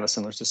kind of have a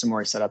similar system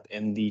already set up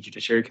in the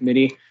Judiciary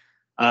Committee.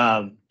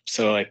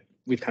 So like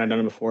we've kind of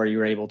done it before, you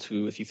were able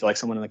to, if you feel like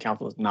someone in the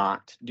council is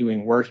not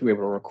doing work, you were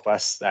able to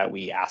request that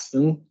we ask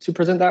them to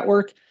present that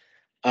work.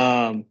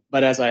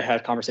 But as I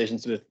had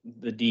conversations with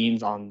the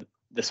deans on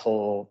this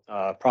whole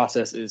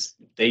process, is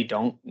they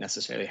don't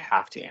necessarily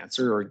have to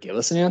answer or give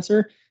us an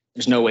answer.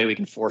 There's no way we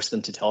can force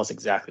them to tell us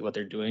exactly what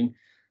they're doing.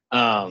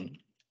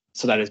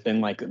 So that has been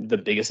like the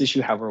biggest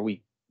issue. However, it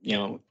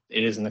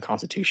is in the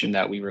Constitution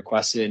that we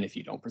request it, and if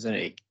you don't present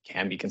it, it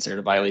can be considered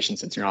a violation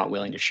since you're not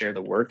willing to share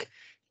the work.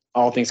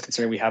 All things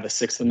considered, we have a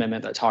Sixth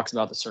Amendment that talks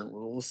about the certain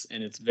rules,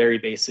 and it's very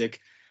basic.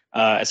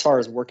 As far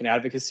as work and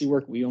advocacy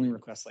work, we only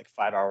request like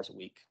 5 hours a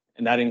week,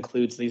 and that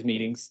includes these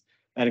meetings.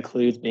 That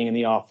includes being in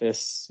the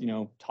office,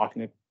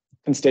 talking to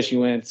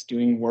constituents,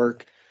 doing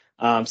work.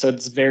 So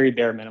it's very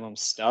bare minimum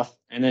stuff.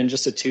 And then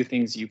just the two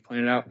things you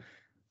pointed out,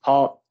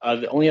 Paul,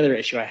 the only other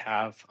issue I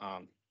have,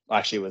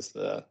 actually was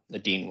the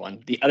dean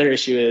one. The other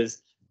issue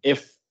is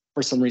if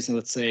for some reason,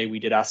 let's say we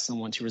did ask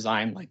someone to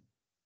resign, like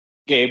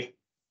Gabe,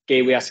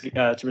 we asked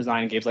to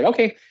resign, and Gabe's like,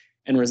 okay,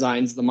 and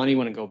resigns, the money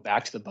wouldn't go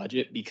back to the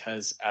budget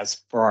because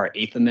as for our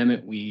Eighth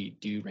Amendment, we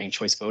do ranked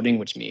choice voting,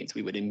 which means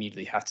we would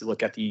immediately have to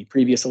look at the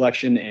previous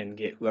election and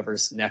get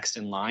whoever's next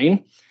in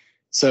line.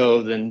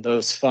 So then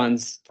those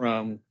funds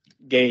from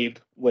Gabe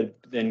would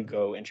then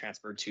go and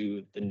transfer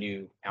to the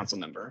new council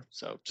member.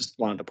 So just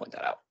wanted to point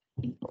that out.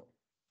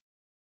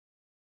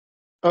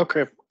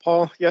 Okay,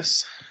 Paul,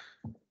 yes.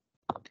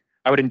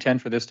 I would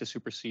intend for this to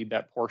supersede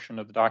that portion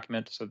of the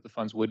document so that the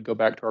funds would go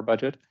back to our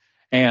budget.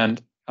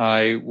 And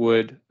I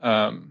would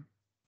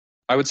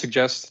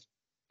suggest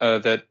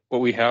that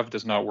what we have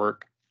does not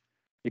work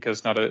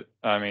because there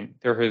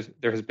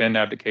has been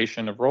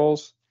abdication of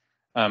roles.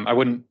 I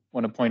wouldn't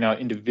want to point out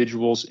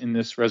individuals in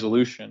this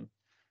resolution.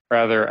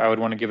 Rather, I would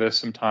want to give us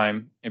some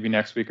time, maybe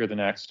next week or the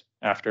next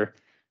after,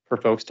 for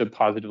folks to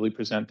positively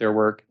present their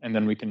work, and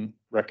then we can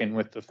reckon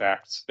with the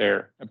facts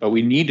there. But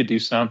we need to do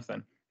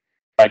something.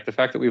 Like the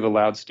fact that we've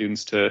allowed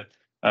students to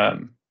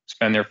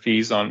spend their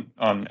fees on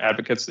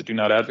advocates that do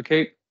not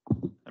advocate,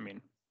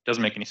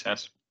 doesn't make any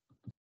sense.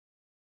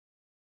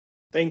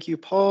 Thank you,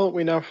 Paul.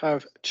 We now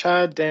have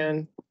Chad,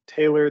 Dan,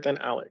 Taylor, then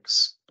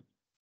Alex.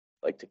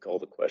 I'd like to call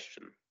the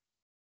question.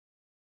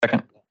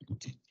 Second.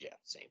 Yeah,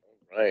 same.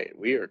 All right,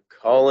 we are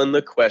calling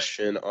the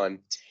question on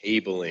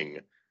tabling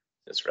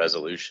this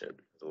resolution.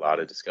 There's a lot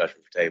of discussion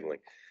for tabling.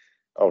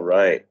 All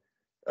right,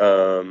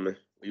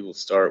 we will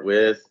start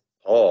with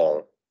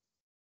Paul.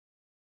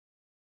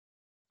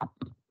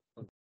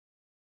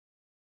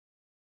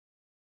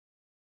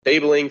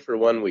 Tabling for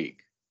 1 week.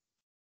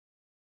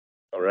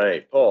 All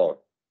right,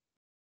 Paul.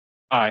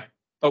 Aye.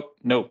 Oh,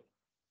 no.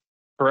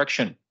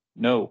 Correction.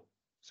 No.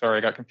 Sorry,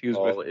 I got confused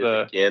Paul with is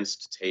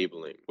against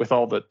tabling. with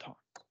all the talk.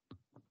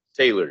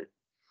 Taylor.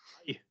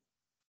 Aye.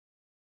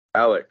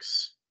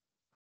 Alex.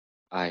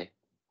 Aye.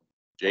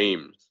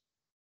 James.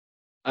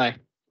 Aye.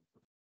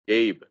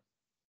 Gabe.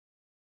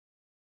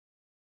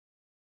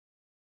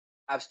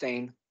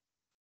 Abstain.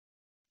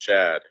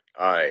 Chad.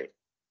 Aye.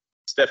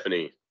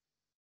 Stephanie.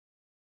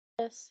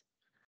 Yes.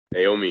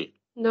 Naomi.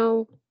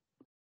 No.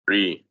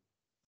 Bree.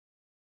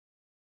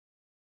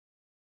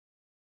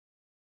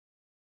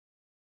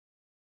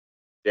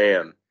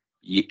 Dan.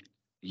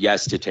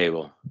 Yes to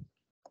table.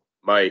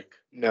 Mike.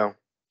 No.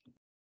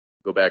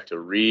 Go back to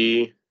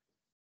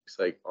looks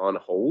like on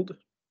hold.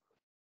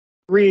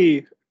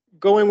 3,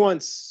 going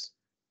once,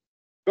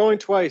 going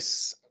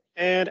twice,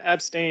 and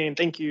abstain.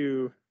 Thank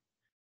you.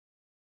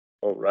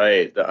 All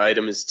right, the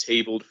item is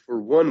tabled for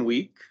 1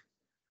 week.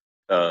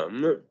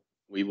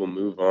 We will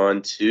move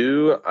on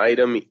to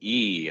item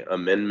E,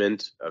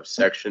 amendment of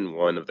section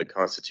 1 of the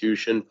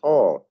Constitution.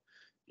 Paul,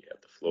 you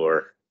have the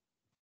floor.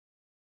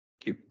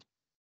 Thank you.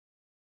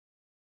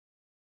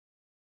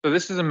 So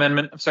this is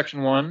amendment of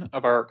section 1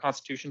 of our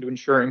Constitution to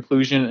ensure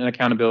inclusion and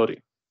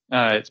accountability.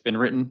 It's been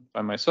written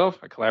by myself.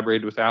 I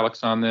collaborated with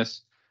Alex on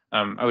this.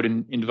 I would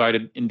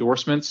invite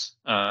endorsements,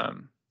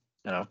 and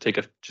I'll take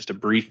just a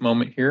brief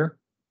moment here.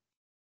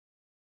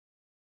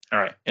 All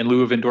right, in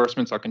lieu of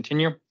endorsements, I'll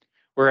continue.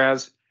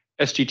 Whereas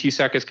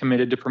SGTSEC is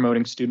committed to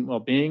promoting student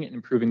well-being and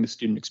improving the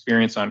student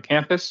experience on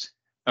campus.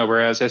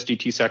 Whereas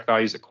SGTSEC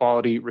values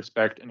equality,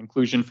 respect, and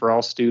inclusion for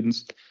all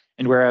students.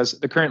 And whereas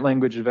the current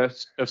language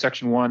of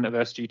Section 1 of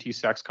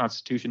SGTSEC's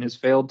Constitution has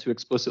failed to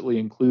explicitly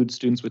include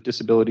students with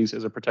disabilities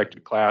as a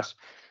protected class.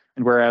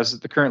 And whereas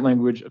the current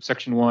language of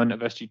Section 1 of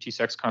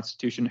SGTSEC's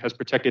Constitution has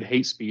protected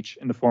hate speech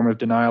in the form of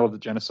denial of the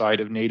genocide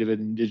of Native and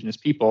Indigenous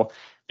people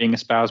being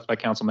espoused by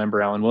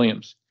Councilmember Alan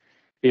Williams.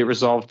 Be it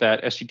resolved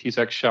that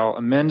SGTSEC shall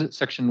amend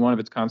Section 1 of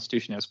its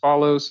Constitution as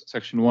follows.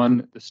 Section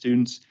 1, the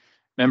students,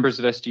 members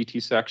of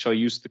SGTSEC shall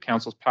use the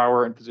council's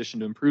power and position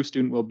to improve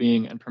student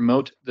well-being and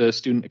promote the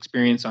student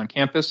experience on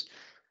campus.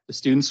 The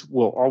students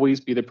will always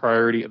be the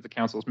priority of the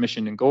council's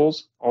mission and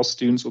goals. All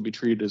students will be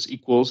treated as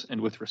equals and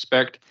with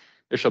respect.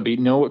 There shall be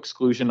no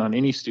exclusion on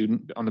any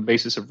student on the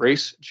basis of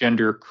race,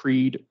 gender,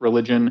 creed,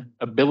 religion,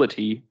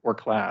 ability, or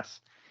class.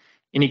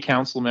 Any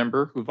council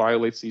member who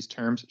violates these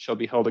terms shall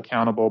be held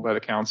accountable by the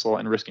council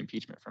and risk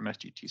impeachment from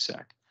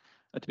SGTSEC.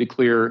 To be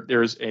clear,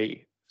 there's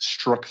a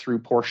struck through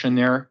portion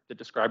there that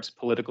describes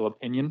political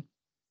opinion.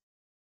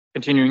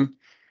 Continuing,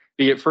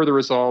 be it further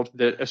resolved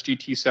that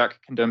SGTSEC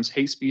condemns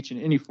hate speech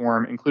in any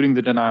form, including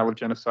the denial of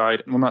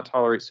genocide, and will not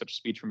tolerate such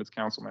speech from its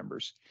council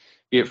members.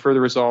 Be it further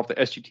resolved that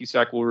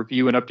SGTSEC will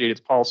review and update its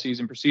policies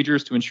and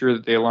procedures to ensure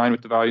that they align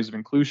with the values of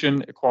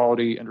inclusion,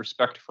 equality, and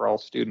respect for all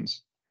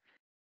students.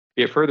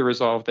 Be it further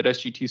resolved that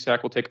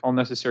SGTSEC will take all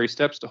necessary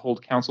steps to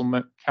hold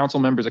council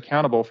members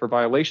accountable for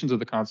violations of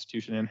the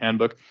Constitution and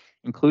handbook,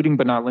 including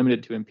but not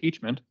limited to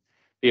impeachment.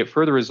 Be it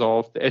further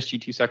resolved that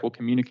SGTSEC will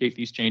communicate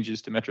these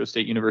changes to Metro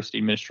State University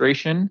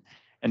administration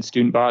and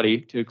student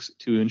body to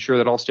ensure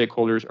that all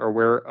stakeholders are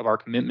aware of our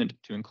commitment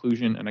to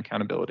inclusion and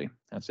accountability.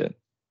 That's it.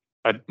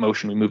 I'd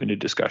motion we move into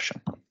discussion.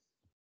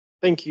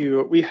 Thank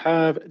you. We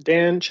have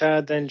Dan,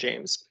 Chad, then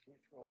James.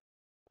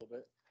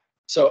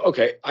 So,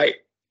 okay, I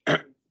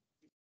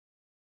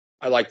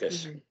like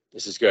this.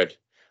 This is good.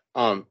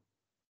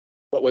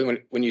 But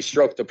when you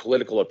stroke the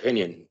political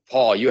opinion,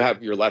 Paul, you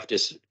have your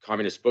leftist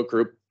communist book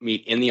group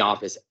meet in the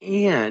office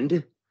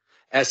and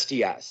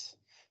STS.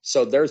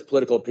 So there's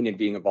political opinion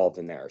being involved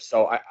in there.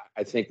 So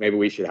I think maybe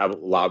we should have a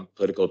loud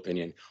political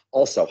opinion.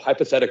 Also,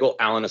 hypothetical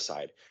Alan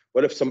aside,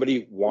 what if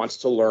somebody wants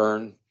to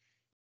learn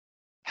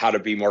how to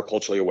be more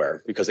culturally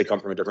aware because they come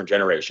from a different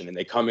generation and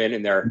they come in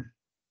and they're,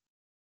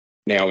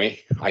 Naomi,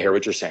 I hear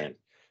what you're saying.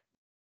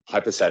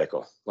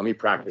 Hypothetical. Let me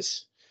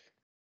practice.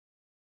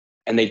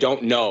 And they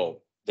don't know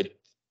that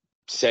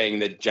saying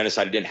that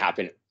genocide didn't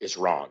happen is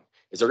wrong.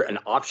 Is there an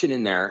option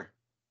in there?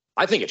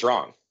 I think it's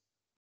wrong.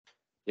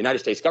 The United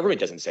States government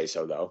doesn't say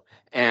so, though.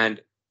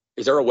 And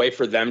is there a way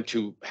for them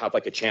to have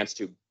like a chance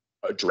to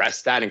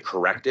address that and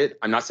correct it?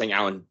 I'm not saying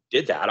Alan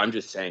did that. I'm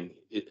just saying,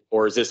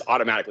 or is this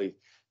automatically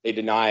they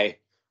deny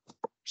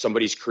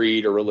somebody's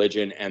creed or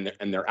religion and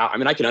they're out? I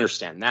mean, I can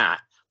understand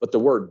that. But the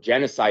word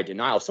genocide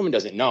denial, if someone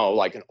doesn't know,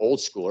 like an old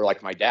schooler,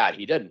 like my dad,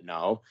 he didn't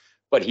know,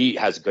 but he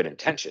has good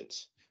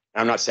intentions.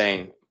 And I'm not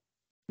saying,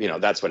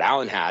 that's what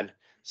Alan had.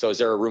 So is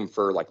there a room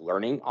for like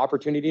learning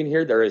opportunity in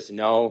here? There is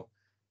no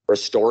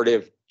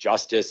restorative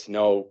justice,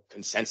 no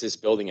consensus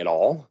building at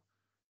all.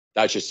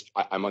 That's just,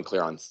 I'm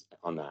unclear on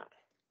that.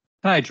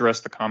 Can I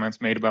address the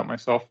comments made about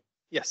myself?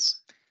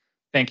 Yes.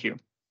 Thank you.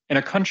 In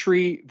a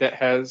country that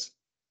has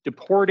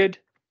deported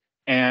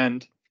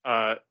and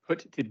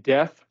put to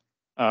death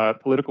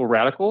political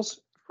radicals,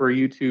 for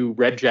you to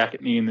red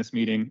jacket me in this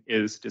meeting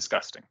is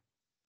disgusting.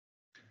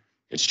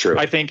 It's true.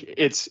 I think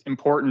it's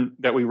important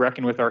that we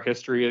reckon with our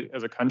history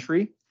as a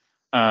country.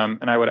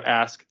 And I would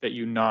ask that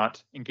you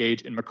not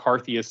engage in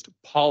McCarthyist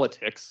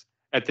politics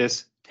at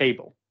this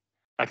table.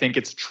 I think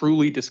it's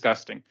truly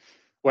disgusting.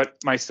 What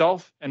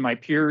myself and my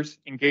peers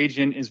engage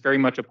in is very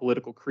much a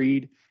political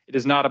creed. It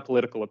is not a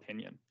political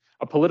opinion.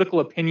 A political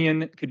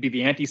opinion could be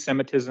the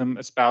anti-Semitism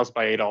espoused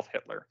by Adolf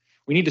Hitler.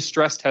 We need to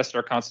stress test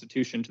our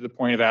Constitution to the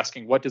point of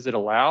asking, what does it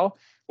allow?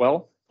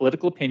 Well,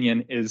 political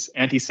opinion is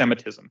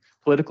anti-Semitism.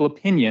 Political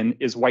opinion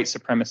is white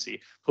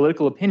supremacy.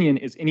 Political opinion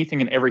is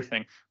anything and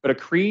everything. But a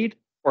creed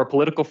or a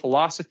political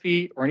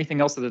philosophy or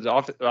anything else that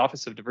the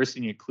Office of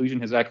Diversity and Inclusion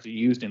has actually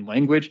used in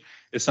language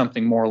is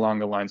something more along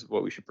the lines of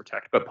what we should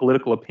protect. But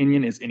political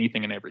opinion is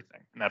anything and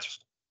everything, and that's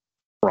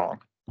wrong.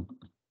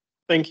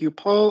 Thank you,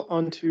 Paul.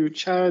 On to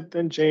Chad,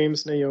 then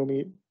James,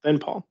 Naomi, then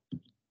Paul.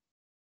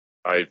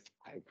 I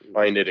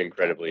find it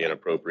incredibly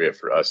inappropriate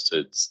for us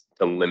to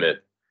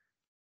limit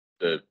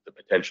the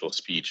potential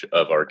speech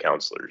of our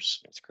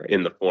counselors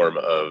in the form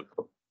of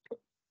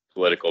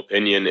political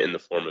opinion, in the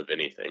form of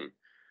anything.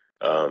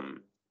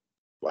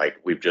 Like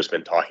we've just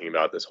been talking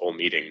about this whole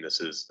meeting,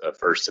 this is a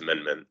First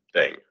Amendment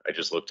thing. I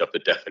just looked up the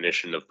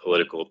definition of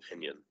political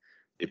opinion,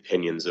 the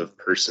opinions of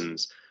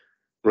persons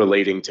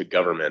relating to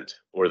government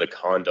or the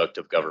conduct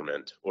of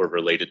government or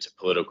related to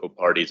political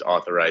parties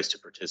authorized to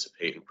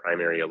participate in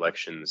primary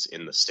elections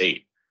in the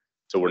state.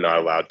 So we're not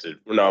allowed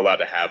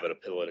to have a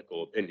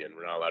political opinion.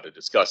 We're not allowed to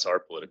discuss our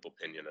political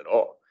opinion at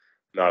all.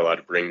 We're not allowed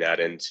to bring that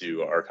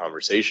into our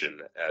conversation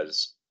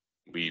as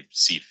we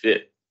see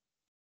fit.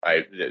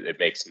 It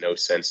makes no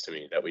sense to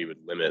me that we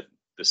would limit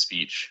the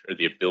speech or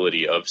the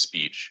ability of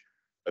speech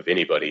of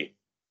anybody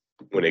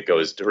when it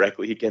goes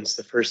directly against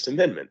the First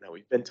Amendment that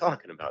we've been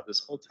talking about this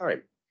whole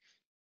time.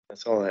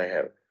 That's all I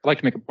have. I'd like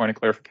to make a point of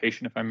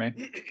clarification, if I may.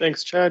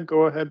 Thanks, Chad.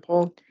 Go ahead,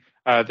 Paul.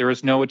 There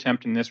is no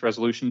attempt in this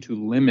resolution to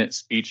limit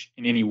speech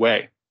in any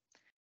way.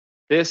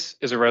 This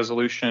is a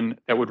resolution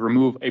that would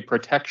remove a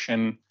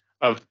protection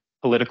of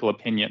political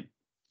opinion.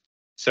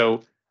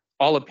 So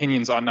all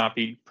opinions ought not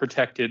be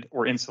protected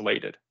or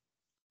insulated,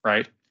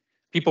 right?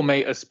 People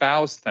may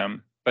espouse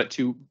them, but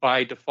to,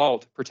 by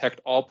default,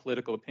 protect all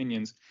political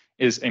opinions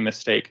is a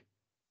mistake.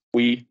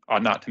 We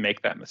ought not to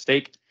make that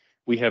mistake.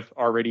 We have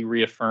already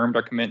reaffirmed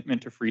our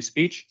commitment to free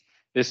speech.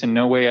 This in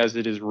no way as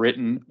it is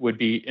written would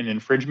be an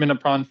infringement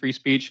upon free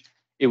speech.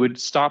 It would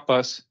stop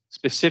us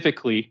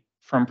specifically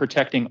from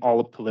protecting all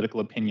of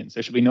political opinions.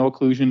 There should be no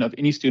occlusion of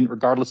any student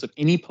regardless of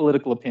any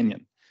political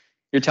opinion.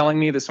 You're telling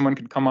me that someone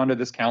could come onto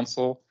this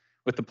council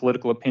with the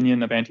political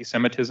opinion of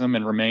anti-Semitism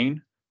and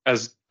remain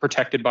as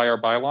protected by our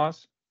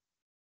bylaws?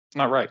 It's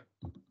not right.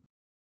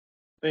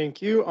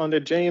 Thank you. On to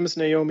James,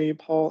 Naomi,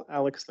 Paul,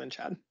 Alex, then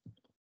Chad.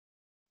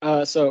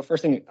 So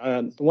first thing,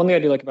 the one thing I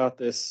do like about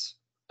this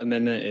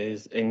amendment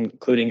is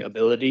including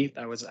ability.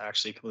 That was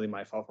actually completely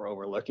my fault for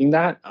overlooking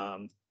that.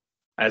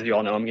 As you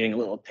all know, I'm getting a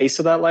little taste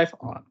of that life,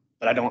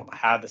 but I don't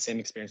have the same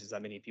experiences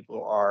that many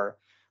people are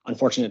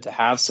unfortunate to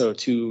have. So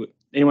to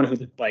anyone who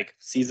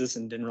sees this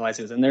and didn't realize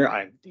it was in there,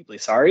 I'm deeply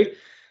sorry.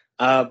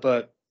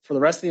 But for the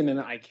rest of the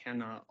amendment, I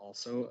cannot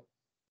also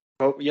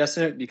vote yes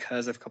in it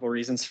because of a couple of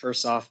reasons.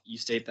 First off, you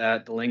state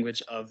that the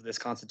language of this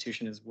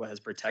Constitution is what has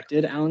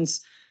protected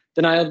Allen's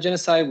denial of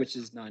genocide, which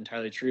is not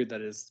entirely true. That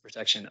is the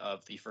protection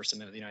of the First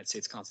Amendment of the United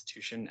States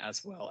Constitution,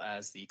 as well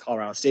as the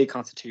Colorado State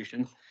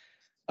Constitution.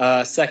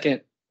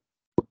 Second,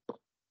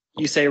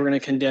 you say we're going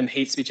to condemn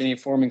hate speech in any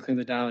form, including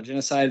the denial of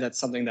genocide. That's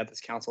something that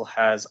this council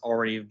has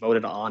already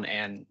voted on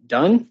and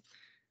done.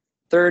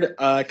 Third,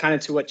 kind of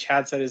to what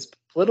Chad said, is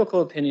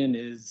political opinion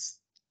is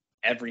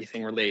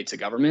everything related to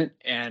government.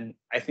 And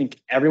I think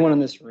everyone in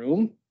this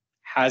room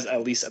has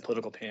at least a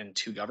political opinion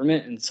to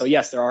government. And so,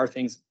 yes, there are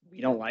things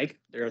we don't like.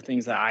 There are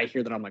things that I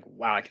hear that I'm like,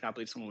 wow, I cannot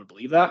believe someone would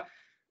believe that.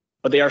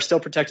 But they are still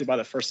protected by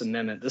the First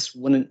Amendment. This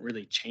wouldn't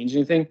really change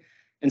anything.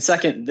 And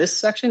second, this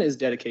section is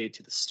dedicated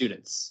to the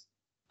students.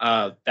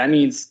 That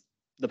means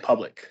the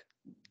public.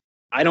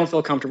 I don't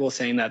feel comfortable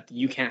saying that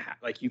you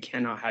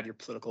cannot have your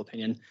political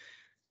opinion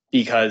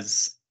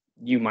because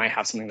you might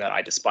have something that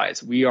I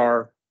despise. We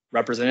are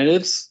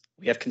representatives.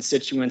 We have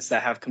constituents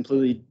that have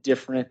completely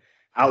different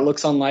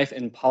outlooks on life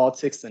and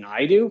politics than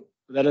I do.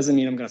 But that doesn't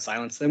mean I'm going to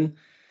silence them.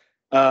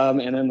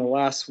 And then the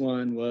last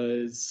one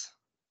was,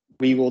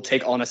 we will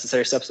take all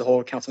necessary steps to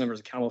hold council members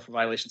accountable for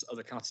violations of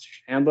the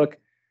Constitution Handbook.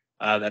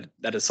 That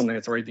is something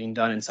that's already being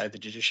done inside the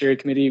Judiciary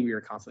Committee. We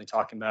are constantly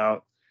talking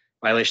about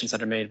violations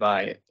that are made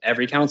by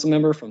every council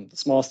member, from the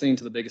smallest thing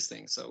to the biggest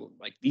thing. So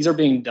these are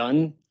being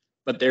done,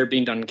 but they're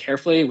being done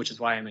carefully, which is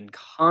why I'm in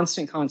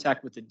constant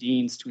contact with the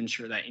deans to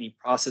ensure that any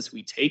process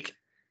we take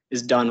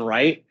is done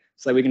right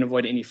so that we can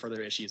avoid any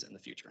further issues in the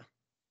future.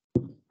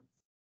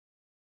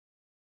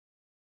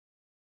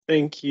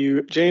 Thank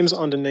you. James,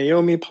 on to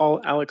Naomi, Paul,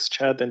 Alex,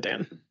 Chad, then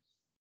Dan.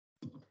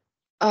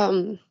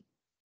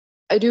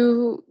 I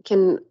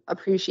can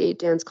appreciate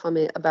Dan's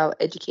comment about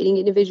educating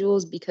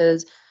individuals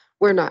because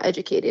we're not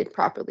educated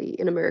properly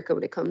in America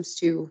when it comes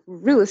to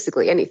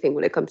realistically anything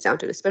when it comes down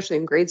to it, especially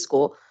in grade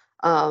school.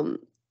 And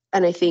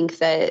I think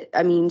that,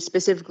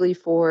 specifically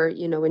for,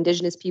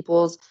 indigenous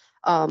peoples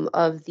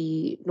of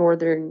the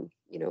northern,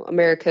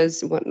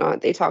 Americas and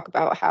whatnot, they talk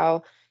about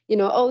how,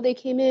 oh, they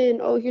came in,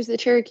 oh, here's the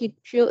Cherokee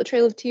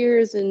Trail of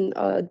Tears, and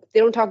they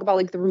don't talk about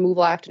like the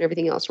Removal Act and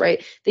everything else,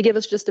 right? They give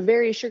us just a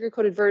very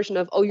sugar-coated version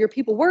of, oh, your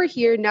people were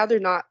here, now they're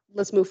not,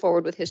 let's move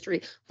forward with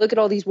history. Look at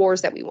all these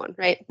wars that we won,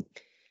 right?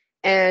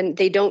 And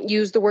they don't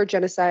use the word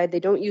genocide, they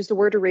don't use the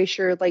word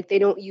erasure, like they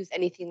don't use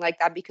anything like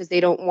that because they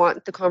don't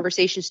want the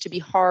conversations to be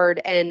hard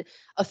and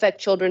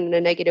affect children in a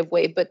negative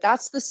way. But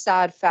that's the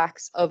sad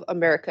facts of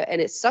America,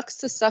 and it sucks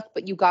to suck,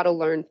 but you got to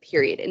learn,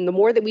 period. And the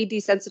more that we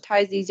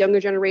desensitize these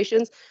younger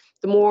generations,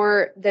 the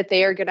more that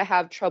they are going to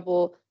have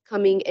trouble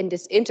coming and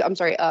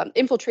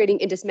infiltrating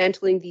and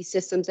dismantling these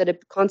systems that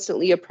have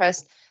constantly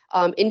oppressed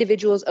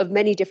individuals of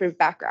many different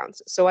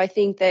backgrounds. So I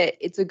think that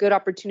it's a good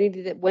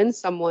opportunity that when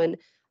someone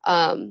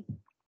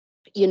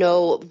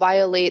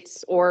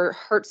violates or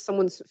hurts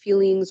someone's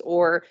feelings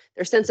or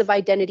their sense of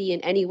identity in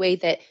any way,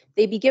 that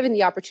they be given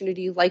the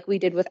opportunity, like we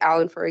did with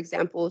Alan, for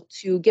example,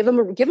 to give them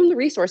the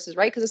resources,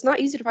 right? Because it's not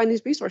easy to find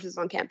these resources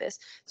on campus.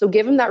 So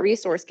give them that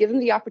resource, give them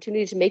the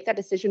opportunity to make that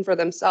decision for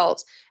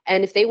themselves.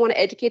 And if they want to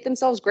educate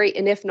themselves, great.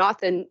 And if not,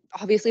 then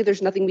obviously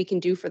there's nothing we can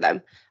do for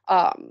them.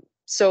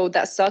 So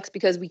that sucks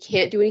because we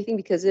can't do anything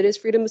because it is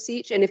freedom of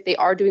speech. And if they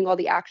are doing all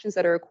the actions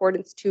that are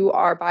accordance to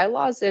our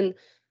bylaws, then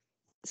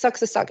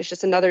sucks to suck. It's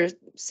just another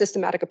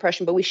systematic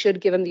oppression, but we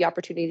should give them the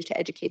opportunity to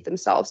educate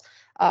themselves.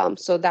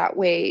 So that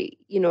way,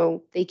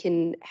 they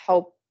can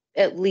help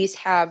at least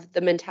have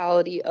the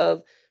mentality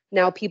of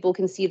now people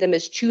can see them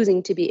as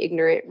choosing to be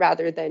ignorant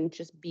rather than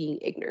just being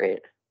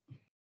ignorant.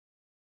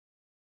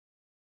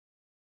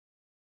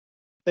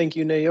 Thank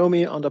you,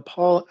 Naomi. On to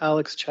Paul,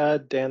 Alex,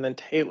 Chad, Dan, and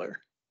Taylor.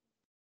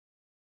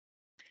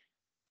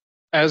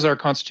 As our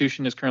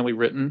Constitution is currently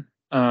written,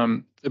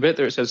 the bit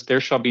there it says,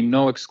 there shall be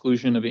no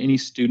exclusion of any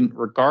student,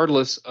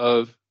 regardless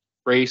of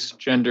race,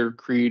 gender,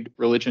 creed,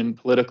 religion,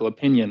 political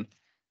opinion.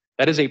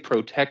 That is a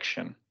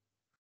protection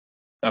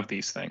of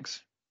these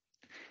things.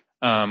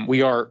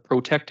 We are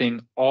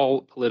protecting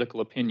all political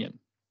opinion.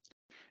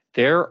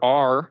 There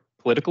are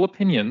political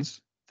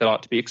opinions that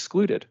ought to be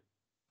excluded,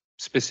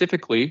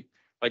 specifically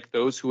like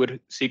those who would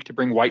seek to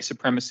bring white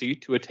supremacy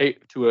to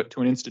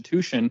an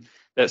institution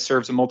that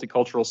serves a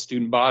multicultural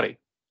student body.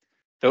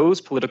 Those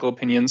political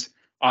opinions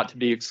ought to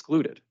be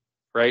excluded,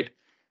 right?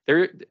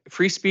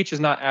 Free speech is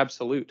not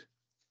absolute,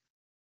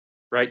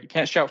 right? You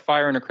can't shout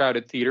fire in a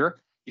crowded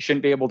theater. You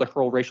shouldn't be able to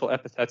hurl racial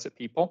epithets at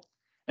people.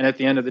 And at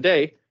the end of the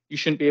day, you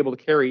shouldn't be able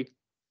to carry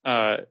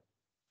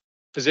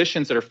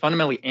positions that are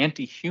fundamentally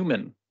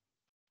anti-human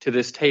to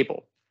this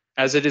table.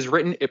 As it is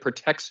written, it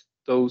protects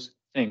those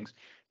things.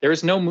 There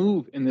is no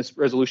move in this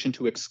resolution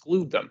to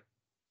exclude them,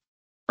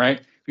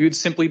 right? We would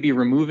simply be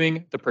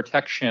removing the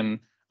protection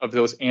of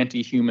those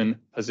anti-human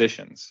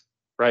positions,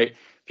 right?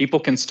 People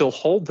can still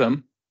hold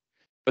them,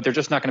 but they're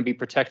just not going to be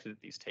protected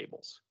at these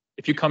tables.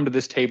 If you come to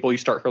this table, you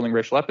start hurling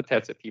racial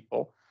epithets at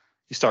people,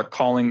 you start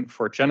calling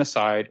for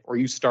genocide, or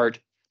you start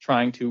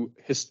trying to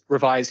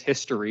revise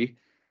history,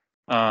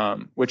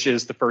 which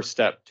is the first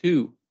step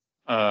to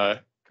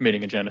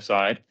committing a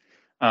genocide,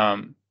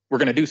 we're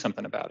going to do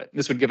something about it. And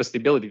this would give us the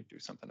ability to do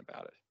something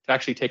about it, to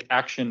actually take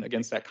action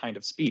against that kind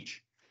of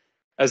speech.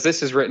 As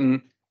this is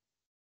written,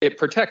 it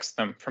protects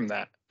them from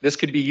that. This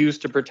could be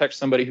used to protect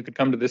somebody who could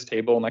come to this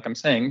table and, like I'm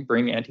saying,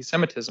 bring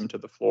anti-Semitism to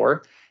the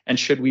floor. And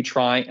should we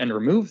try and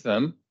remove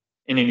them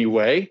in any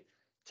way,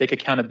 take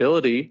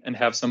accountability and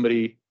have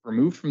somebody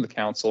removed from the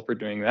council for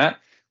doing that,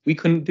 we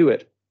couldn't do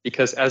it.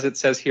 Because as it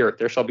says here,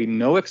 there shall be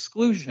no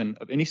exclusion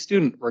of any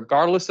student,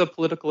 regardless of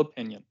political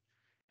opinion.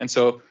 And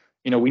so,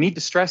 we need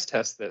to stress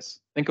test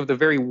this. Think of the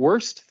very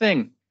worst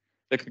thing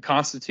that could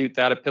constitute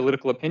that a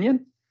political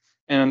opinion,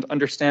 and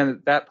understand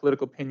that that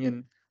political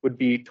opinion would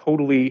be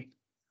totally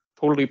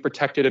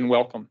protected and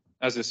welcome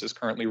as this is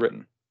currently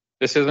written.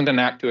 This isn't an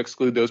act to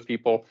exclude those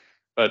people,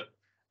 but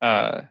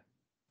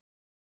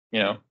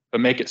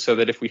make it so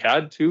that if we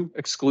had to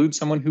exclude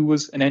someone who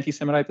was an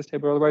anti-Semite at this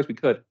table, otherwise we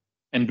could.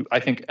 And I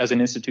think as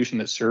an institution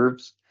that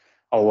serves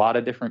a lot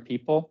of different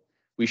people,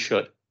 we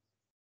should.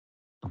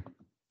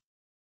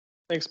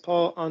 Thanks,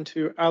 Paul. On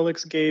to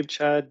Alex, Gabe,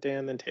 Chad,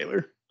 Dan, and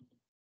Taylor.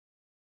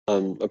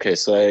 Okay,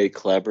 so I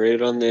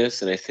collaborated on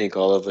this, and I think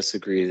all of us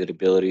agree that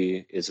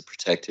ability is a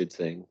protected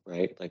thing,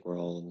 right? Like we're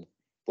all on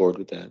board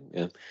with that.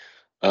 Yeah.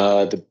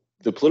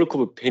 The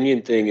political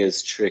opinion thing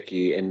is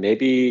tricky, and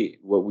maybe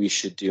what we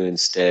should do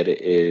instead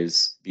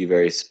is be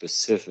very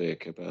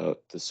specific about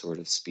the sort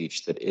of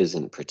speech that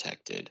isn't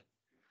protected.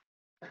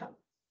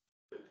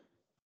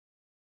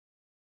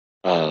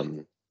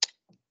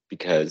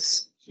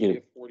 Because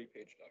 40-page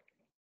document.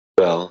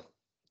 Well,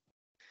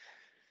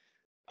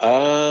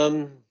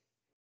 I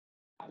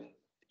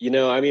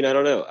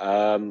don't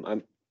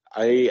know.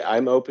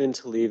 I'm open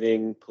to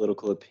leaving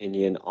political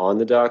opinion on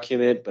the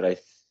document, but I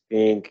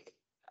think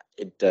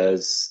it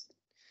does.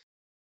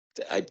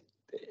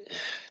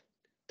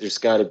 There's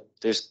gotta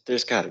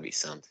be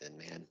something,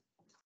 man.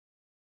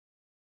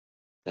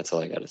 That's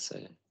all I gotta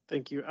say.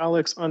 Thank you,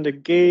 Alex. On to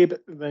Gabe,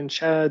 then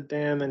Chad,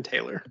 Dan, then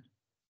Taylor.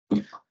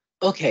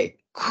 Okay,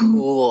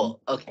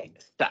 cool. Okay,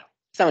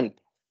 so many.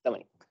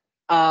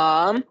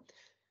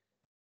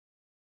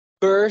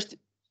 First,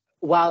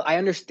 while I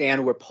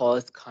understand where Paul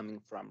is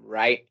coming from,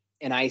 right?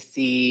 And I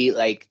see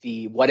like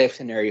the what if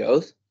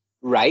scenarios,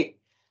 right?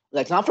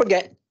 Let's not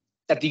forget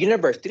that the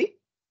university,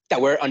 that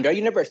we're under a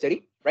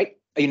university, right?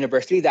 A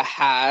university that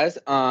has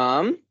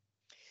the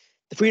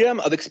freedom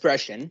of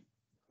expression,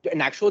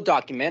 an actual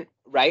document,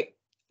 right?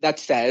 That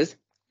says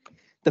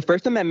the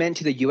First Amendment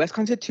to the U.S.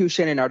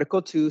 Constitution in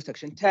Article 2,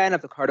 Section 10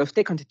 of the Colorado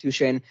State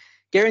Constitution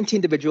guarantee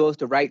individuals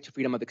the right to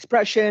freedom of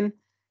expression.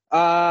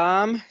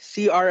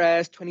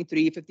 CRS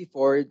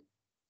 2354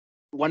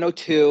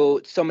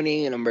 102, so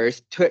many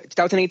numbers,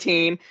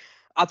 2018,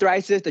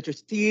 authorizes the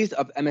trustees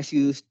of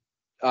MSU's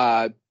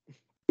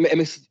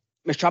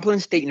Metropolitan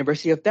State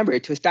University of Denver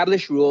to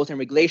establish rules and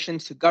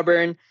regulations to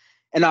govern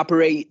and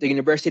operate the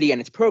university and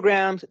its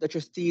programs. The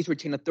trustees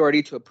retain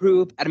authority to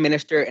approve,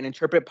 administer, and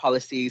interpret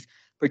policies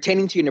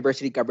pertaining to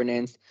university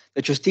governance.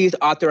 The trustees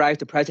authorize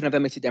the president of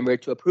MSU Denver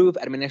to approve,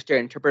 administer,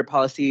 and interpret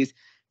policies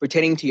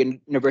pertaining to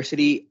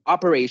university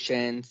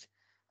operations.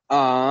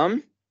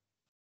 And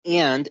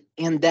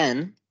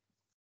then,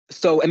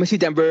 so MSU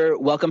Denver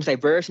welcomes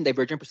diverse and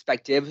divergent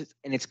perspectives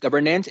in its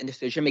governance and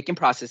decision-making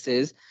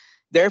processes.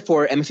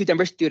 Therefore, MSU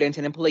Denver students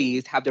and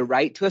employees have the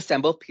right to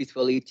assemble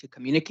peacefully, to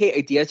communicate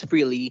ideas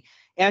freely,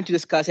 and to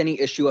discuss any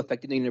issue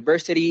affecting the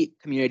university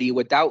community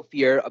without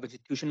fear of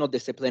institutional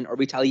discipline or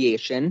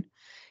retaliation.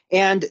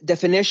 And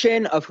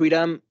definition of free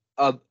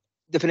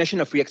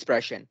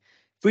expression.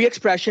 Free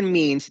expression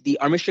means the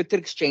unrestricted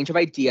exchange of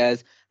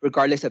ideas,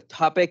 regardless of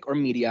topic or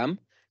medium.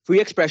 Free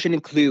expression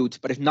includes,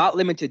 but is not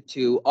limited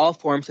to, all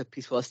forms of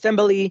peaceful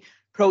assembly,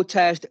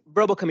 protest,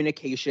 verbal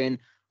communication,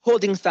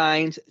 holding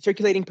signs,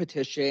 circulating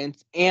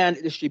petitions,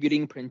 and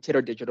distributing printed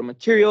or digital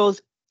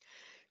materials.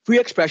 Free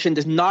expression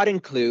does not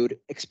include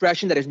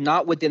expression that is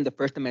not within the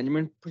First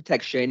Amendment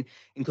protection,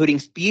 including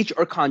speech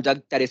or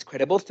conduct that is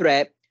credible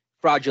threat,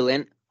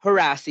 fraudulent,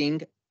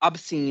 harassing,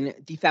 obscene,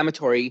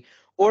 defamatory,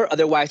 or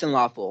otherwise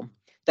unlawful,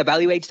 that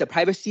violates the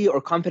privacy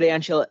or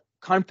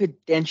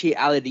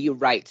confidentiality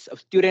rights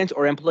of students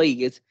or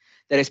employees,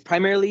 that is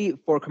primarily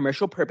for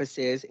commercial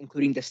purposes,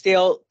 including the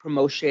sale,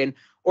 promotion,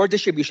 or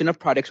distribution of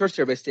products or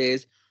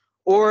services,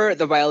 or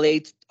that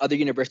violates other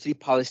university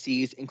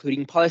policies,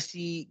 including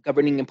policy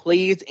governing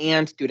employees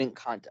and student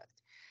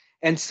conduct.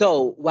 And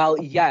so, while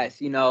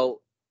yes,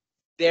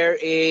 there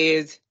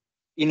is,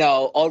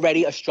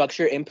 already a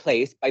structure in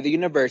place by the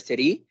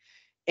university,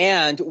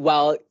 and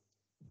while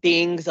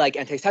things like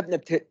oh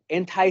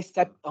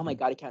my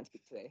God, I can't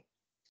speak today.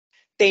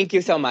 Thank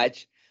you so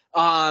much.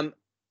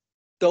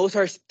 Those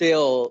are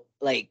still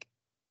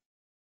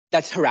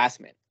that's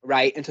harassment,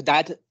 right? And so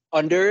that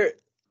under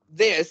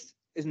this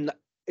is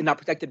not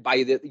protected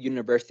by the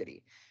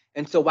university.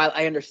 And so while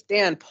I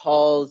understand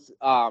Paul's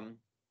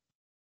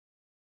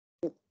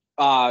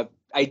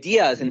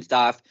ideas and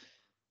stuff,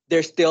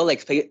 there's still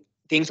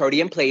things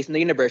already in place in the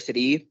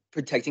university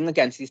protecting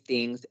against these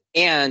things.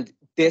 And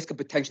this could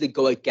potentially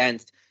go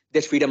against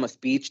this freedom of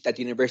speech that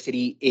the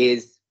university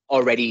has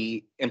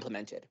already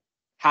implemented.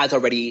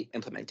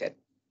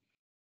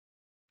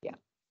 Yeah.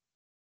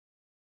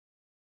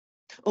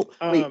 Oh,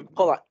 wait,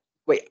 hold on.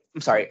 Wait, I'm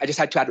sorry. I just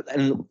had to add,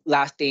 and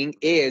last thing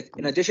is,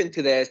 in addition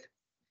to this,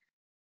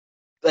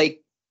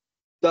 the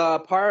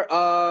part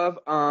of,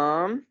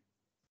 let's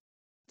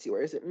see,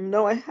 where is it?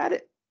 No, I had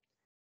it.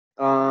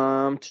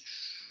 Wait.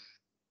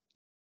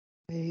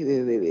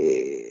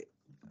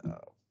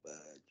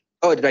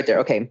 Oh, it's right there.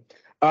 Okay.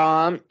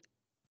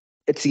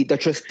 Let's see. The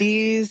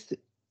trustees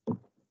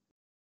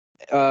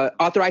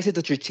authorizes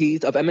the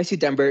trustees of MSU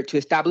Denver to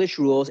establish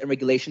rules and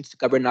regulations to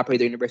govern and operate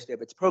the university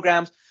of its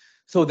programs.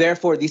 So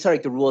therefore, these are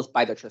the rules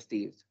by the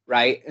trustees,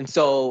 right? And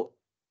so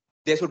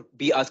this would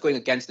be us going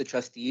against the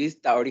trustees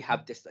that already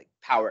have this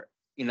power,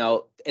 and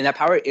that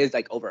power is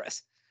over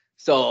us.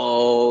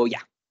 So yeah.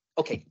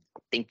 Okay.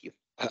 Thank you.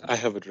 I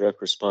have a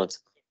direct response.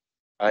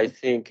 I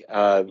think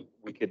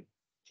we could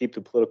keep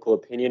the political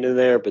opinion in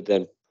there, but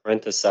then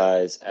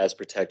parenthesize as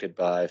protected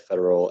by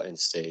federal and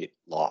state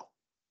law,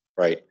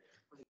 right?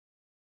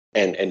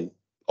 And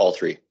all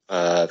three,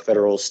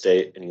 federal,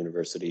 state, and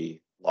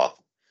university law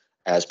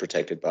as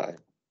protected by,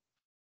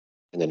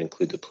 and then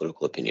include the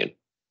political opinion.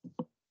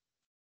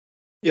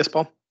 Yes,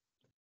 Paul.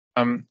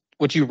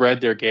 What you read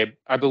there, Gabe,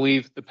 I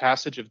believe the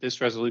passage of this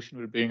resolution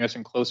would bring us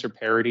in closer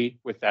parity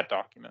with that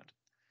document,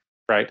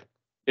 right?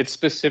 It's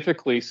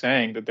specifically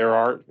saying that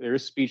there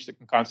is speech that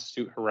can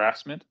constitute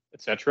harassment,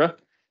 etc.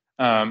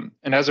 And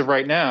as of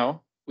right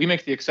now, we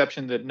make the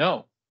exception that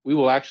no, we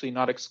will actually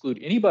not exclude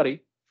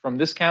anybody from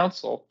this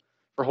council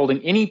for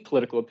holding any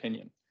political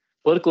opinion.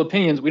 Political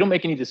opinions, we don't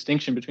make any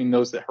distinction between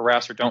those that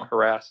harass or don't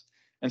harass.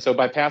 And so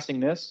by passing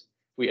this,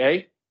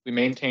 we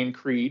maintain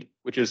creed,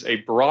 which is a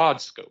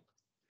broad scope.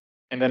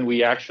 And then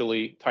we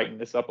actually tighten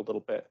this up a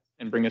little bit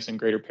and bring us in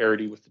greater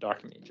parity with the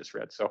document you just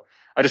read. So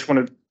I just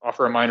want to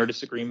offer a minor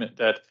disagreement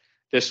that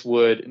this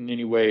would in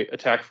any way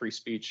attack free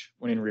speech,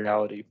 when in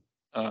reality,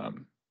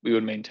 we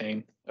would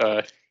maintain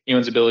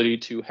anyone's ability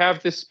to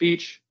have this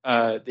speech.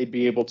 They'd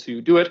be able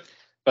to do it,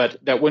 but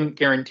that wouldn't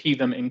guarantee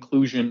them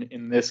inclusion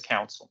in this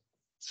council.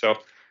 So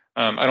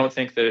I don't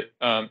think that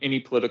any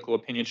political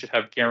opinion should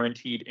have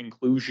guaranteed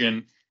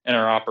inclusion in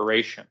our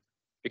operation,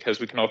 because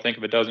we can all think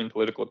of a dozen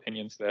political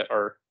opinions that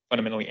are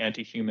fundamentally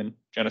anti-human,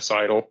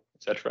 genocidal,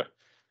 etc.,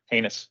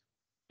 heinous.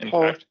 In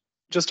Paul, fact,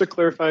 just to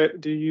clarify,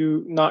 do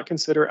you not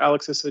consider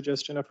Alex's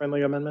suggestion a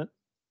friendly amendment?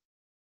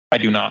 I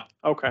do not.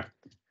 Okay.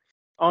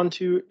 On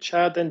to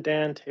Chad, then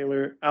Dan,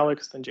 Taylor,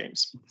 Alex, then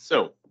James.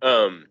 So,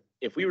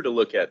 if we were to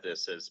look at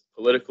this as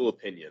political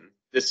opinion,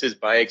 this is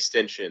by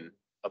extension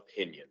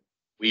opinion.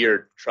 We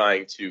are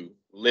trying to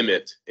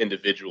limit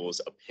individuals'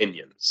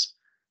 opinions.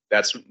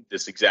 That's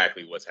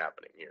exactly what's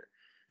happening here.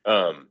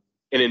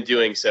 And in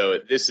doing so,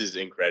 this is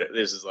incredible.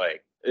 This is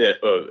like a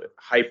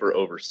hyper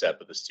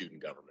overstep of the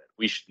student government.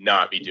 We should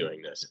not be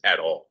doing this at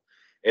all.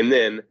 And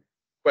then,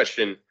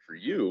 question for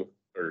you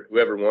or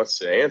whoever wants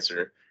to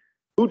answer: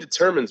 who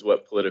determines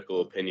what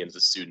political opinions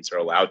the students are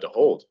allowed to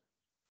hold?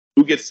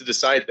 Who gets to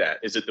decide that?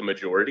 Is it the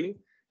majority?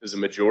 Does the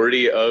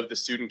majority of the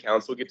student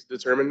council get to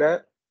determine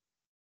that?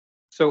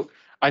 So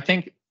I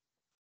think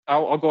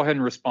I'll go ahead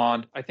and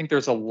respond. I think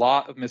there's a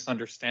lot of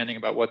misunderstanding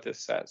about what this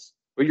says.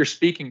 What you're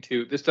speaking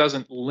to, this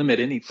doesn't limit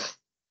anything.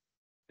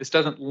 This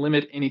doesn't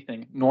limit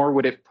anything, nor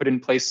would it put in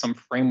place some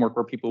framework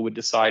where people would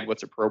decide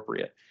what's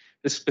appropriate.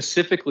 This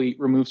specifically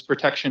removes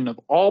protection of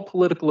all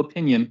political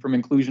opinion from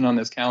inclusion on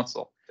this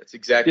council. That's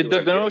exactly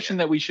the notion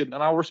that we should,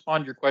 and I'll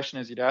respond to your question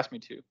as you'd asked me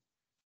to.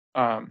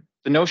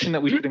 The notion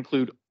that we should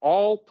include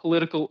all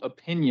political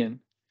opinion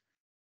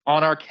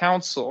on our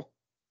council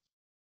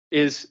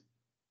is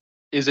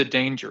a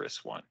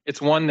dangerous one.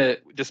 It's one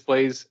that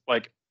displays,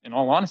 like, in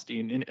all honesty,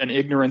 an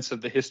ignorance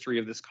of the history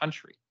of this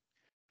country,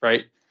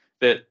 right?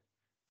 That,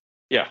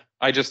 yeah,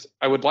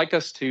 I would like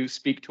us to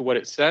speak to what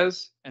it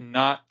says and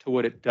not to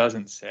what it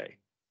doesn't say,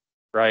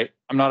 right?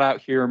 I'm not out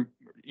here,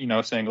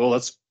 saying, oh,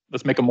 let's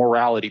make a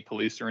morality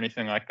police or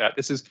anything like that.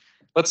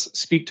 Let's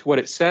speak to what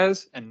it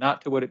says and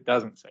not to what it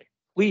doesn't say,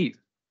 please,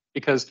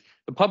 because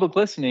the public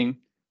listening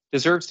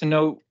deserves to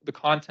know the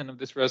content of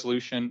this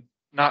resolution,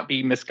 not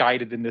be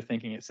misguided into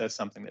thinking it says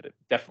something that it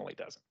definitely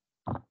doesn't.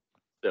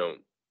 So,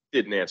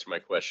 didn't answer my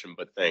question,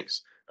 but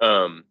thanks.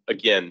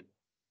 Again,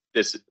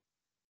 the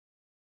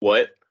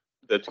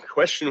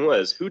question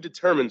was, who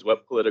determines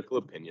what political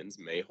opinions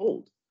may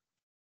hold?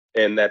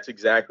 And that's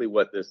exactly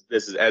what this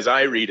is, as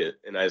I read it,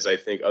 and as I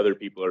think other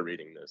people are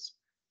reading this,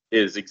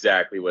 is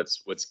exactly what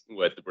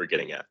we're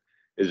getting at.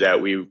 Is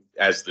that we,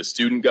 as the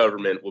student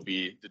government, will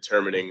be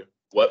determining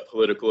what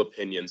political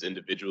opinions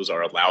individuals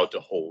are allowed to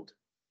hold.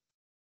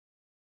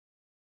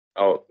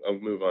 I'll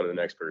move on to the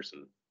next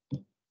person.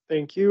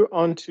 Thank you.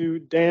 On to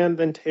Dan,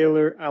 then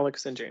Taylor,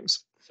 Alex, and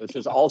James. So it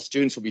says all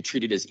students will be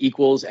treated as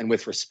equals and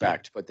with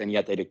respect, but then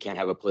yet they can't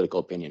have a political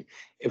opinion.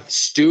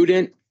 That's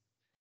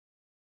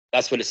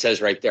what it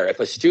says right there. If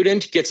a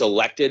student gets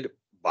elected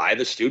by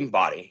the student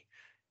body,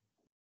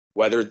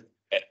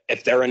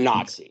 if they're a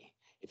Nazi,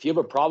 if you have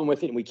a problem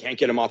with it and we can't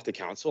get them off the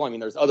council, I mean,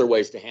 there's other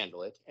ways to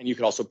handle it, and you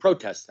could also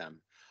protest them.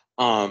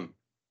 And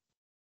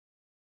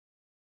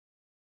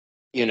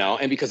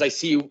because I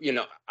see,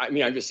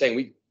 I'm just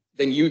saying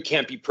then you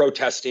can't be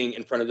protesting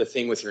in front of the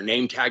thing with your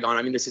name tag on.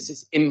 I mean,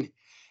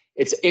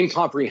 it's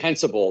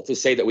incomprehensible to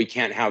say that we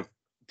can't have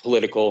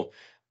political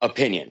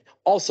opinion.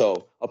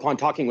 Also, upon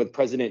talking with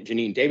President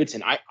Janine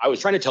Davidson, I was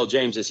trying to tell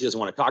James this, he doesn't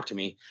want to talk to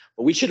me,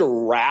 but we should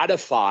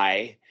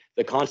ratify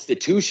the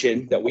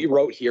Constitution that we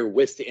wrote here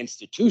with the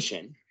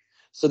institution,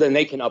 so then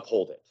they can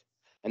uphold it.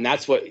 And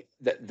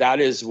that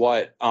is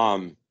what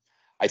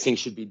I think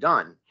should be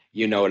done.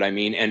 You know what I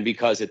mean? And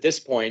because at this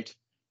point,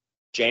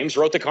 James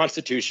wrote the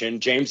Constitution.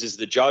 James is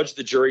the judge,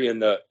 the jury,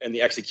 and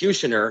the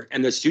executioner,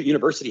 and the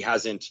university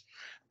hasn't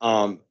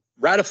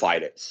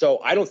ratified it. So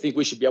I don't think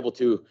we should be able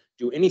to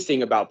do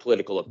anything about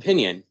political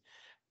opinion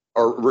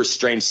or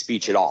restrain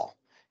speech at all.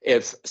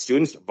 If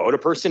students vote a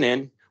person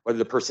in, whether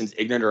the person's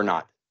ignorant or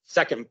not.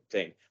 Second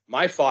thing,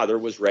 my father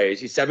was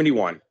raised, he's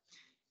 71.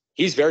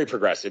 He's very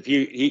progressive.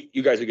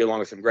 You guys would get along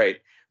with him great.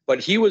 But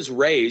he was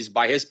raised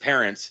by his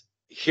parents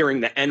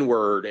hearing the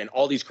N-word and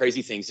all these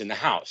crazy things in the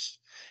house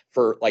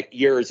for like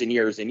years and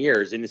years and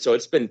years. And so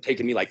it's been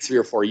taking me like 3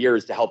 or 4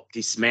 years to help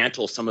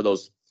dismantle some of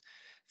those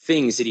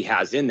things that he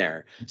has in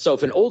there. So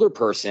if an older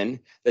person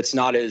that's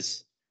not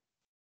as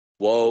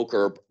woke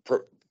or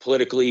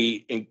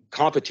politically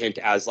incompetent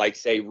as, like,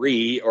 say,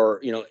 Ree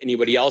or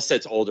anybody else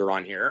that's older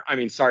on here, I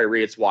mean, sorry,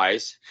 Ree, it's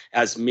Wise,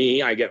 as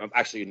me,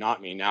 actually not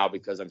me now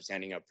because I'm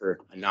standing up for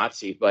a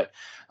Nazi, but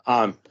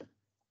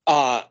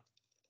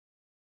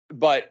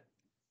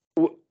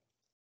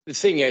the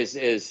thing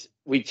is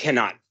we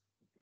cannot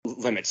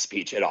limit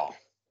speech at all,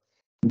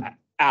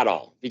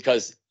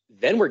 because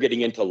then we're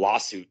getting into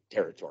lawsuit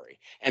territory,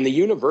 and the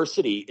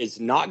university is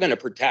not going to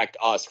protect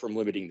us from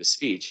limiting the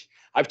speech.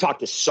 I've talked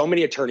to so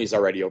many attorneys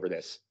already over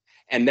this,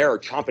 and they're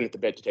chomping at the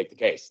bit to take the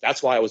case.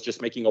 That's why I was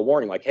just making a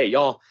warning, like, hey,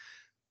 y'all,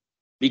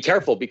 be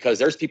careful, because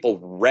there's people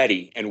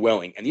ready and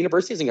willing, and the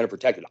university isn't going to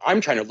protect it. I'm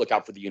trying to look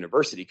out for the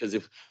university, because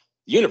if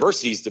the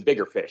university is the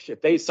bigger fish,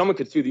 if someone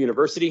could sue the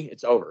university,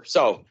 it's over.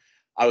 So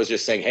I was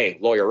just saying, hey,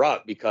 lawyer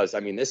up, because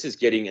I mean, this is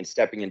getting and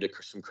stepping into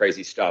some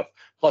crazy stuff.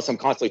 Plus, I'm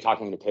constantly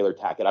talking to Taylor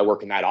Tackett. I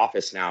work in that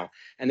office now,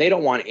 and they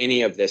don't want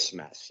any of this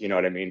mess. You know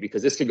what I mean?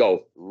 Because this could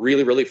go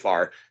really, really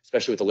far,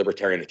 especially with a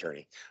libertarian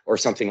attorney or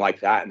something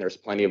like that. And there's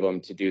plenty of them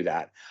to do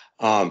that.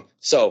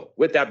 So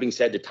with that being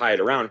said, to tie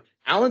it around,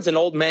 Alan's an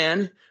old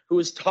man who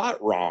was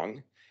taught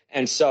wrong.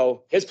 And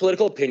so his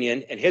political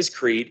opinion and his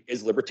creed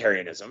is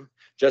libertarianism,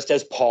 just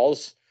as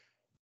Paul's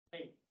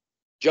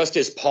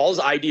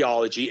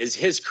ideology is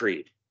his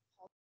creed.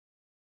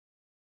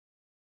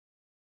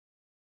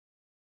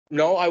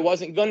 No, I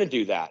wasn't going to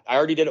do that. I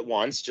already did it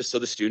once, just so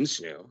the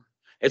students knew.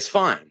 It's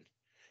fine.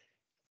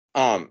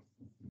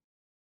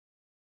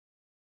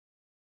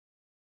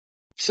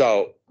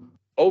 So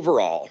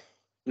overall,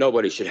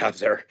 nobody should have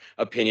their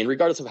opinion,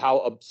 regardless of how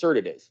absurd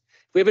it is.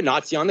 If we have a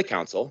Nazi on the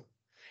council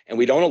and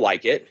we don't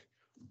like it,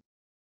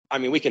 I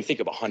mean, we can think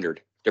of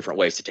 100 different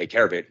ways to take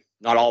care of it.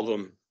 Not all of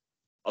them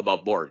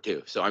above board,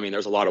 too. So, I mean,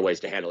 there's a lot of ways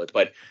to handle it,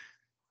 but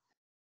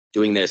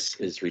doing this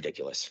is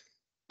ridiculous.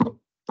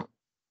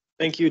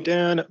 Thank you,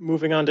 Dan.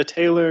 Moving on to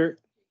Taylor.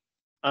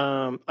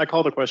 I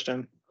call the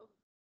question.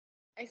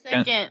 I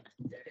second.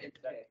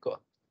 Cool.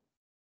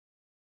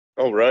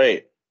 All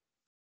right.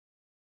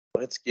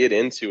 Let's get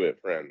into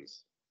it,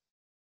 friends.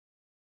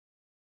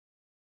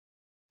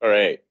 All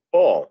right.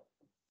 Paul.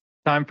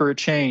 Time for a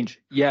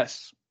change.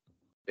 Yes.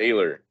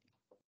 Taylor.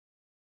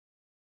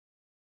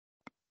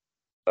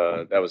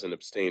 That was an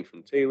abstain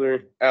from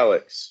Taylor.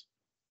 Alex.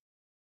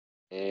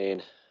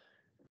 And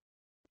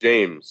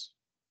James.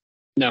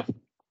 No.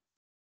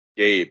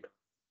 Gabe.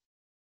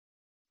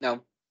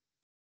 No.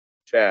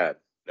 Chad.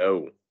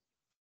 No.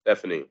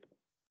 Stephanie.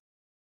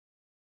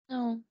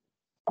 No.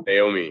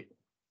 Naomi.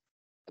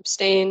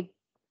 Abstain.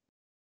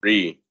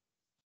 Bree.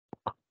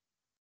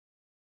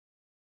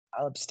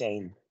 I'll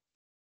abstain.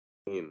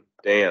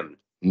 Dan.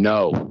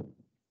 No.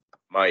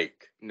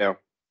 Mike. No.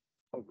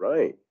 All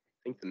right.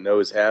 I think the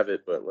no's have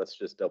it, but let's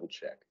just double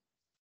check.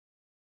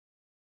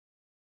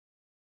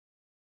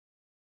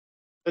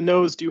 The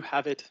no's do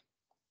have it.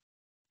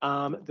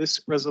 This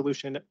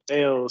resolution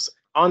fails.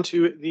 On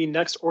to the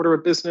next order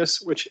of business,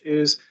 which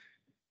is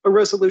a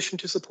resolution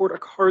to support a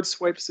card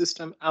swipe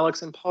system.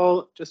 Alex and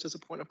Paul, just as a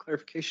point of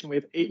clarification, we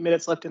have 8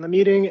 minutes left in the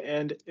meeting,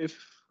 and if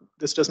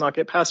this does not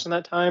get passed in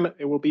that time,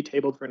 it will be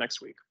tabled for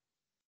next week.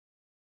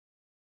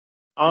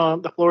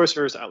 The floor is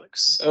yours,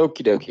 Alex.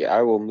 okie dokie.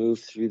 I will move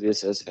through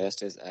this as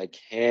fast as I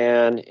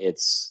can. I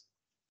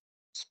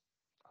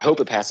hope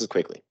it passes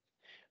quickly.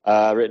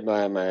 Written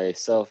by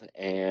myself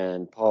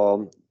and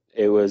Paul.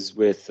 It was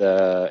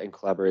in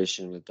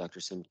collaboration with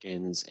Dr.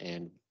 Simpkins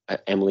and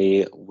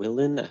Emily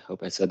Willen. I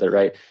hope I said that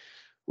right.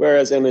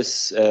 Whereas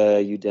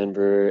MSU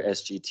Denver,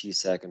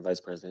 SGTSAC, and Vice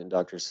President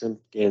Dr.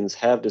 Simpkins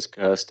have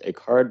discussed a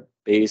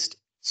card-based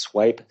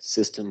swipe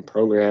system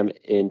program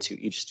into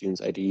each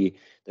student's ID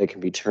that can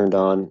be turned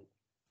on,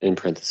 in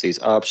parentheses,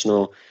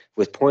 optional,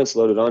 with points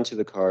loaded onto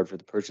the card for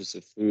the purchase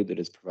of food that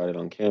is provided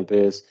on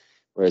campus,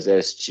 whereas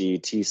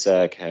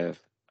SGTSAC have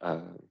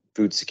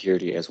food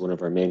security as one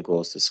of our main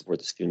goals to support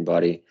the student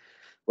body,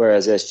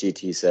 whereas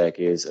SGTSAC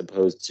is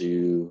opposed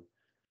to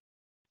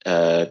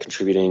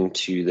contributing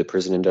to the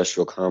prison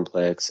industrial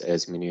complex,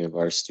 as many of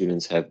our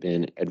students have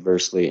been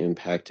adversely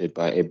impacted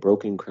by a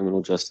broken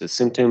criminal justice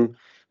system.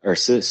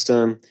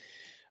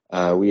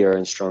 We are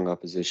in strong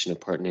opposition of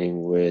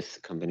partnering with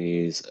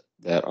companies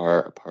that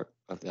are a part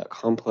of that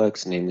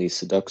complex, namely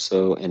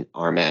Seduxo and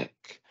RMAC.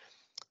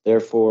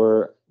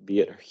 Therefore, be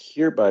it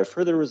hereby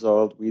further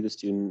resolved, we, the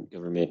student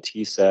government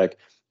TSAC,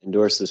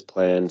 endorse this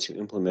plan to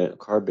implement a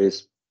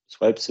card-based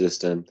swipe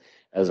system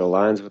as it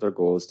aligns with our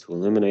goals to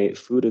eliminate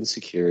food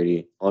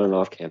insecurity on and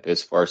off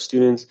campus for our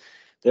students.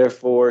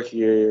 Therefore,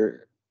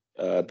 be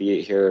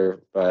it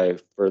hereby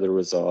further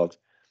resolved,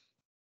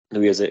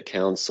 we as a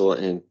council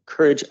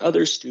encourage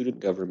other student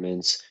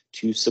governments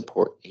to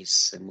support a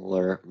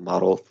similar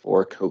model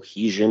for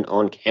cohesion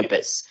on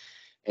campus.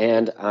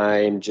 And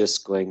I'm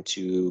just going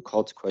to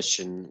call to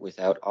question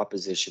without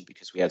opposition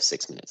because we have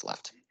 6 minutes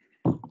left.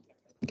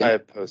 I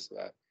oppose to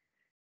that.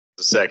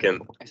 The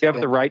second. You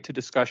have the right to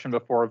discussion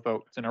before a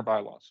vote. It's in our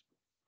bylaws.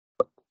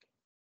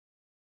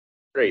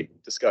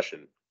 Great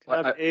discussion.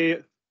 Have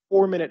a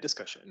 4-minute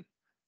discussion.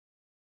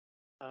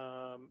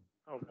 Oh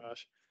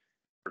gosh.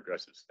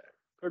 Progressive stack.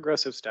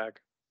 Progressive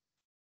stack.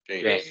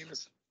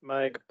 James.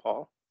 Mike,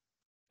 Paul,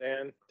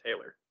 Dan,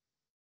 Taylor.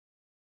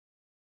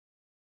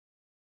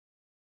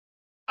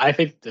 I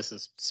think this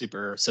is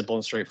super simple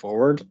and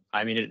straightforward.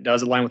 I mean, it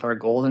does align with our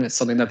goals, and it's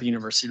something that the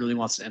university really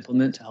wants to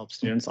implement to help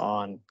students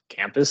on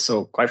campus.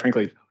 So quite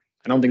frankly,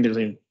 I don't think there's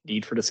any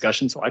need for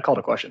discussion, so I called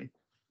a question.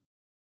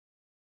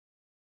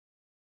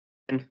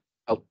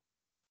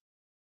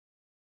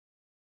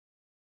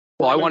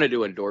 Well, I wanted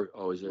to endorse.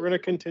 Oh, is We're it? going to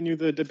continue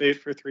the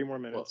debate for 3 more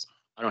minutes.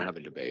 I don't have a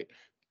debate.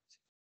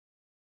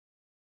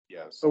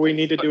 Yes. But we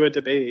need to do a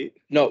debate.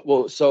 No,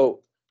 well,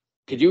 so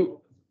could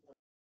you?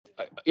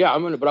 Yeah,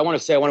 but I want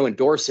to say I want to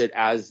endorse it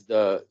as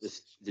the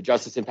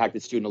Justice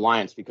Impacted Student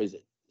Alliance because.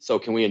 So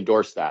can we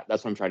endorse that?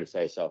 That's what I'm trying to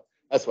say. So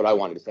that's what I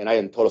wanted to say, and I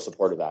am in total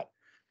support of that.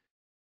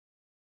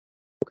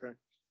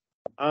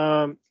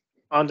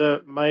 On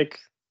to Mike,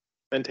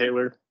 then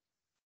Taylor.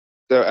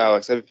 So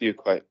Alex, I have a few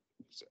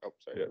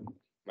sorry,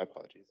 my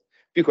apologies.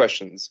 A few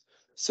questions.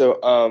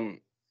 So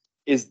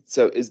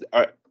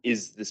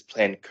is this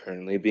plan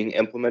currently being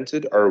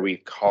implemented? Are we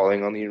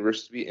calling on the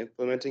university to be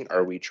implementing?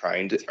 Are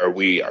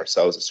we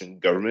ourselves as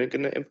student government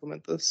going to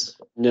implement this?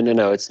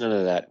 No, it's none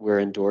of that. We're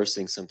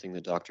endorsing something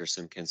that Dr.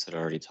 Simpkins had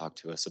already talked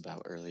to us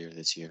about earlier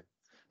this year.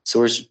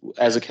 So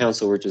as a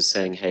council, we're just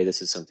saying, hey,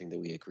 this is something that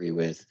we agree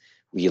with.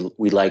 We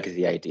like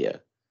the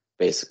idea.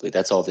 Basically,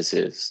 that's all this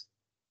is.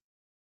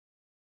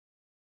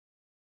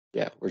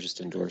 Yeah, we're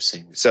just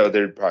endorsing. So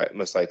there'd probably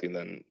most likely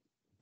then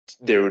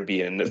there would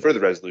be a further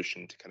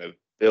resolution to kind of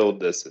build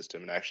this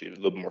system and actually a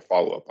little more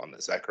follow up on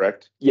this. Is that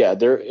correct? Yeah,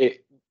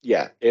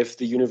 if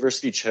the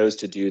university chose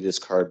to do this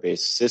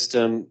card-based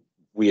system,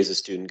 we as a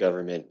student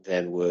government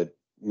then would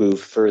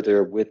move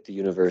further with the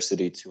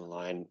university to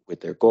align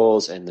with their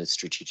goals and the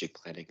strategic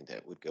planning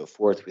that would go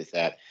forth with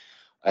that.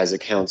 As a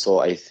council,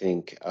 I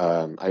think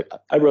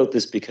I wrote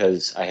this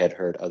because I had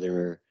heard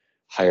other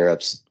higher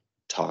ups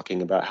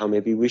talking about how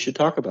maybe we should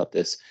talk about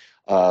this.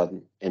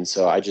 And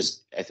so I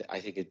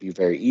think it'd be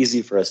very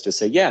easy for us to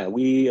say, yeah,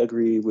 we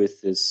agree with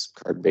this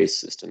card-based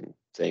system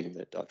thing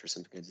that Dr.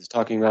 Simpkins is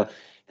talking about.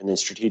 And then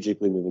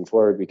strategically moving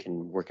forward, we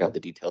can work out the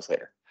details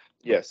later.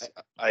 Yes,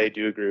 I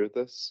do agree with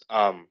this.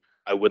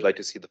 I would like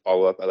to see the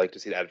follow up. I'd like to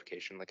see the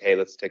advocation. Like, hey,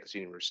 let's take this to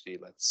university.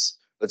 Let's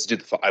do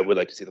I would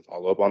like to see the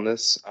follow up on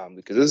this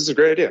because this is a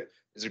great idea.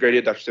 This is a great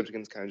idea Dr.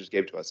 Simpkins kind of just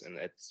gave to us, and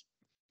I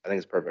think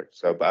it's perfect.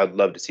 So, but I'd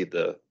love to see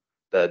the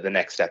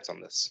next steps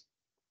on this.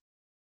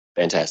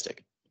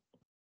 Fantastic.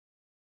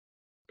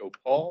 Go,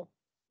 Paul.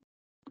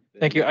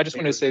 Thank you. I just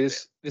wanted to say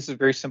this is a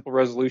very simple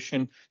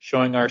resolution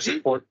showing our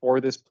support for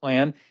this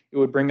plan. It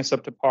would bring us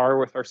up to par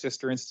with our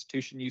sister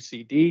institution,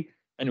 UCD,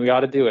 and we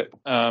ought to do it.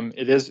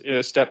 It is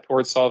a step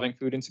towards solving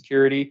food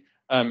insecurity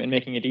and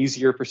making it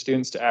easier for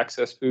students to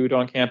access food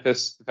on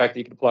campus. The fact that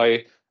you can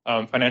apply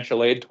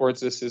financial aid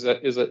towards this is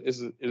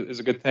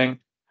a good thing.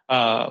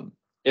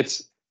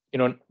 It's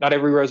not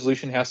every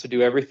resolution has to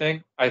do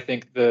everything. I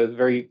think the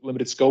very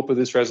limited scope of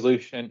this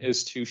resolution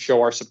is to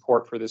show our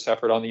support for this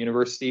effort on the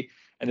university,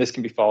 and this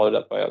can be followed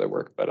up by other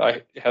work. But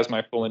it has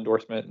my full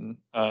endorsement,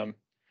 and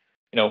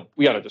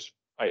we ought to just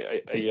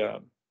we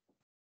ought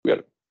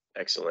to.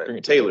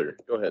 Excellent. Taylor,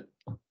 go ahead.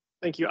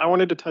 Thank you. I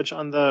wanted to touch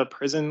on the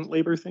prison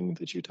labor thing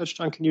that you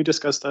touched on. Can you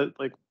discuss that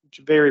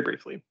very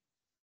briefly?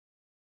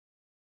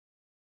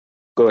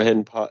 Go ahead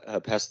and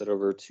pass that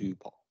over to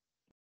Paul.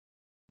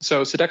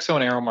 So Sodexo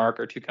and Aeromark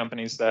are two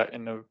companies that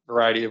in a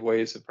variety of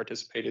ways have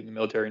participated in the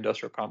military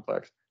industrial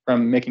complex,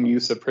 from making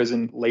use of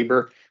prison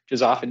labor, which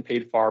is often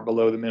paid far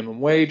below the minimum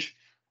wage,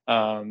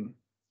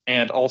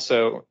 and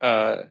also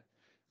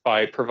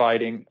by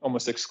providing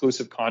almost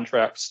exclusive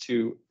contracts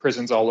to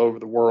prisons all over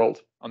the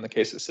world on the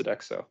case of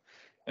Sodexo.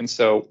 And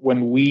so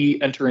when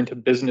we enter into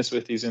business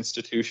with these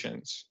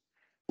institutions,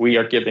 we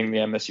are giving the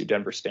MSU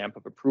Denver stamp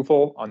of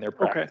approval on their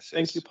practices. Okay,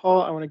 thank you,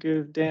 Paul. I want to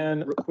give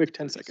Dan a quick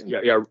 10 seconds.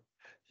 Yeah.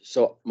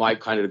 So Mike,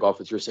 kind of to go off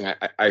what you're saying,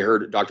 I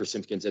heard Dr.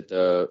 Simpkins at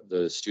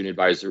the student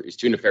affairs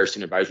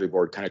student advisory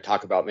board kind of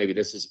talk about maybe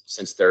this is,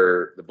 since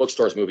the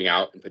bookstore is moving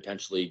out and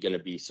potentially going to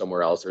be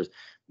somewhere else, there's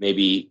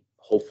maybe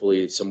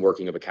hopefully some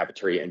working of a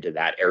cafeteria into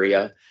that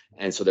area.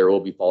 And so there will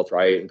be falls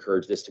where I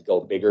encourage this to go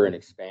bigger and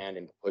expand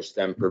and push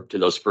them to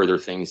those further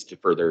things to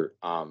further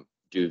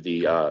do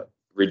the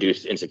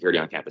reduce insecurity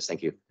on campus.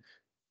 Thank you.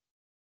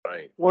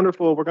 Right.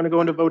 Wonderful. We're going to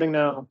go into voting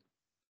now.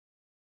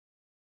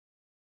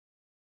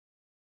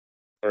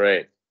 All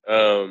right.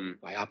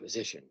 By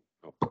opposition.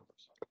 Oh.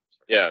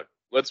 Yeah,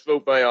 let's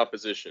vote by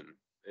opposition.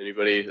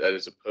 Anybody that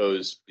is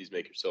opposed, please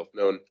make yourself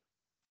known.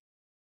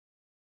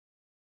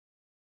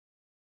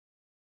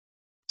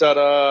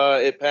 Ta-da!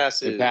 It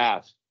passes. It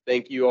passed.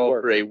 Thank you all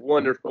for a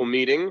wonderful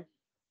meeting.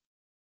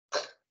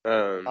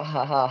 A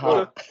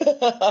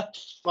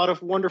lot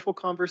of wonderful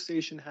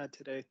conversation had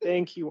today.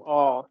 Thank you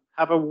all.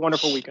 Have a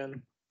wonderful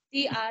weekend.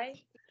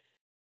 DI.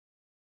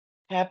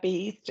 Happy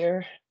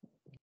Easter.